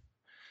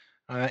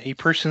a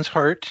person's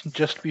heart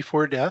just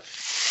before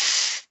death,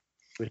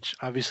 which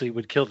obviously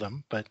would kill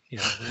them, but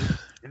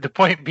the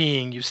point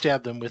being, you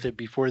stab them with it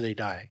before they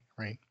die,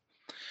 right?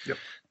 Yep.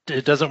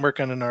 It doesn't work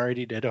on an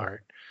already dead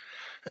heart.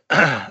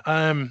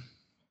 That's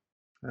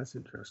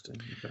interesting.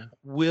 Okay.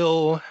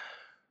 Will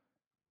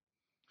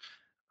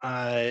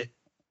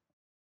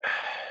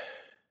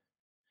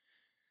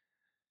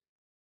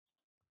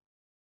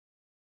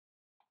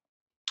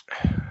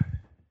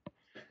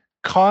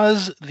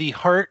cause the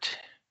heart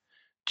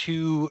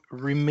to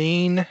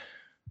remain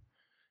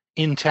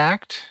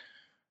intact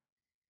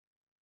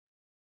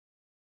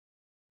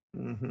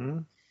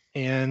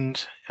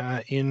and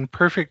in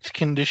perfect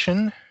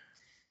condition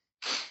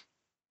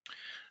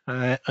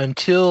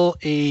until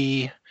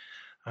a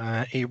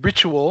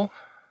ritual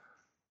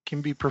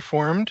can be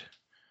performed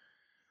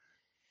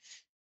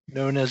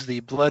known as the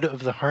blood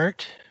of the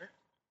heart,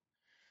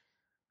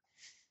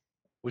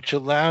 which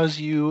allows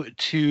you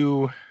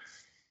to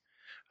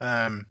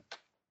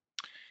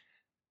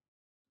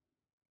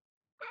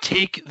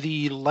take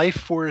the life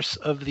force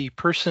of the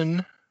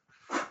person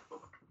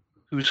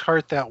whose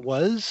heart that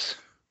was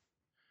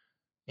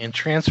and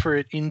transfer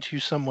it into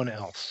someone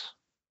else.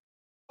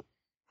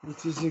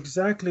 It is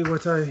exactly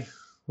what I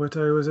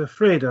was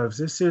afraid of.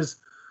 This is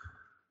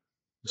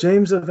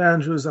James of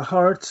Andrews. The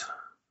heart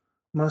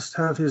must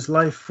have his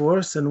life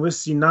force, and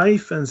with the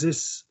knife and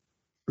this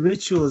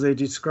ritual they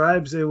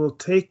describe, they will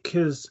take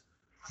his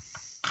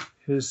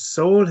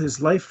soul,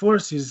 his life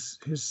force, his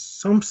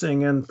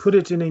something, and put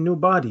it in a new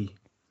body.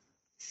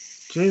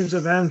 James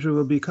of Andrew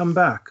will become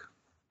back.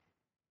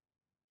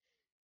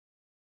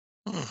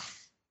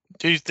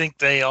 Do you think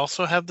they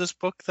also have this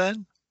book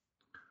then?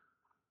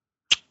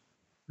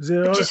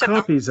 There are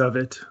copies of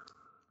it.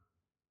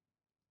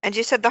 And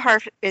you said the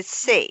heart is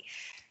safe,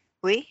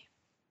 oui?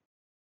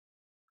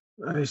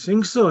 I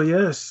think so,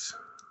 yes.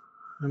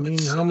 I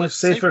mean, how much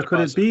safer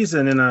could it be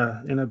than in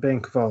a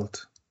bank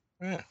vault?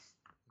 Yeah,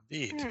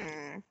 indeed.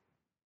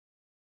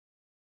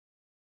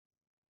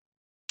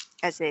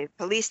 As a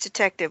police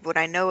detective, would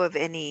I know of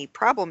any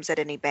problems at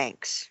any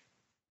banks?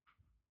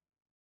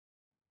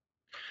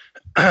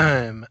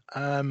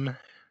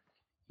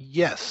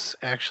 Yes,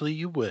 actually,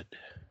 you would.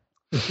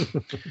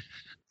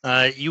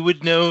 You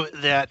would know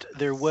that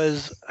there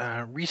was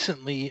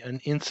recently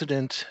an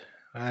incident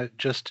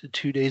just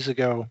 2 days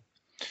ago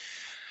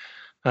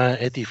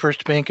at the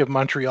First Bank of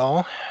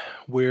Montreal,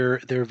 where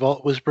their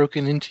vault was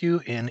broken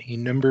into and a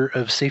number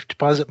of safe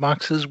deposit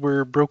boxes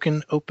were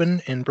broken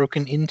open and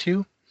broken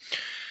into.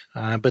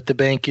 But the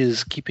bank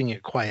is keeping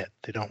it quiet.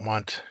 They don't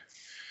want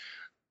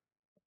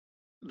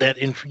that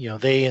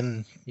they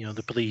and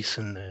the police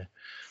and the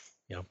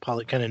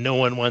kind of no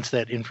one wants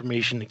that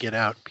information to get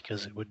out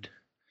because it would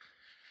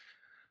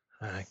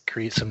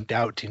create some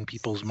doubt in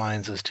people's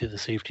minds as to the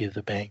safety of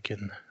the bank,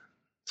 and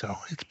so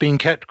it's being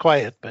kept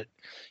quiet. But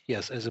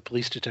yes, as a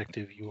police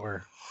detective, you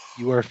are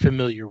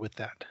familiar with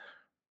that.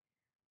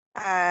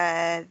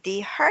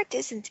 The heart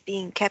isn't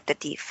being kept at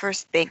the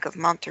First Bank of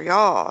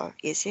Montreal,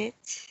 is it?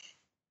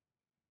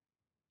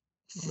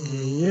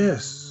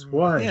 Yes.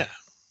 Why? Yeah.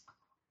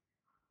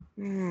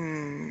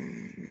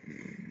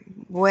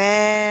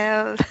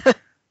 Well,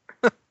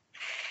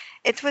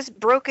 it was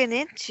broken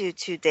into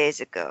 2 days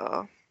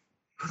ago.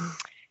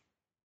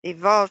 The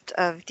vault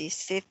of the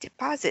safe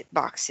deposit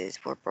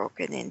boxes were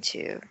broken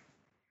into.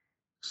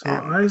 So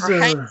either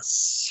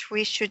Perhaps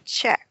we should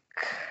check.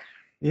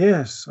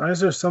 yes,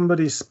 either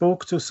somebody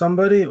spoke to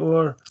somebody,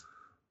 or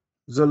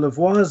the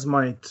Lavois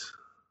might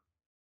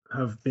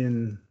have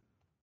been.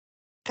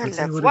 The But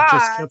they would have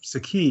just Lavois. kept the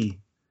key.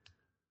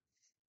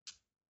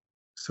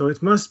 So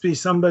it must be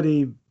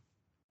somebody.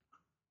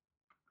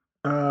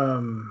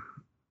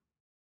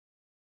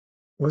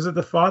 Was it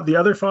the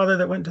other father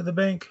that went to the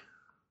bank?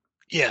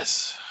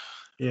 Yes.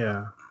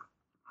 Yeah.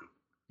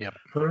 Yep.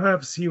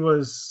 Perhaps he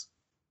was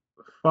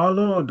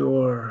followed,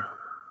 or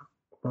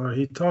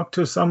he talked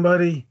to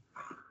somebody.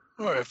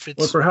 Or if Or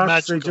it's perhaps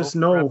magical, they just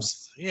know.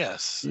 perhaps-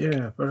 yes. they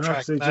Yeah, perhaps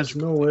track they just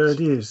magical know where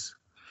things. it is.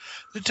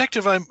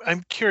 Detective,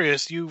 I'm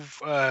curious. You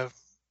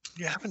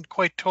haven't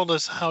quite told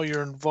us how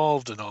you're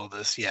involved in all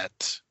this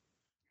yet.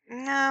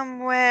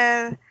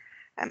 Well,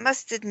 I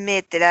must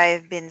admit that I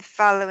have been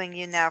following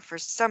you now for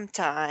some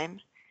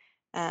time,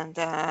 and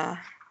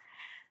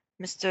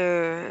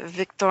Mr.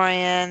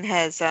 Victorian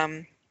has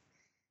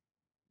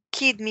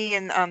keyed me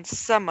in on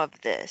some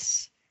of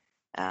this.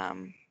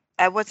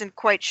 I wasn't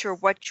quite sure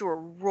what your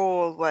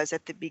role was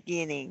at the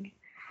beginning,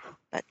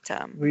 but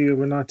We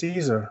were not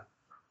either.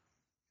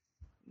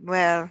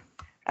 well,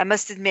 I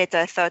must admit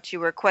I thought you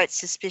were quite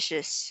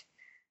suspicious,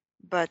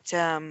 but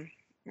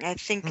I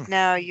think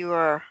now you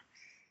are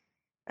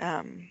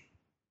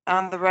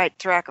on the right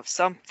track of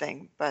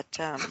something, but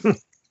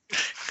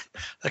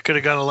That could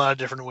have gone a lot of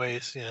different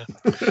ways. Yeah.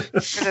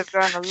 could have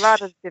gone a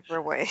lot of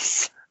different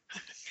ways.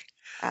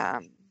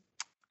 Let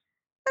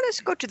us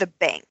go to the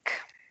bank.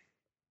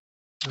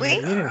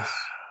 Wait. Yes.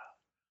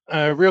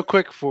 Real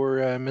quick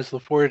for Ms.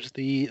 LaForge,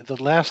 the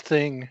last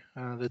thing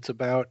that's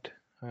about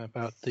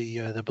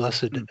the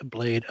blessed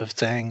blade of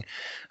Tsang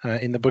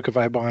in the Book of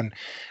Ibon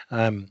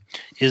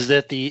is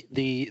that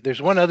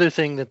there's one other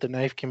thing that the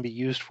knife can be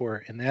used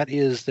for, and that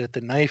is that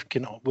the knife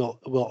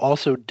will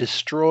also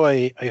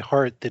destroy a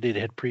heart that it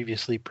had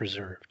previously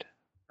preserved.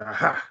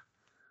 Aha.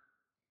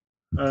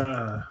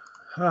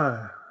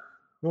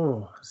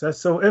 Oh, that's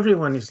so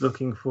everyone is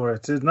looking for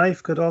it. The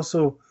knife could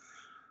also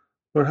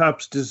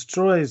perhaps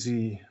destroy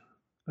the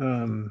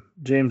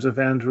James of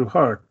Andrew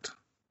Hart.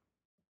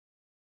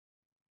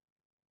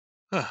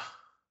 Huh.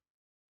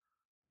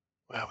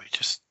 Well,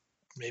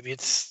 maybe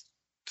it's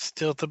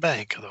still at the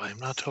bank, although I'm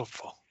not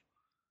hopeful.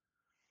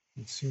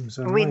 It seems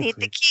We unlikely. need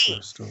the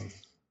key.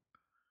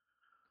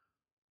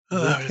 We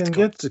Let's can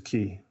go get the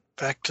key.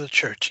 back to the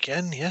church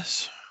again.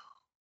 Yes.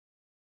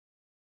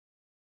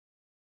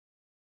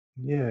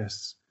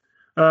 Yes.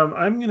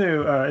 I'm going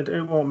to,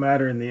 it won't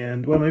matter in the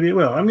end. Well, maybe it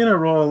will. I'm going to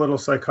roll a little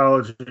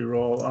psychology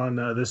roll on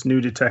this new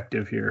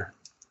detective here,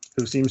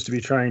 who seems to be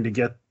trying to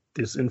get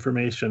this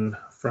information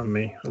from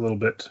me a little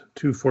bit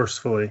too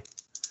forcefully.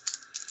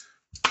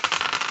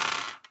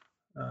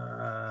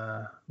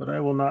 But I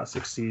will not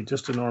succeed.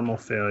 Just a normal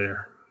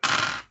failure.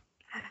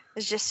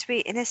 It's just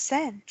sweet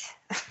innocent.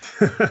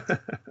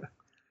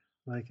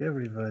 Like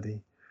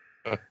everybody.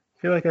 I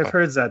feel like I've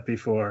heard that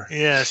before.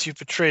 Yes, you've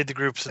betrayed the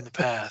groups in the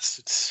past.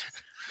 It's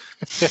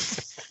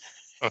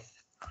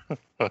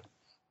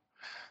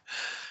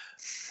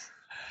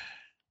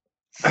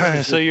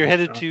So you're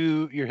headed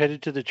to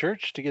the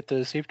church to get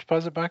the safe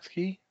deposit box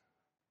key?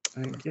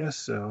 I guess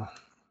so.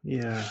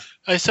 Yeah.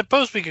 I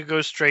suppose we could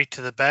go straight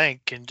to the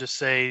bank and just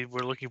say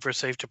we're looking for a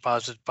safe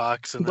deposit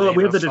box. And Well,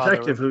 we have the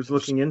detective who's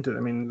looking into it.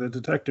 I mean, the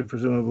detective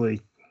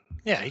presumably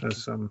he has can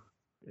some.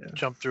 Yeah.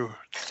 jump through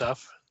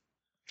stuff.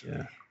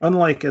 Yeah.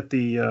 Unlike at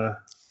the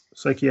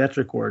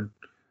psychiatric ward,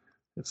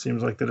 it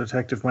seems like the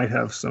detective might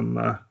have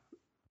some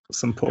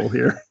pull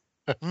here.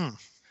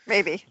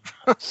 Maybe.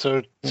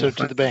 So We'll to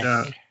the find bank.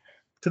 out.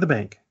 To the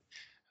bank.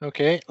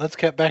 Okay, let's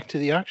get back to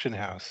the auction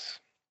house.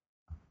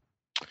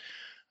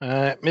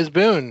 Ms.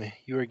 Boone,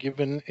 you are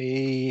given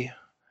a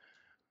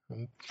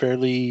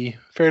fairly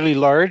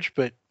large,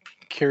 but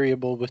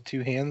carryable with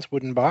two hands,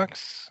 wooden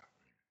box,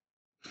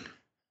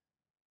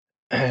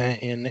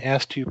 and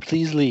asked to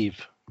please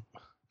leave.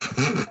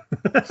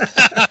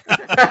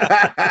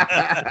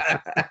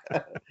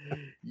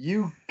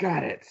 You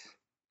got it,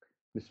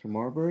 Mr.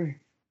 Marbury.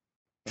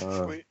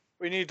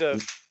 We need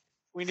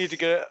to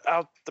get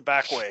out the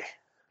back way.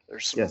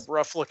 There's some Yes.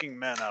 rough-looking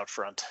men out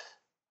front.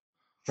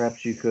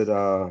 Perhaps you could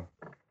go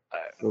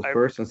I-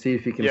 first and see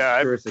if you can Yeah,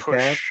 secure us a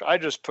cab. I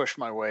just push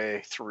my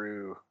way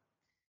through.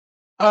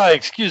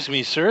 Excuse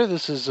me, sir.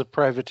 This is a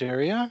private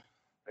area.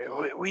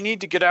 We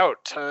need to get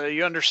out.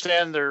 You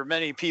understand there are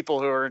many people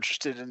who are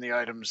interested in the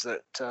items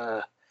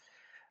that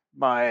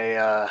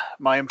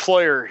my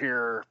employer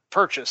here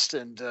purchased,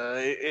 and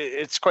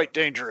it's quite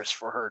dangerous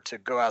for her to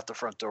go out the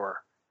front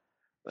door.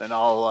 And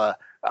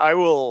I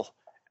will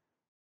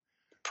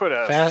put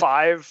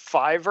a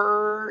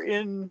fiver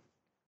in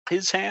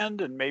his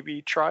hand and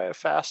maybe try a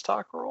fast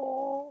talk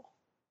roll.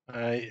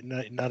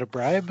 Not a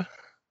bribe,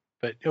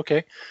 but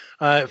okay.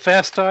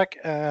 Fast talk.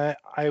 I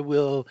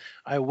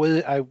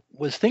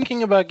was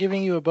thinking about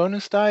giving you a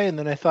bonus die, and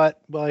then I thought,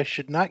 well, I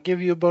should not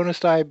give you a bonus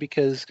die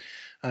because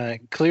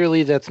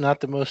clearly that's not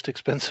the most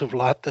expensive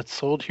lot that's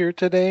sold here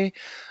today.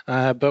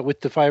 But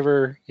with the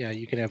fiver, yeah,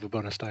 you can have a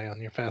bonus die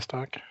on your fast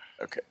talk.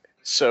 Okay.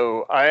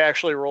 So I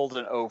actually rolled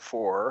an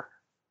 04.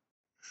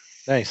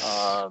 Nice.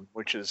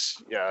 Which is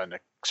an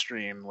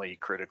extremely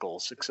critical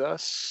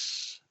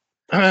success.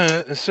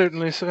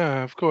 Certainly,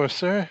 sir. Of course,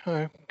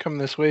 sir. Come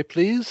this way,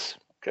 please.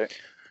 Okay.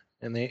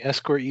 And they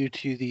escort you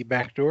to the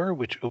back door,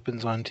 which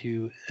opens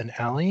onto an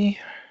alley.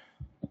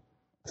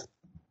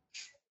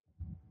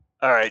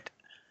 All right.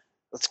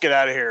 Let's get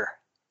out of here.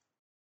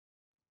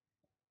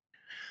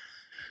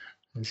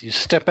 As you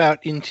step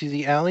out into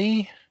the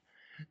alley,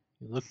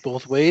 you look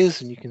both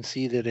ways, and you can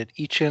see that at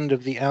each end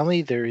of the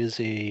alley there is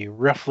a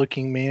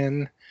rough-looking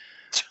man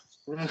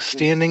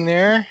standing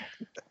there.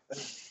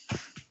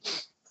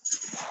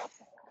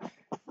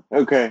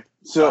 Okay,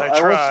 so I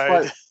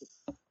tried.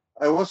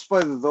 I was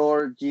by the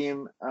door,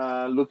 Jim,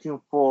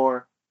 looking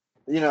for,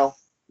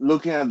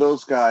 looking at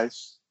those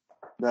guys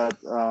that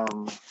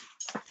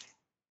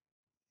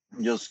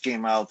just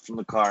came out from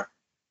the car.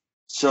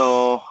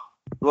 So,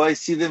 do I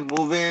see them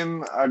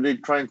moving? Are they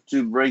trying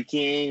to break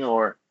in,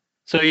 or?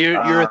 So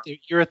you're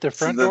at the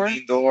front door.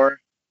 Main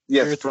door.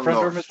 Yes, You're at the front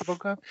door, Mr.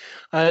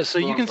 Bokov. So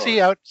you can see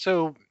out.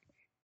 So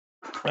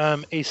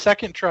a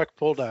second truck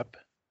pulled up.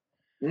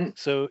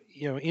 So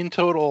in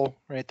total,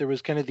 right, there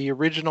was kind of the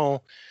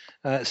original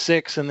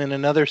 6, and then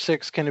another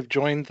 6 kind of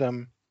joined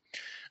them.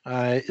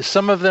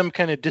 Some of them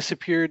kind of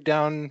disappeared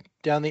down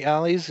the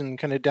alleys and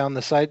kind of down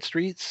the side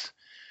streets,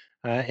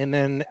 and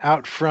then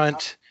out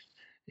front,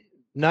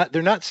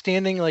 they're not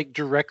standing like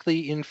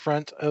directly in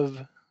front of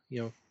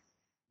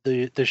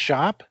the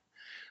shop,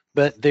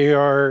 but they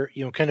are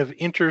kind of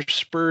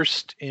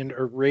interspersed and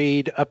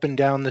arrayed up and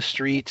down the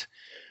street.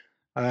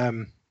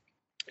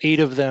 8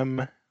 of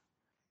them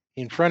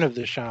in front of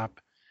the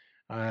shop,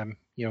 kind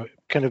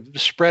of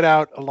spread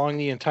out along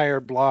the entire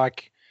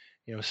block,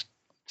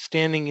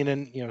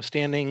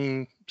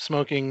 standing,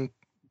 smoking,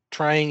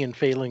 trying and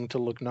failing to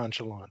look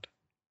nonchalant.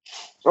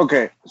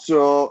 Okay,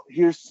 so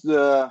here's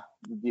the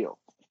deal.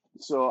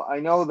 So I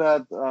know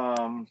that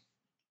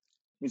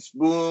Miss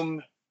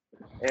Boom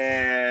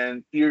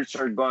and Pierce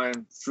are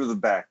going through the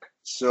back.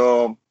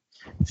 So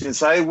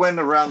since I went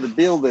around the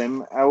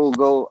building, I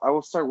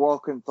will start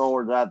walking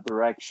toward that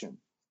direction.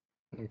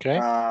 Okay.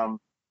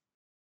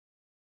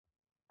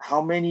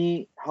 How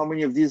many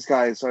of these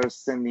guys are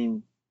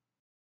standing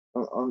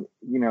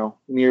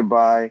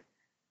nearby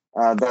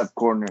that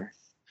corner?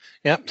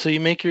 Yep. So you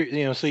make your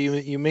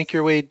you make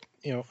your way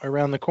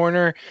around the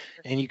corner,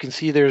 and you can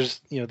see there's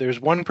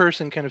one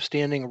person kind of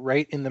standing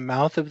right in the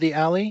mouth of the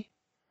alley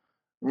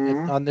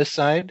on this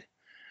side,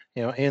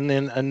 and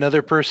then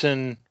another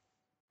person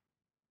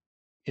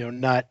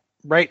not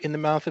right in the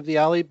mouth of the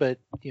alley, but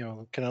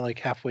kind of like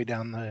halfway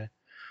down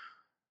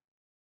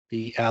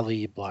the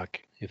alley block,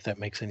 if that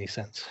makes any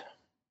sense.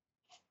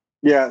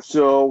 Yeah,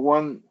 so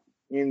one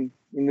in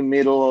the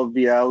middle of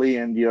the alley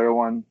and the other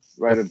one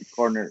right at the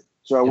corner.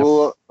 So I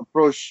will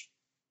approach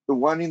the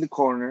one in the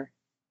corner,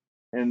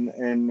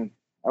 and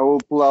I will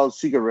pull out a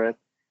cigarette.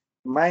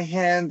 My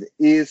hand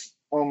is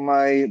on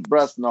my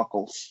brass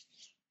knuckles,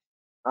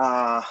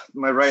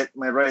 my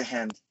right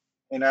hand,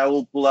 and I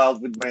will pull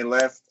out with my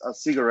left a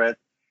cigarette.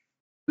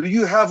 Do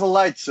you have a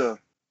light, sir?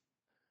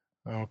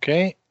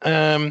 Okay.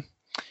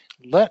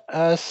 Let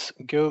us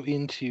go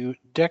into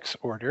Dex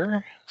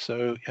order.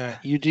 So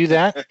you do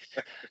that.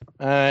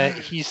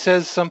 He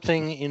says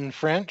something in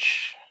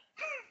French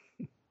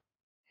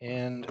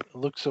and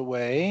looks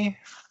away.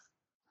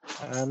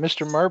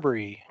 Mr.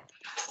 Marbury,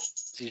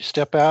 as you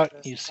step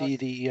out, you see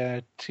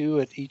the 2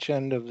 at each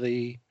end of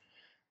the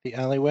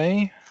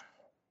alleyway.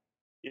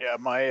 Yeah,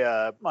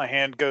 my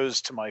hand goes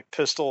to my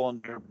pistol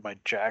under my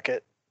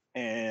jacket,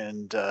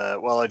 and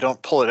while I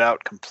don't pull it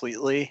out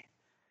completely,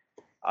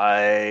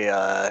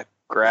 I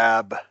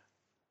grab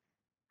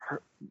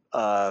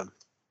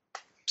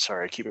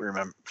sorry, I keep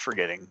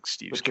forgetting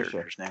Steve's Patricia.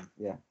 character's name.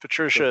 Yeah.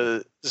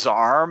 Patricia's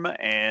arm,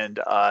 and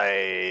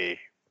I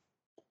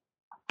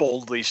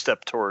boldly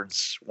step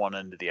towards one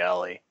end of the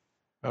alley.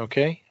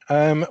 Okay.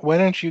 Why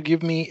don't you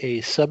give me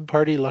a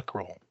sub-party luck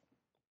roll?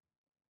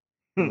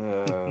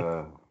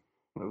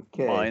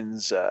 Okay.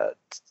 Mine's at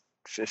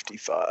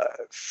 55.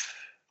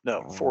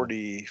 No,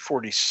 40,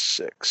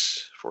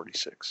 46.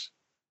 46.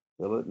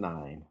 Still at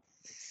 9.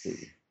 Let's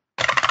see.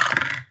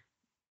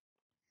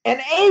 An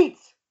 8!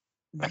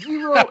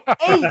 0,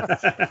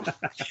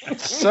 8!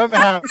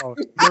 Somehow,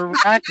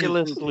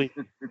 miraculously,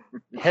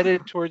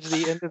 headed towards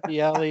the end of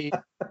the alley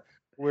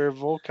where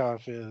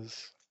Volkov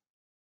is.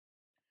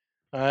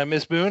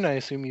 Miss Boone, I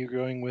assume you're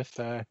going with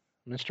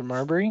Mr.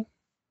 Marbury?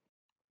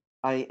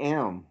 I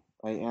am.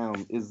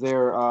 Is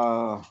there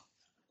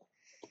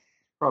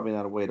probably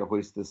not a way to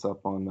hoist this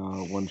up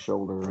on one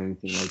shoulder or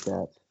anything like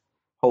that?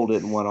 Hold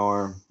it in one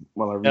arm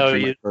while I reach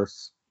in my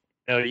purse.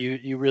 No,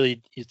 you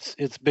really,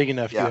 it's big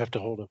enough. Yeah. You have to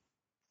hold it.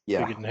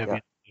 Yeah. Big and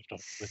heavy. You have to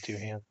hold it with 2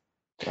 hands.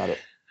 Got it.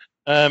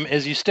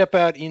 As you step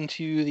out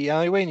into the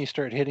alleyway and you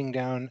start heading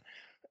down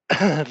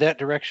that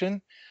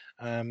direction,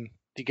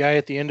 the guy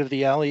at the end of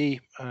the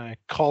alley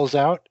calls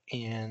out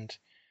and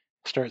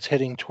starts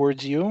heading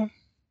towards you.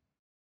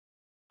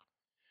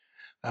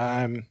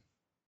 Mr.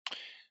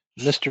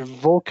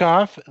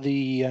 Volkov,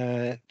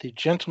 the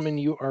gentleman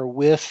you are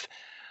with,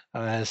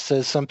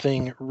 says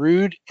something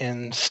rude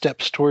and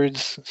steps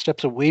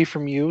away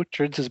from you,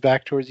 turns his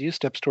back towards you,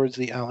 steps towards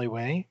the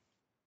alleyway.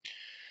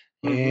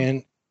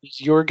 And it's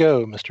your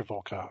go, Mr.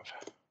 Volkov.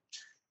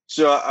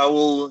 So I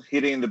will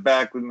hit it in the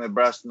back with my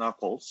brass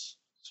knuckles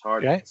as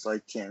hard as I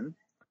can.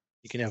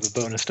 You can have a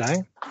bonus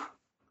die.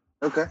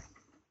 Okay.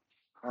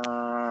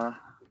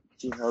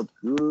 See how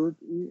good.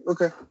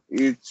 Okay,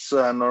 it's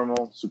a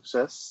normal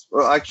success.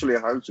 Well, actually, a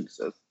hard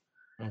success.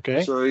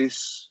 Okay. So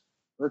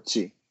let's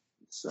see.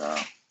 It's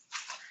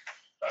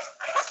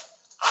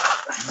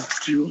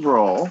to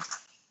roll.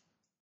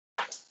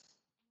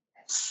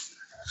 It's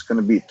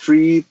gonna be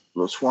 3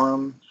 +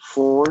 1,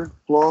 4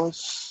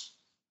 plus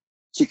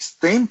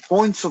 16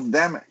 points of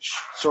damage.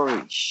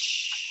 Sorry.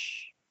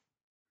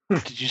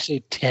 Did you say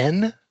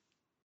 10?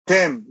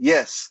 10,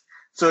 yes.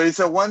 So it's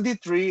a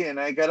 1d3, and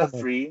I got a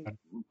 3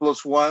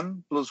 plus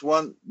 1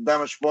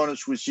 damage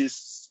bonus, which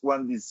is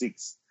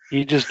 1d6.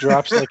 He just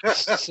drops like a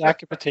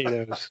sack of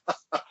potatoes.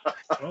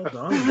 Well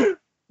done.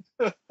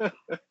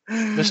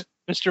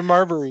 Mr.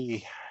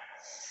 Marbury.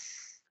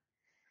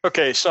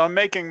 Okay, so I'm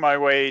making my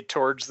way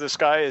towards this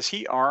guy. Is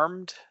he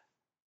armed?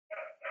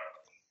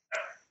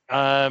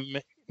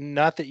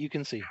 Not that you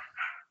can see.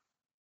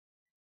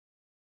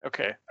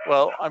 Okay,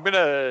 well, I'm going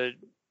to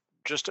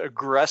just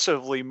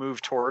aggressively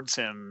move towards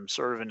him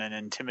sort of in an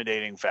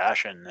intimidating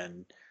fashion.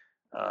 And,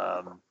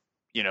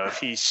 if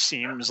he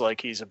seems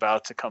like he's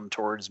about to come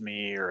towards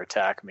me or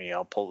attack me,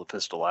 I'll pull the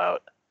pistol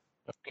out.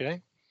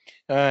 Okay.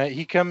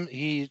 Ms.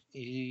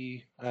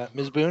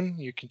 Boone,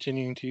 you're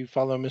continuing to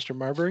follow Mr.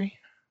 Marbury?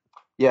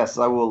 Yes,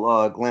 I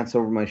will glance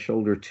over my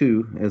shoulder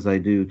too, as I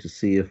do, to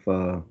see if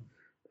the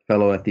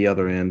fellow at the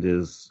other end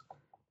is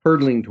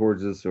hurtling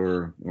towards us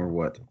or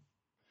what.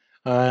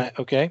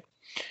 Okay.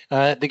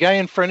 The guy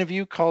in front of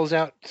you calls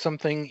out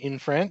something in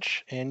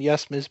French, and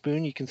yes, Ms.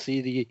 Boone, you can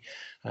see the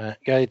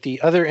guy at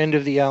the other end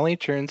of the alley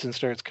turns and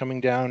starts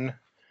coming down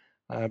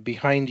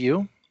behind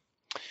you.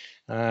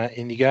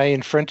 And the guy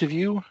in front of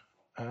you,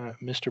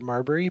 Mr.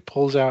 Marbury,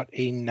 pulls out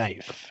a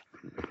knife.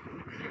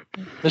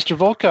 Mr.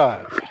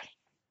 Volkov,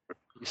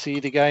 you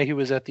see the guy who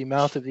was at the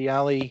mouth of the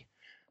alley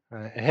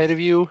ahead of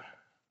you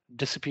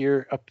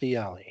disappear up the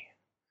alley.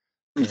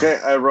 Okay,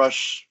 I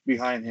rush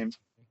behind him.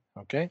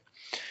 Okay.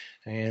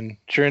 And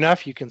sure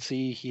enough, you can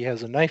see he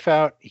has a knife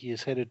out. He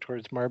is headed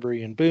towards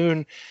Marbury and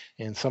Boone,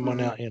 and someone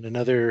out and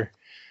another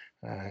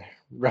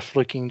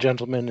rough-looking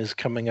gentleman is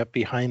coming up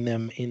behind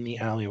them in the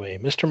alleyway.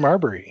 Mr.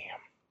 Marbury.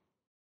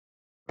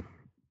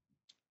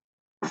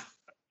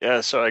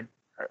 Yeah, so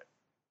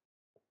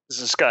does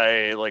this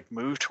guy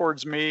move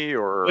towards me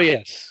or? Oh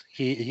yes,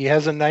 he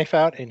has a knife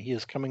out and he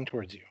is coming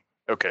towards you.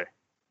 Okay.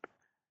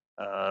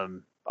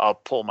 I'll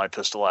pull my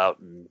pistol out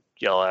and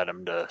yell at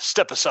him to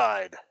step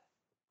aside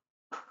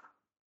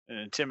in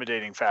an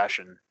intimidating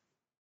fashion.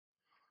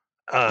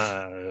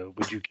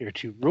 Would you care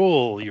to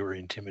roll your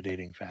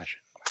intimidating fashion?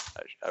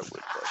 I would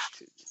like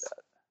to do that.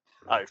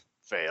 I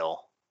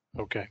fail.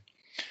 Okay.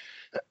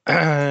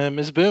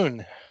 Ms.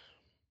 Boone.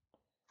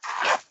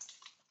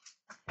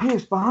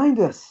 Pierce, behind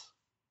us.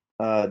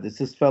 Does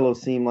this fellow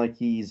seem like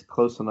he's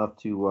close enough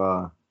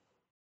to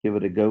give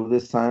it a go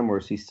this time, or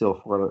is he still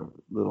for a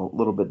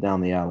little bit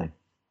down the alley?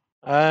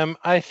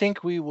 I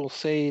think we will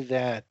say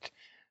that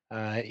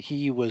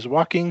he was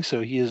walking,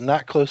 so he is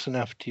not close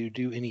enough to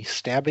do any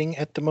stabbing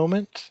at the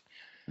moment.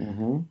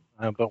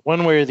 But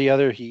one way or the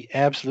other, he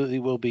absolutely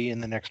will be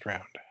in the next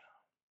round.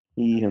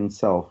 He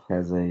himself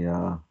has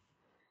a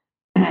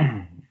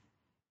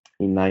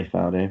knife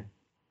out, eh?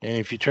 And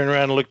if you turn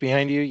around and look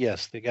behind you,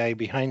 yes, the guy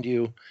behind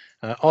you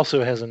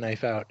also has a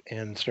knife out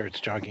and starts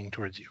jogging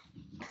towards you.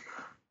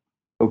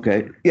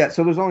 Okay. Yeah,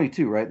 so there's only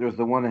two, right? There's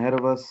the one ahead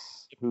of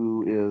us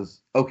who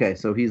is okay.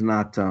 So he's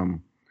not.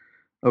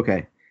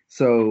 Okay,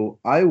 so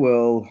I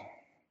will,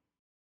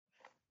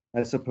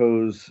 I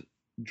suppose,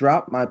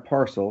 drop my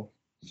parcel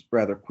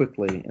rather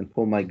quickly and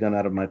pull my gun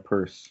out of my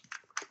purse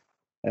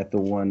at the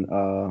one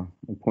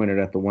and point it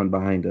at the one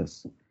behind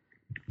us.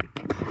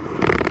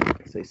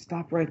 Say,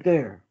 stop right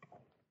there.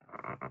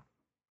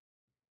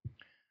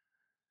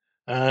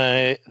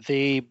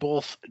 They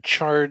both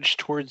charge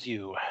towards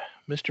you.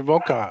 Mr.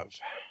 Volkov.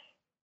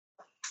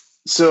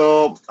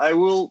 So I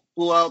will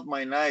pull out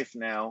my knife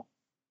now,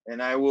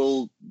 and I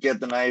will get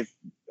the knife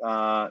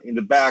in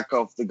the back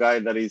of the guy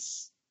that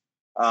is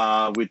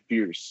with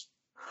Pierce.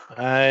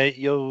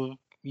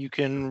 You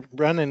can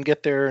run and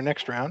get there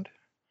next round.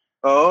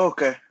 Oh,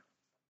 okay.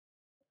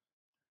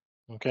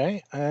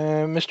 Okay.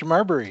 Mr.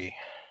 Marbury.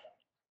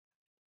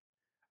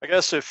 I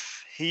guess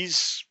if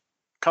he's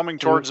coming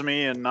towards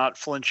me and not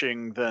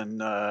flinching,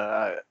 then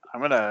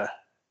I'm gonna.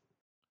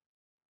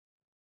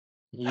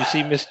 You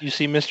see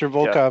Mr.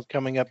 Volkov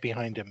coming up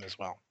behind him as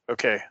well.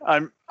 Okay,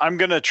 I'm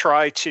gonna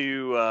try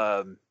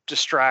to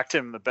distract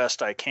him the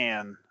best I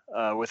can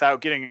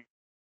without getting.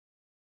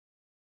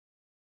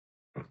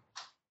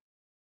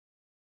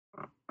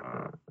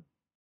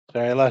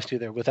 Sorry, I lost you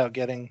there. Without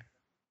getting.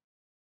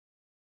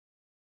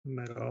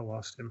 Might have all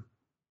lost him.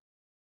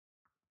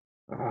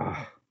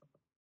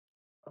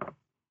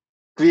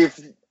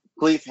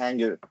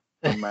 Cliffhanger.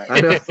 I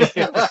know. I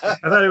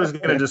thought he was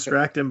going to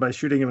distract him by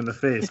shooting him in the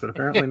face, but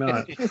apparently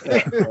not.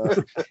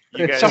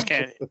 You guys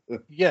can't.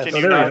 Yes. Can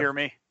you not hear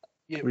me?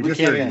 Yeah, We we just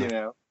can heard now. You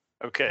know.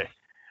 Okay.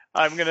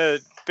 I'm gonna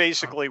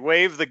basically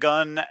wave the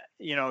gun,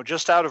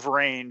 just out of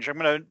range. I'm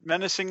gonna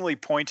menacingly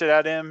point it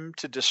at him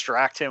to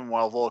distract him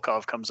while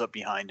Volkov comes up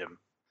behind him.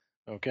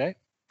 Okay.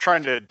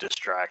 Trying to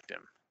distract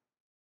him.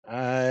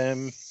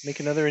 Make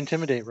another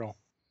intimidate roll.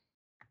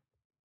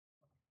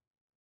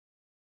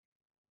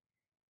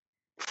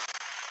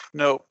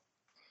 Nope.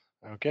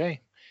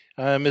 Okay.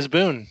 Ms.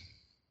 Boone.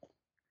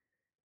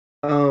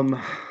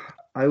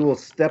 I will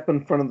step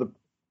in front of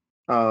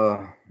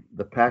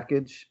the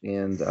package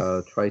and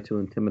try to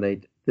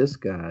intimidate this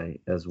guy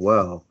as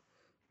well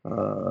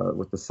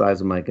with the size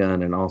of my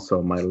gun and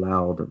also my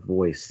loud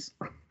voice.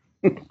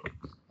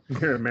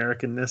 Your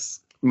Americanness.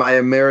 My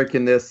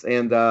Americanness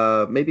and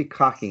maybe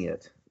cocking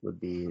it would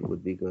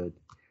be good.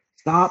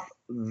 Stop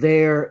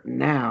there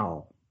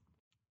now.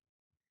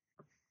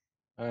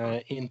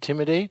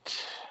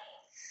 Intimidate.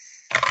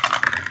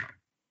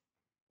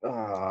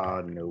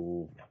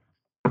 No.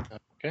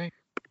 Okay.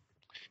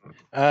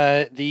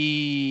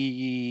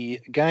 The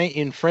guy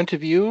in front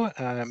of you,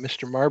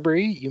 Mr.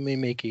 Marbury, you may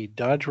make a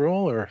dodge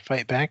roll or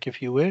fight back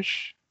if you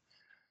wish.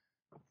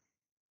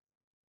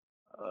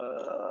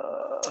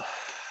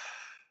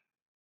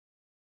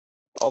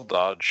 I'll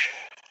dodge.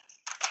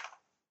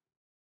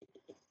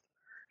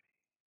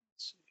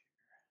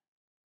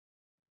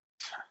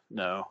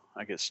 No,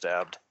 I get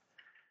stabbed.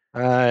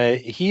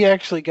 He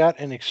actually got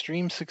an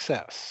extreme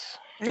success.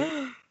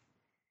 I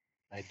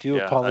do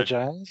Yeah,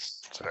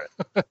 apologize. It's all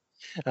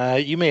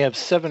right. You may have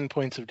 7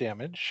 points of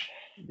damage.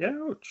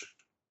 Ouch.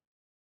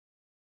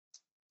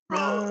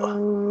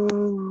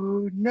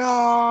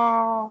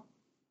 No.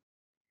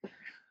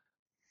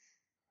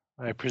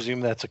 I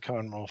presume that's a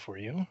con roll for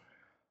you.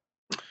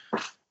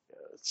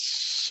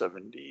 It's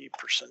 70%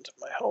 of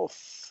my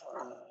health.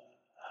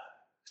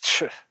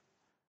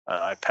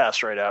 I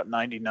passed right out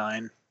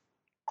 99.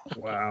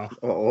 Wow.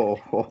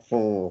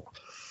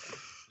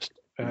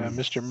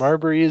 Mr.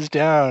 Marbury is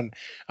down.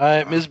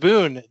 Ms.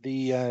 Boone,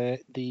 the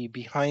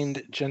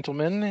behind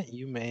gentleman,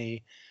 you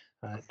may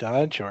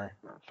dodge or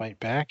fight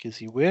back as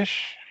you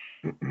wish.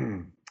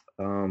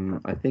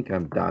 I think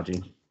I'm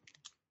dodging.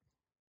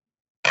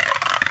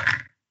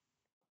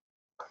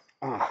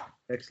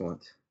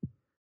 Excellent.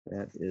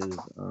 That is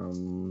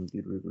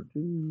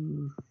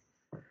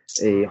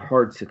a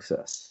hard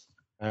success.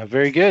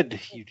 Very good.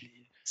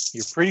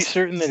 You're pretty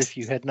certain that if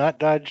you had not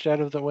dodged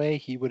out of the way,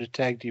 he would have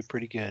tagged you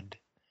pretty good.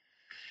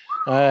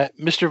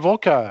 Mr.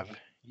 Volkov,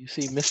 you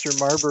see Mr.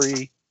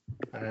 Marbury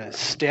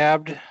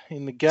stabbed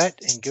in the gut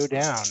and go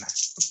down.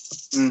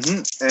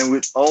 Mm-hmm. And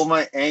with all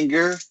my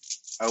anger,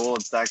 I will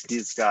attack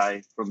this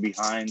guy from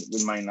behind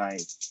with my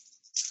knife.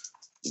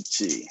 Let's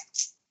see.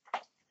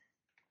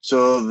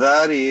 So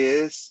that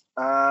is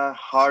a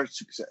hard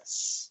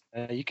success.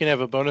 You can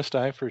have a bonus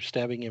die for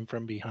stabbing him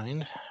from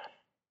behind.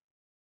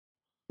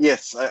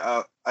 Yes,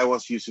 I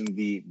was using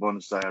the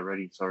bonus die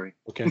already. Sorry.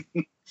 Okay.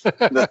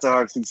 That's a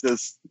hard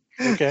success.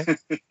 Okay.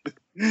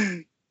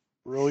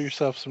 Roll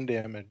yourself some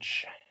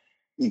damage.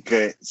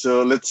 Okay,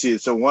 so let's see.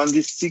 So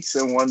 1d6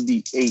 and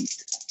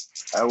 1d8.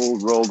 I will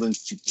roll them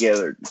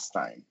together this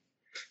time.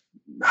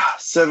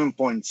 7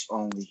 points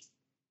only.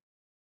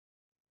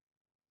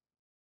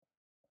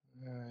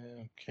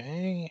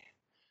 Okay.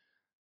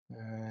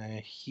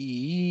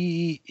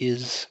 He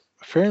is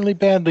fairly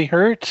badly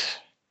hurt.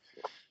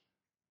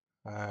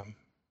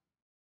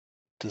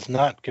 Does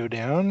not go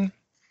down.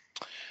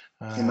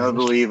 Cannot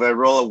believe I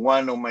roll a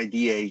 1 on my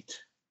d8.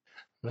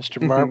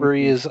 Mr.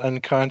 Marbury is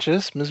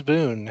unconscious. Ms.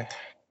 Boone.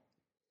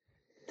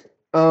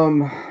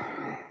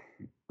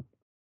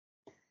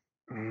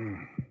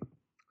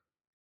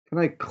 Can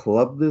I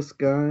club this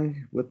guy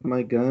with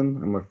my gun?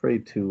 I'm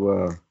afraid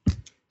to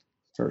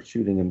start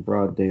shooting in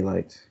broad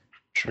daylight.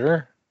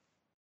 Sure.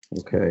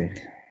 Okay.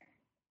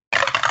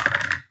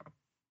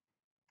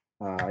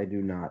 I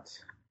do not.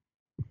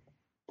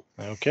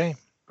 Okay.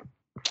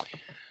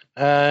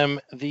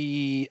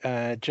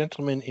 The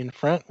gentleman in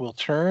front will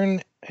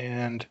turn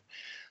and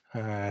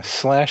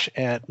slash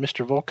at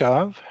Mr.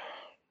 Volkov.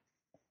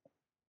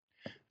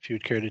 If you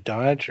would care to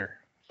dodge or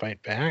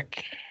fight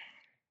back.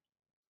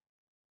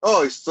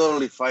 Oh, it's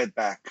totally fight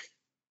back.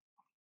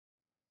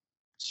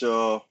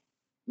 So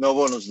no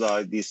bonus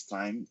die this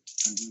time.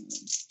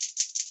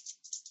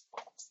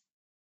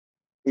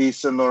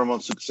 It's a normal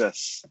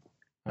success.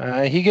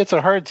 He gets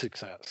a hard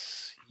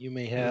success. You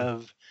may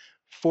have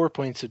 4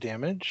 points of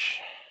damage.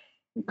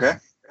 Okay.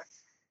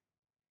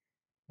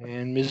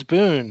 And Ms.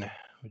 Boone,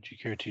 would you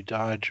care to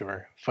dodge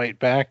or fight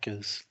back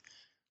as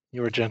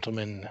your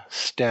gentleman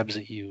stabs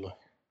at you?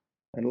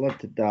 I'd love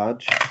to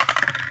dodge,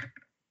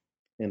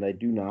 and I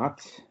do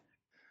not.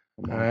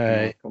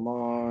 Come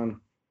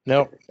on.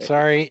 Nope,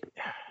 sorry.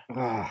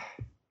 Ah.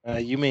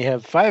 You may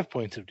have 5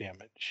 points of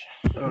damage.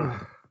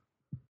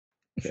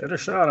 Should have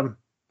shot him.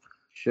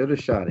 Should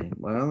have shot him.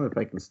 Well, if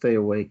I can stay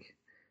awake,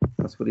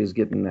 that's what he's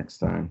getting next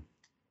time.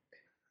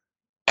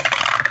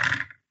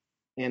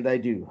 And I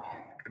do.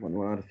 1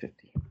 out of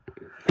 50.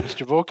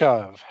 Mr.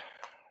 Volkov.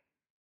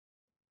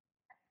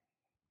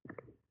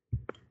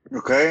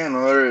 Okay,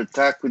 another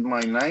attack with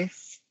my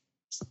knife.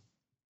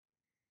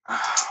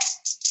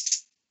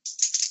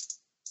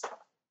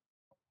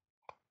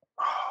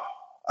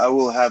 I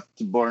will have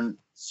to burn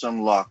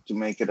some luck to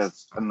make it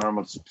as a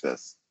normal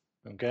success.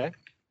 Okay.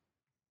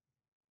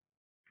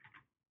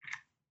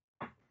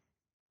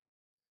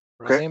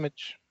 Roll Okay.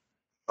 damage.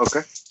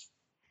 Okay.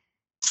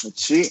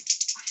 Let's see.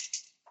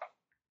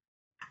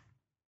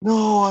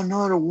 No,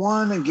 another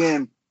one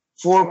again.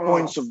 4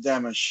 points of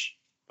damage.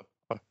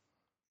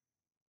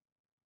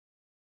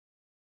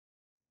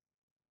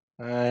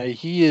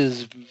 He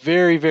is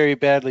very, very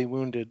badly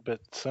wounded,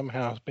 but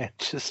somehow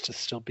manages to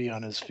still be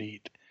on his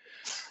feet.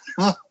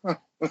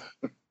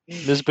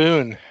 Ms.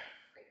 Boone.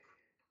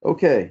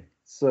 Okay,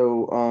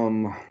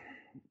 so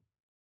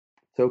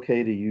it's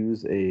okay to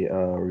use a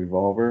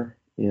revolver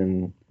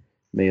in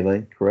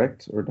melee,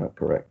 correct or not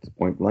correct?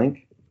 Point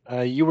blank.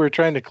 You were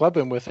trying to club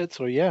him with it,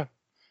 so yeah.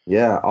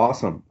 Yeah,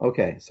 awesome.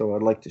 Okay, so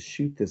I'd like to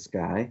shoot this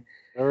guy.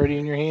 Already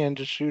in your hand,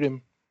 just shoot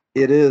him.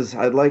 It is.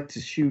 I'd like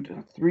to shoot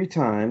 3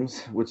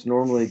 times, which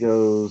normally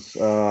goes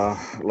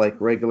like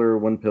regular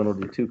 1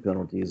 penalty, 2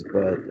 penalties.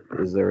 But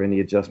is there any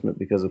adjustment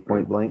because of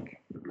point blank?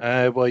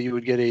 Well, you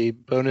would get a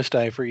bonus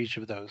die for each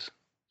of those.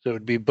 So it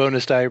would be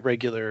bonus die,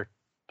 regular,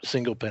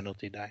 single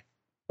penalty die.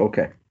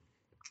 Okay,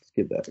 let's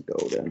give that a go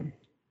then.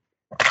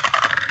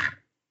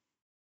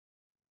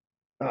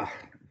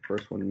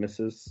 First one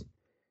misses.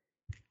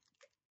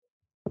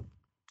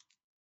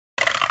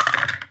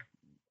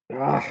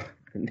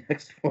 The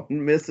next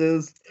one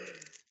misses.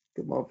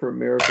 Come on for a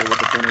miracle with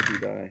the penalty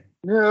die.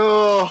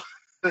 No.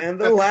 And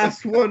the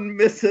last one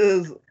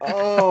misses.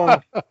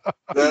 Oh,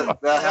 that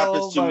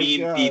happens to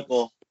mean God.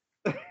 people.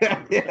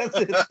 Yes,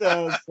 it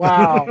does.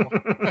 Wow.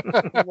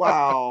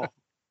 Wow.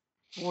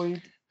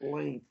 Point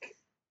blank.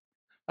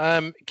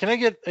 Can I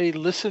get a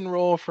listen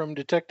roll from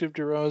Detective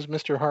DeRose,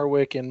 Mr.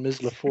 Harwick, and Ms.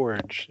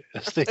 LaForge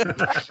as they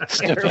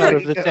step out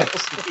of the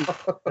taxi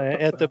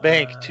at the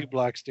bank 2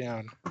 blocks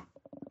down?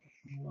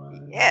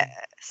 Yes.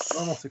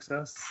 Normal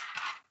success.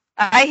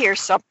 I hear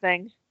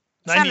something.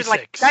 Sounded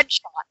like 96.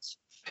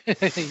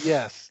 gunshots.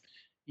 Yes.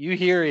 You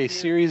hear a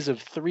series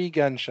of 3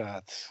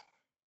 gunshots.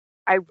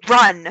 I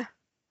run.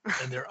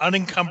 And they're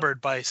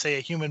unencumbered by, say,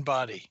 a human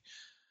body.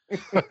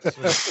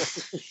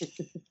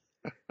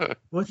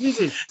 What is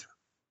it?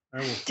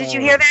 Did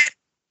you hear that?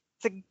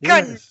 It's a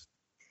gun. Yes.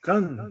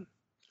 Gun.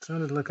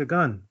 Sounded like a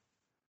gun.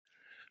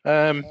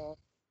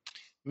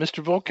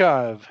 Mr.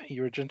 Volkov,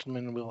 your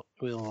gentleman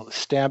will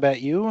stab at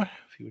you if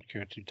you would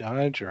care to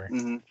dodge or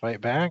fight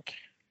back.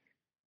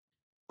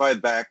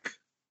 Fight back.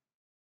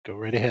 Go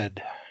right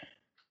ahead.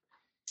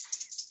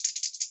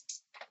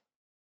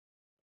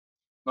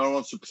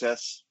 Normal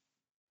success.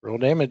 Roll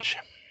damage.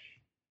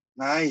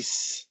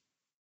 Nice.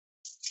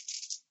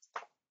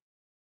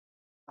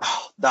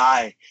 Oh,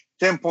 die.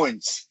 10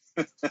 points.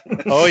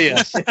 Oh,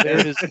 yes.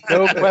 There is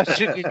no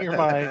question in your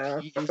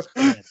mind. He is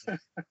dead.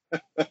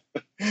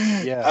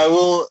 Yeah. I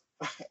will.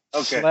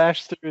 Okay.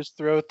 Slash through his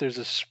throat. There's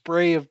a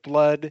spray of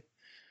blood,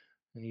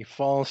 and he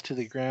falls to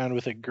the ground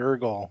with a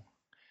gurgle.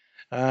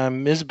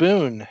 Ms.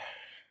 Boone.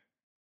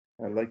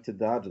 I'd like to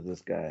dodge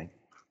this guy.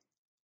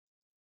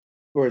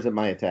 Or is it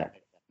my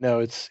attack? No,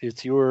 it's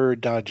your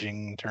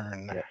dodging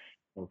turn. Yeah.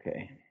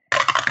 Okay.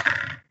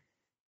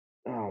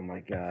 Oh my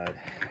God.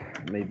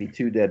 Maybe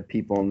 2 dead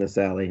people in this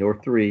alley, or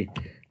 3.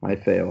 I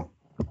fail.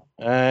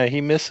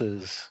 He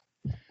misses.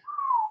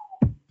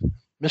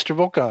 Mr.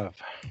 Volkov.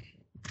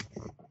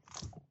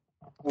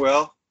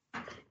 Well,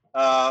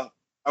 I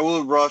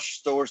will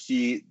rush towards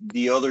the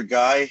other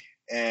guy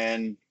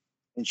and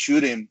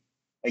shoot him.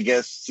 I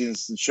guess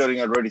since the shooting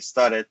already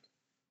started,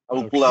 I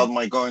will pull Okay. out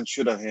my gun and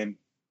shoot at him.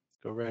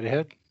 Go right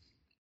ahead.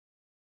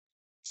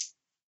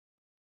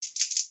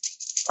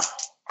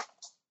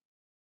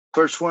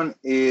 First one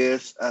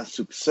is a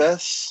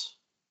success.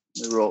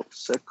 I roll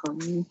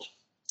second.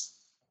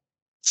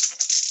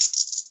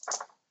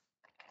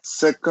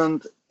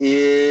 Second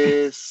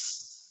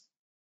is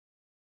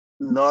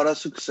not a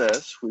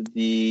success with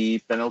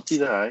the penalty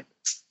die.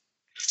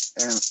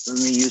 And let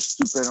me use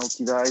 2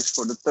 penalty dice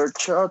for the third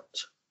shot.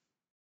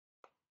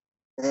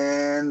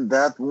 And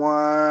that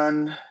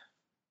one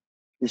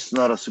is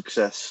not a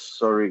success.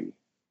 Sorry.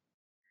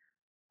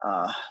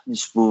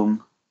 Miss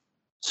Boom.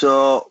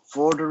 So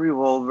for the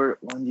revolver,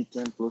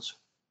 1d10 plus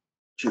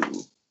 2.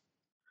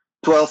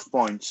 12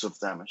 points of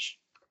damage.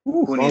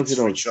 Ooh, Who as long as needs you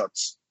 3 don't-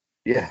 shots?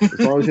 Yeah, as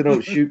long as you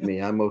don't shoot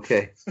me, I'm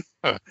okay.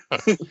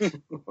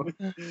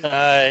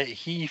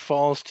 He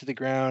falls to the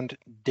ground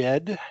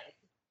dead.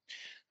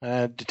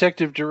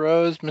 Detective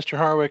DeRose, Mr.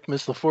 Harwick,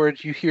 Miss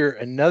LaForge, you hear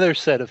another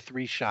set of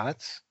 3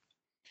 shots.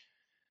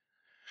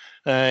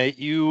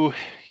 You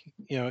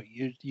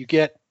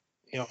get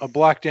a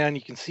block down.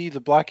 You can see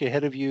the block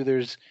ahead of you.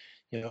 There's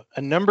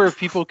a number of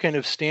people kind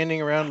of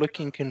standing around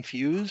looking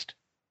confused,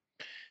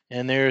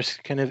 and there's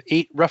kind of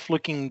 8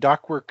 rough-looking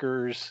dock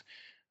workers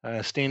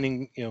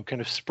standing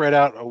kind of spread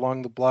out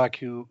along the block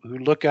who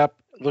look up,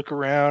 look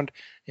around,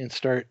 and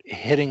start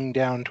heading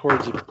down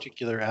towards a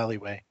particular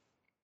alleyway.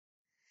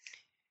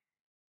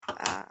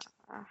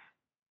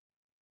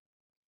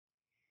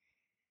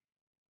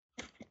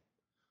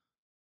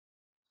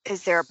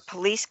 Is there a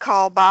police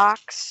call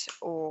box,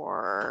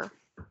 or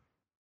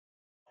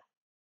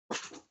do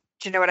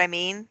you know what I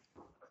mean?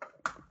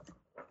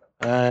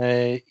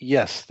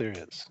 Yes, there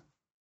is.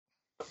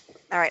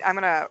 All right, I'm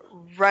gonna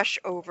rush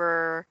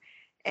over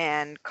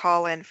and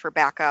call in for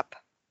backup.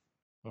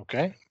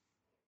 Okay.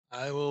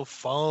 I will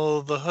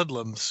follow the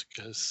hoodlums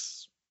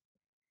because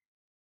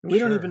We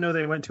don't Sure. even know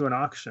they went to an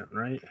auction,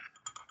 right?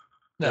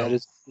 no, That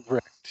is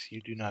correct.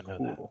 You do not know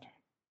Cool.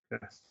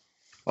 Okay.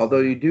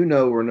 Although you do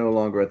know we're no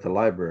longer at the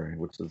library,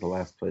 which is the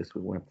last place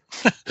we went.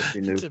 If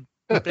you knew. it's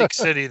a big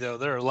city though.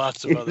 There are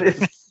lots of other.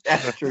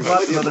 That's true.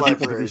 Lots of Plenty other people to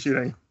be libraries.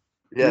 shooting.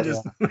 Yes.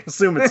 We just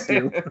assume it's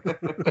you.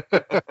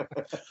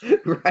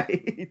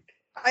 Right.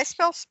 I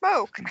smell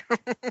smoke.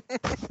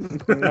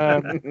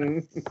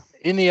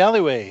 In the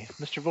alleyway,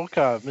 Mr.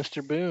 Volkov,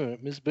 Mr. Boone,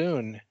 Ms.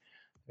 Boone,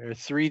 there are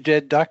 3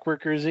 dead dock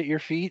workers at your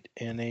feet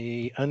and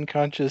a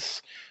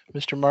unconscious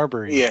Mr.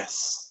 Marbury.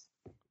 Yes.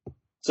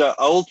 So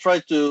I will try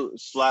to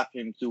slap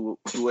him to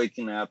wake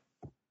him up.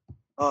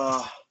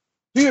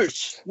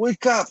 Pierce,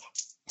 wake up!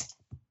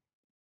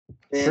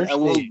 And First I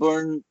will aid.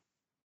 burn.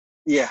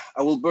 Yeah,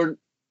 I will burn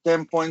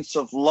 10 points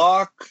of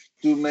luck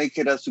to make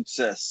it a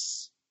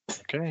success.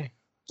 Okay.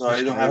 So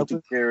I Mr. don't have to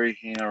Marbury? carry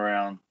him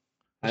around.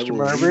 I Mr. will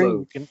Marbury,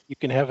 reload. you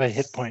can have a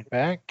hit point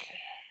back.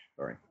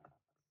 Sorry.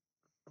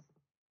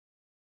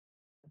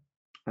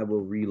 I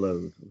will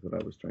reload, is what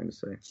I was trying to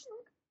say.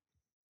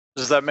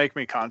 Does that make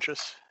me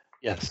conscious?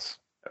 Yes.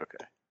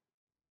 Okay.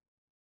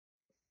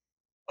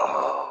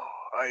 Oh,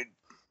 I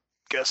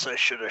guess I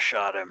should have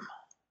shot him.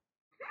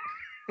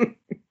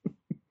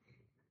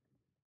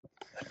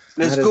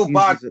 Let's Not go as easy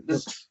back. as it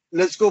looks.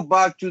 Let's go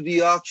back to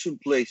the auction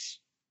place.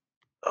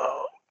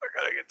 Oh, I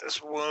gotta get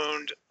this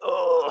wound.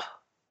 Oh,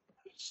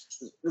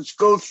 Let's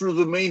go through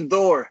the main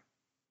door.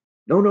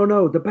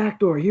 No, the back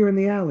door here in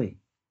the alley.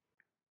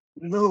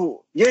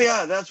 No,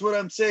 yeah, that's what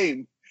I'm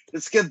saying.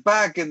 Let's get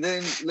back and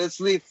then let's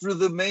leave through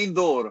the main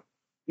door.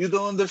 You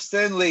don't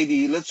understand,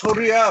 lady. Let's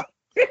hurry up.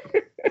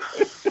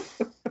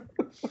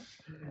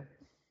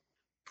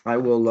 I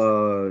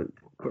will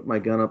put my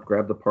gun up,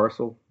 grab the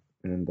parcel,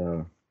 and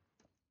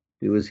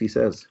do as he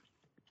says.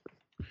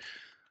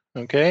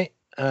 Okay.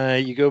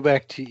 You go.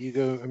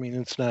 I mean,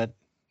 it's not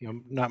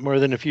not more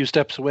than a few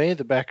steps away.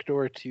 The back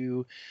door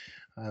to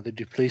the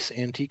Duplace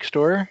Antique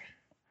Store.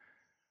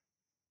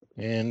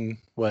 And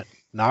what?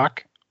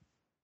 Knock.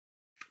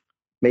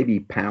 Maybe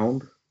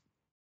pound.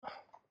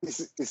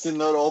 Is it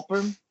not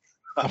open?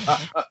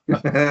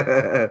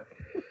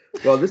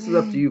 Well, this is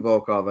up to you,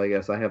 Volkov, I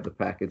guess. I have the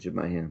package in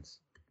my hands.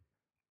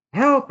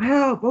 Help!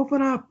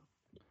 Open up!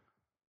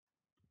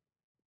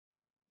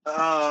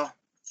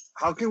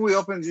 How can we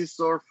open this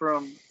door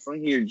from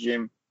here,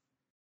 Jim?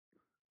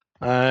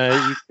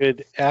 You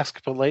could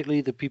ask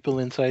politely the people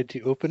inside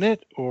to open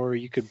it, or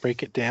you could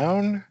break it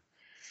down.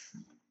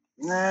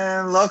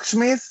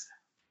 Locksmith?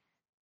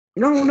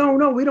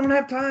 No, we don't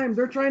have time.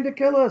 They're trying to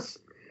kill us.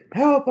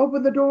 Help!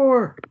 Open the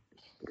door!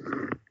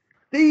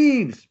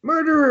 Thieves!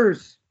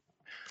 Murderers!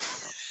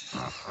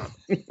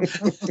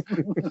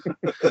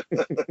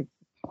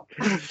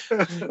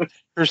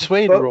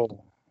 Persuade Well-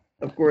 roll.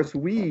 Of course,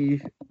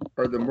 we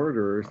are the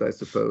murderers, I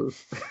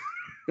suppose.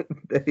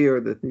 They are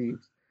the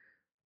thieves.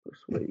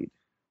 Persuade.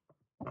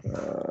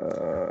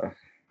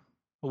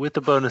 With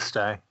the bonus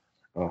die.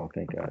 Oh,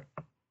 thank God.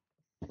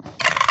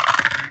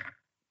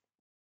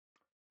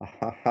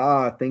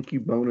 Haha, thank you,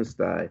 bonus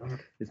die.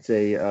 It's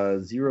a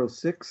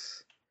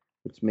 0-6,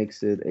 which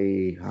makes it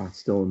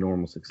still a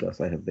normal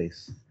success. I have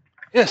base.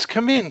 Yes,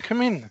 come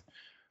in.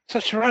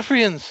 Such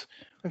ruffians.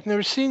 I've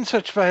never seen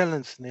such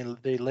violence. And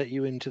they let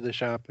you into the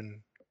shop and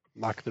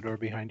lock the door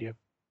behind you.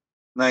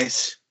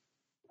 Nice.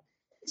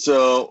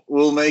 So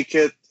we'll make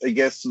it, I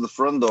guess, to the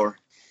front door.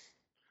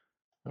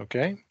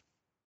 Okay.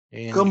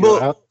 And Come go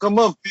on, out. come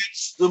on,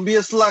 bitch. Don't be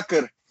a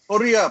slacker.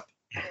 Hurry up.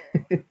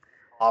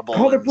 Hobble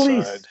Call the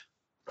police. inside.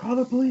 Call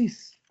the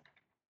police.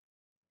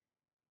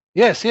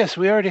 Yes,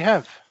 we already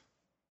have.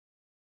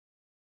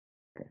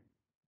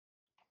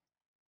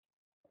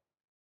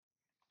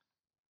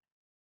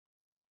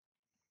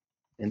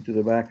 Into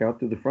the back, out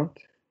to the front.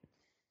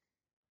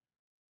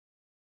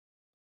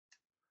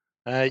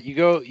 You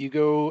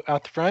go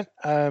out the front.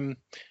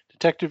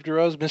 Detective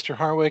DeRose, Mr.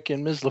 Harwick,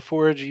 and Ms.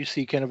 LaForge, you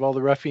see kind of all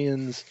the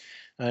ruffians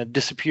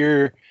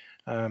disappear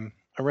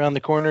around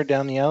the corner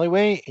down the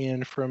alleyway,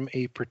 and from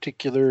a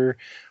particular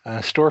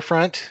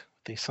storefront,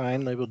 with a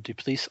sign labeled "The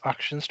Police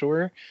Auction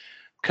Store,"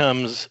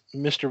 comes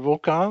Mr.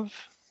 Volkov,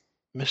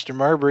 Mr.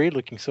 Marbury,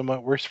 looking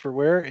somewhat worse for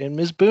wear, and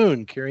Ms.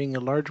 Boone, carrying a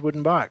large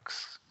wooden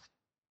box.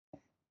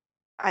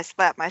 I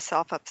slap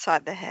myself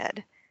upside the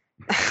head.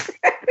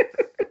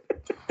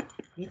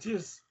 It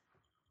is.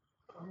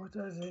 What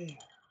does he?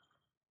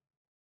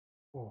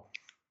 Oh.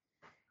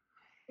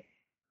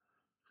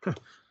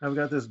 I've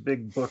got this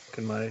big book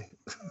in my.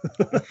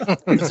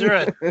 Is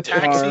there a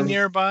taxi Arm.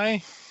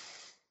 nearby?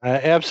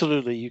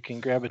 Absolutely, you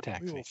can grab a We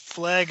taxi. will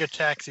flag a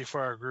taxi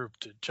for our group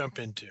to jump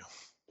into.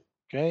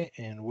 Okay,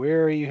 and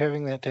where are you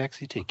having that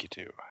taxi take you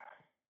to?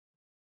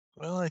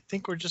 Well, I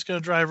think we're just going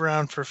to drive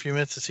around for a few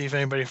minutes to see if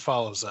anybody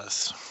follows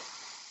us.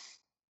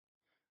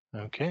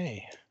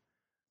 Okay.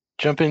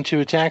 Jump into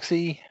a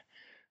taxi,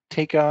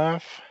 take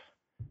off,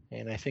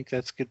 and I think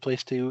that's a good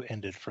place to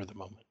end it for the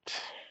moment.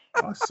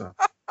 Awesome.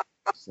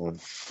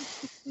 Excellent.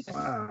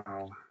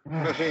 Wow.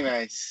 Very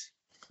nice.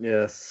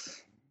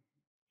 Yes.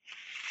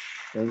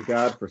 Thank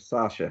God for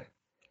Sasha.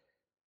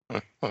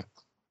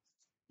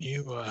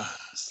 You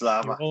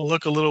Slava. all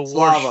look a little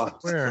Slava.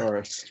 washed.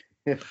 Where?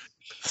 Sorry.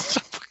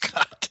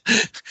 God.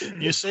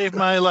 You saved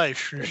my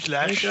life, Thank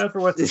Slash. God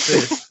for what's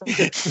his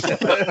face.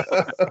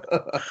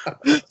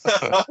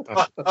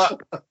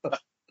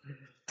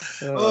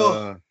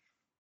 Oh.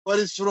 What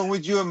is wrong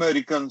with you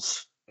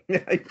Americans?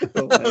 I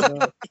know.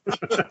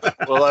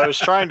 Well, I was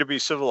trying to be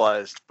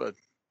civilized, but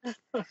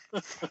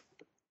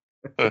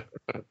I'm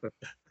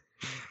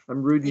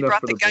rude You enough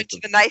brought for the the gun both to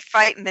of the knife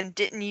fight and then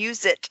didn't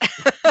use it.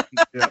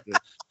 Yeah.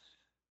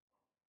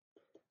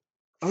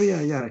 Oh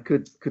yeah.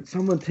 Could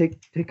someone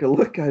take a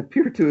look? I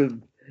appear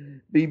to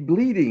be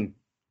bleeding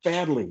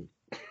badly.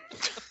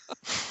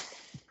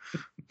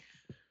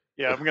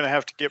 yeah, I'm gonna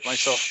have to get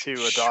myself to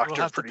a doctor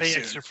We'll have to pretty pay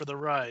soon. extra for the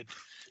ride.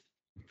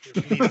 You're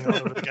bleeding all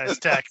over the guy's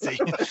taxi.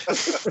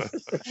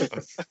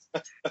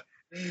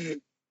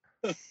 It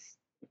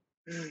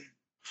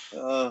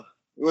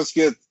was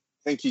good.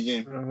 Thank you,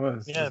 Jim. It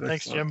was Yeah,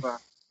 thanks, excellent. Jim.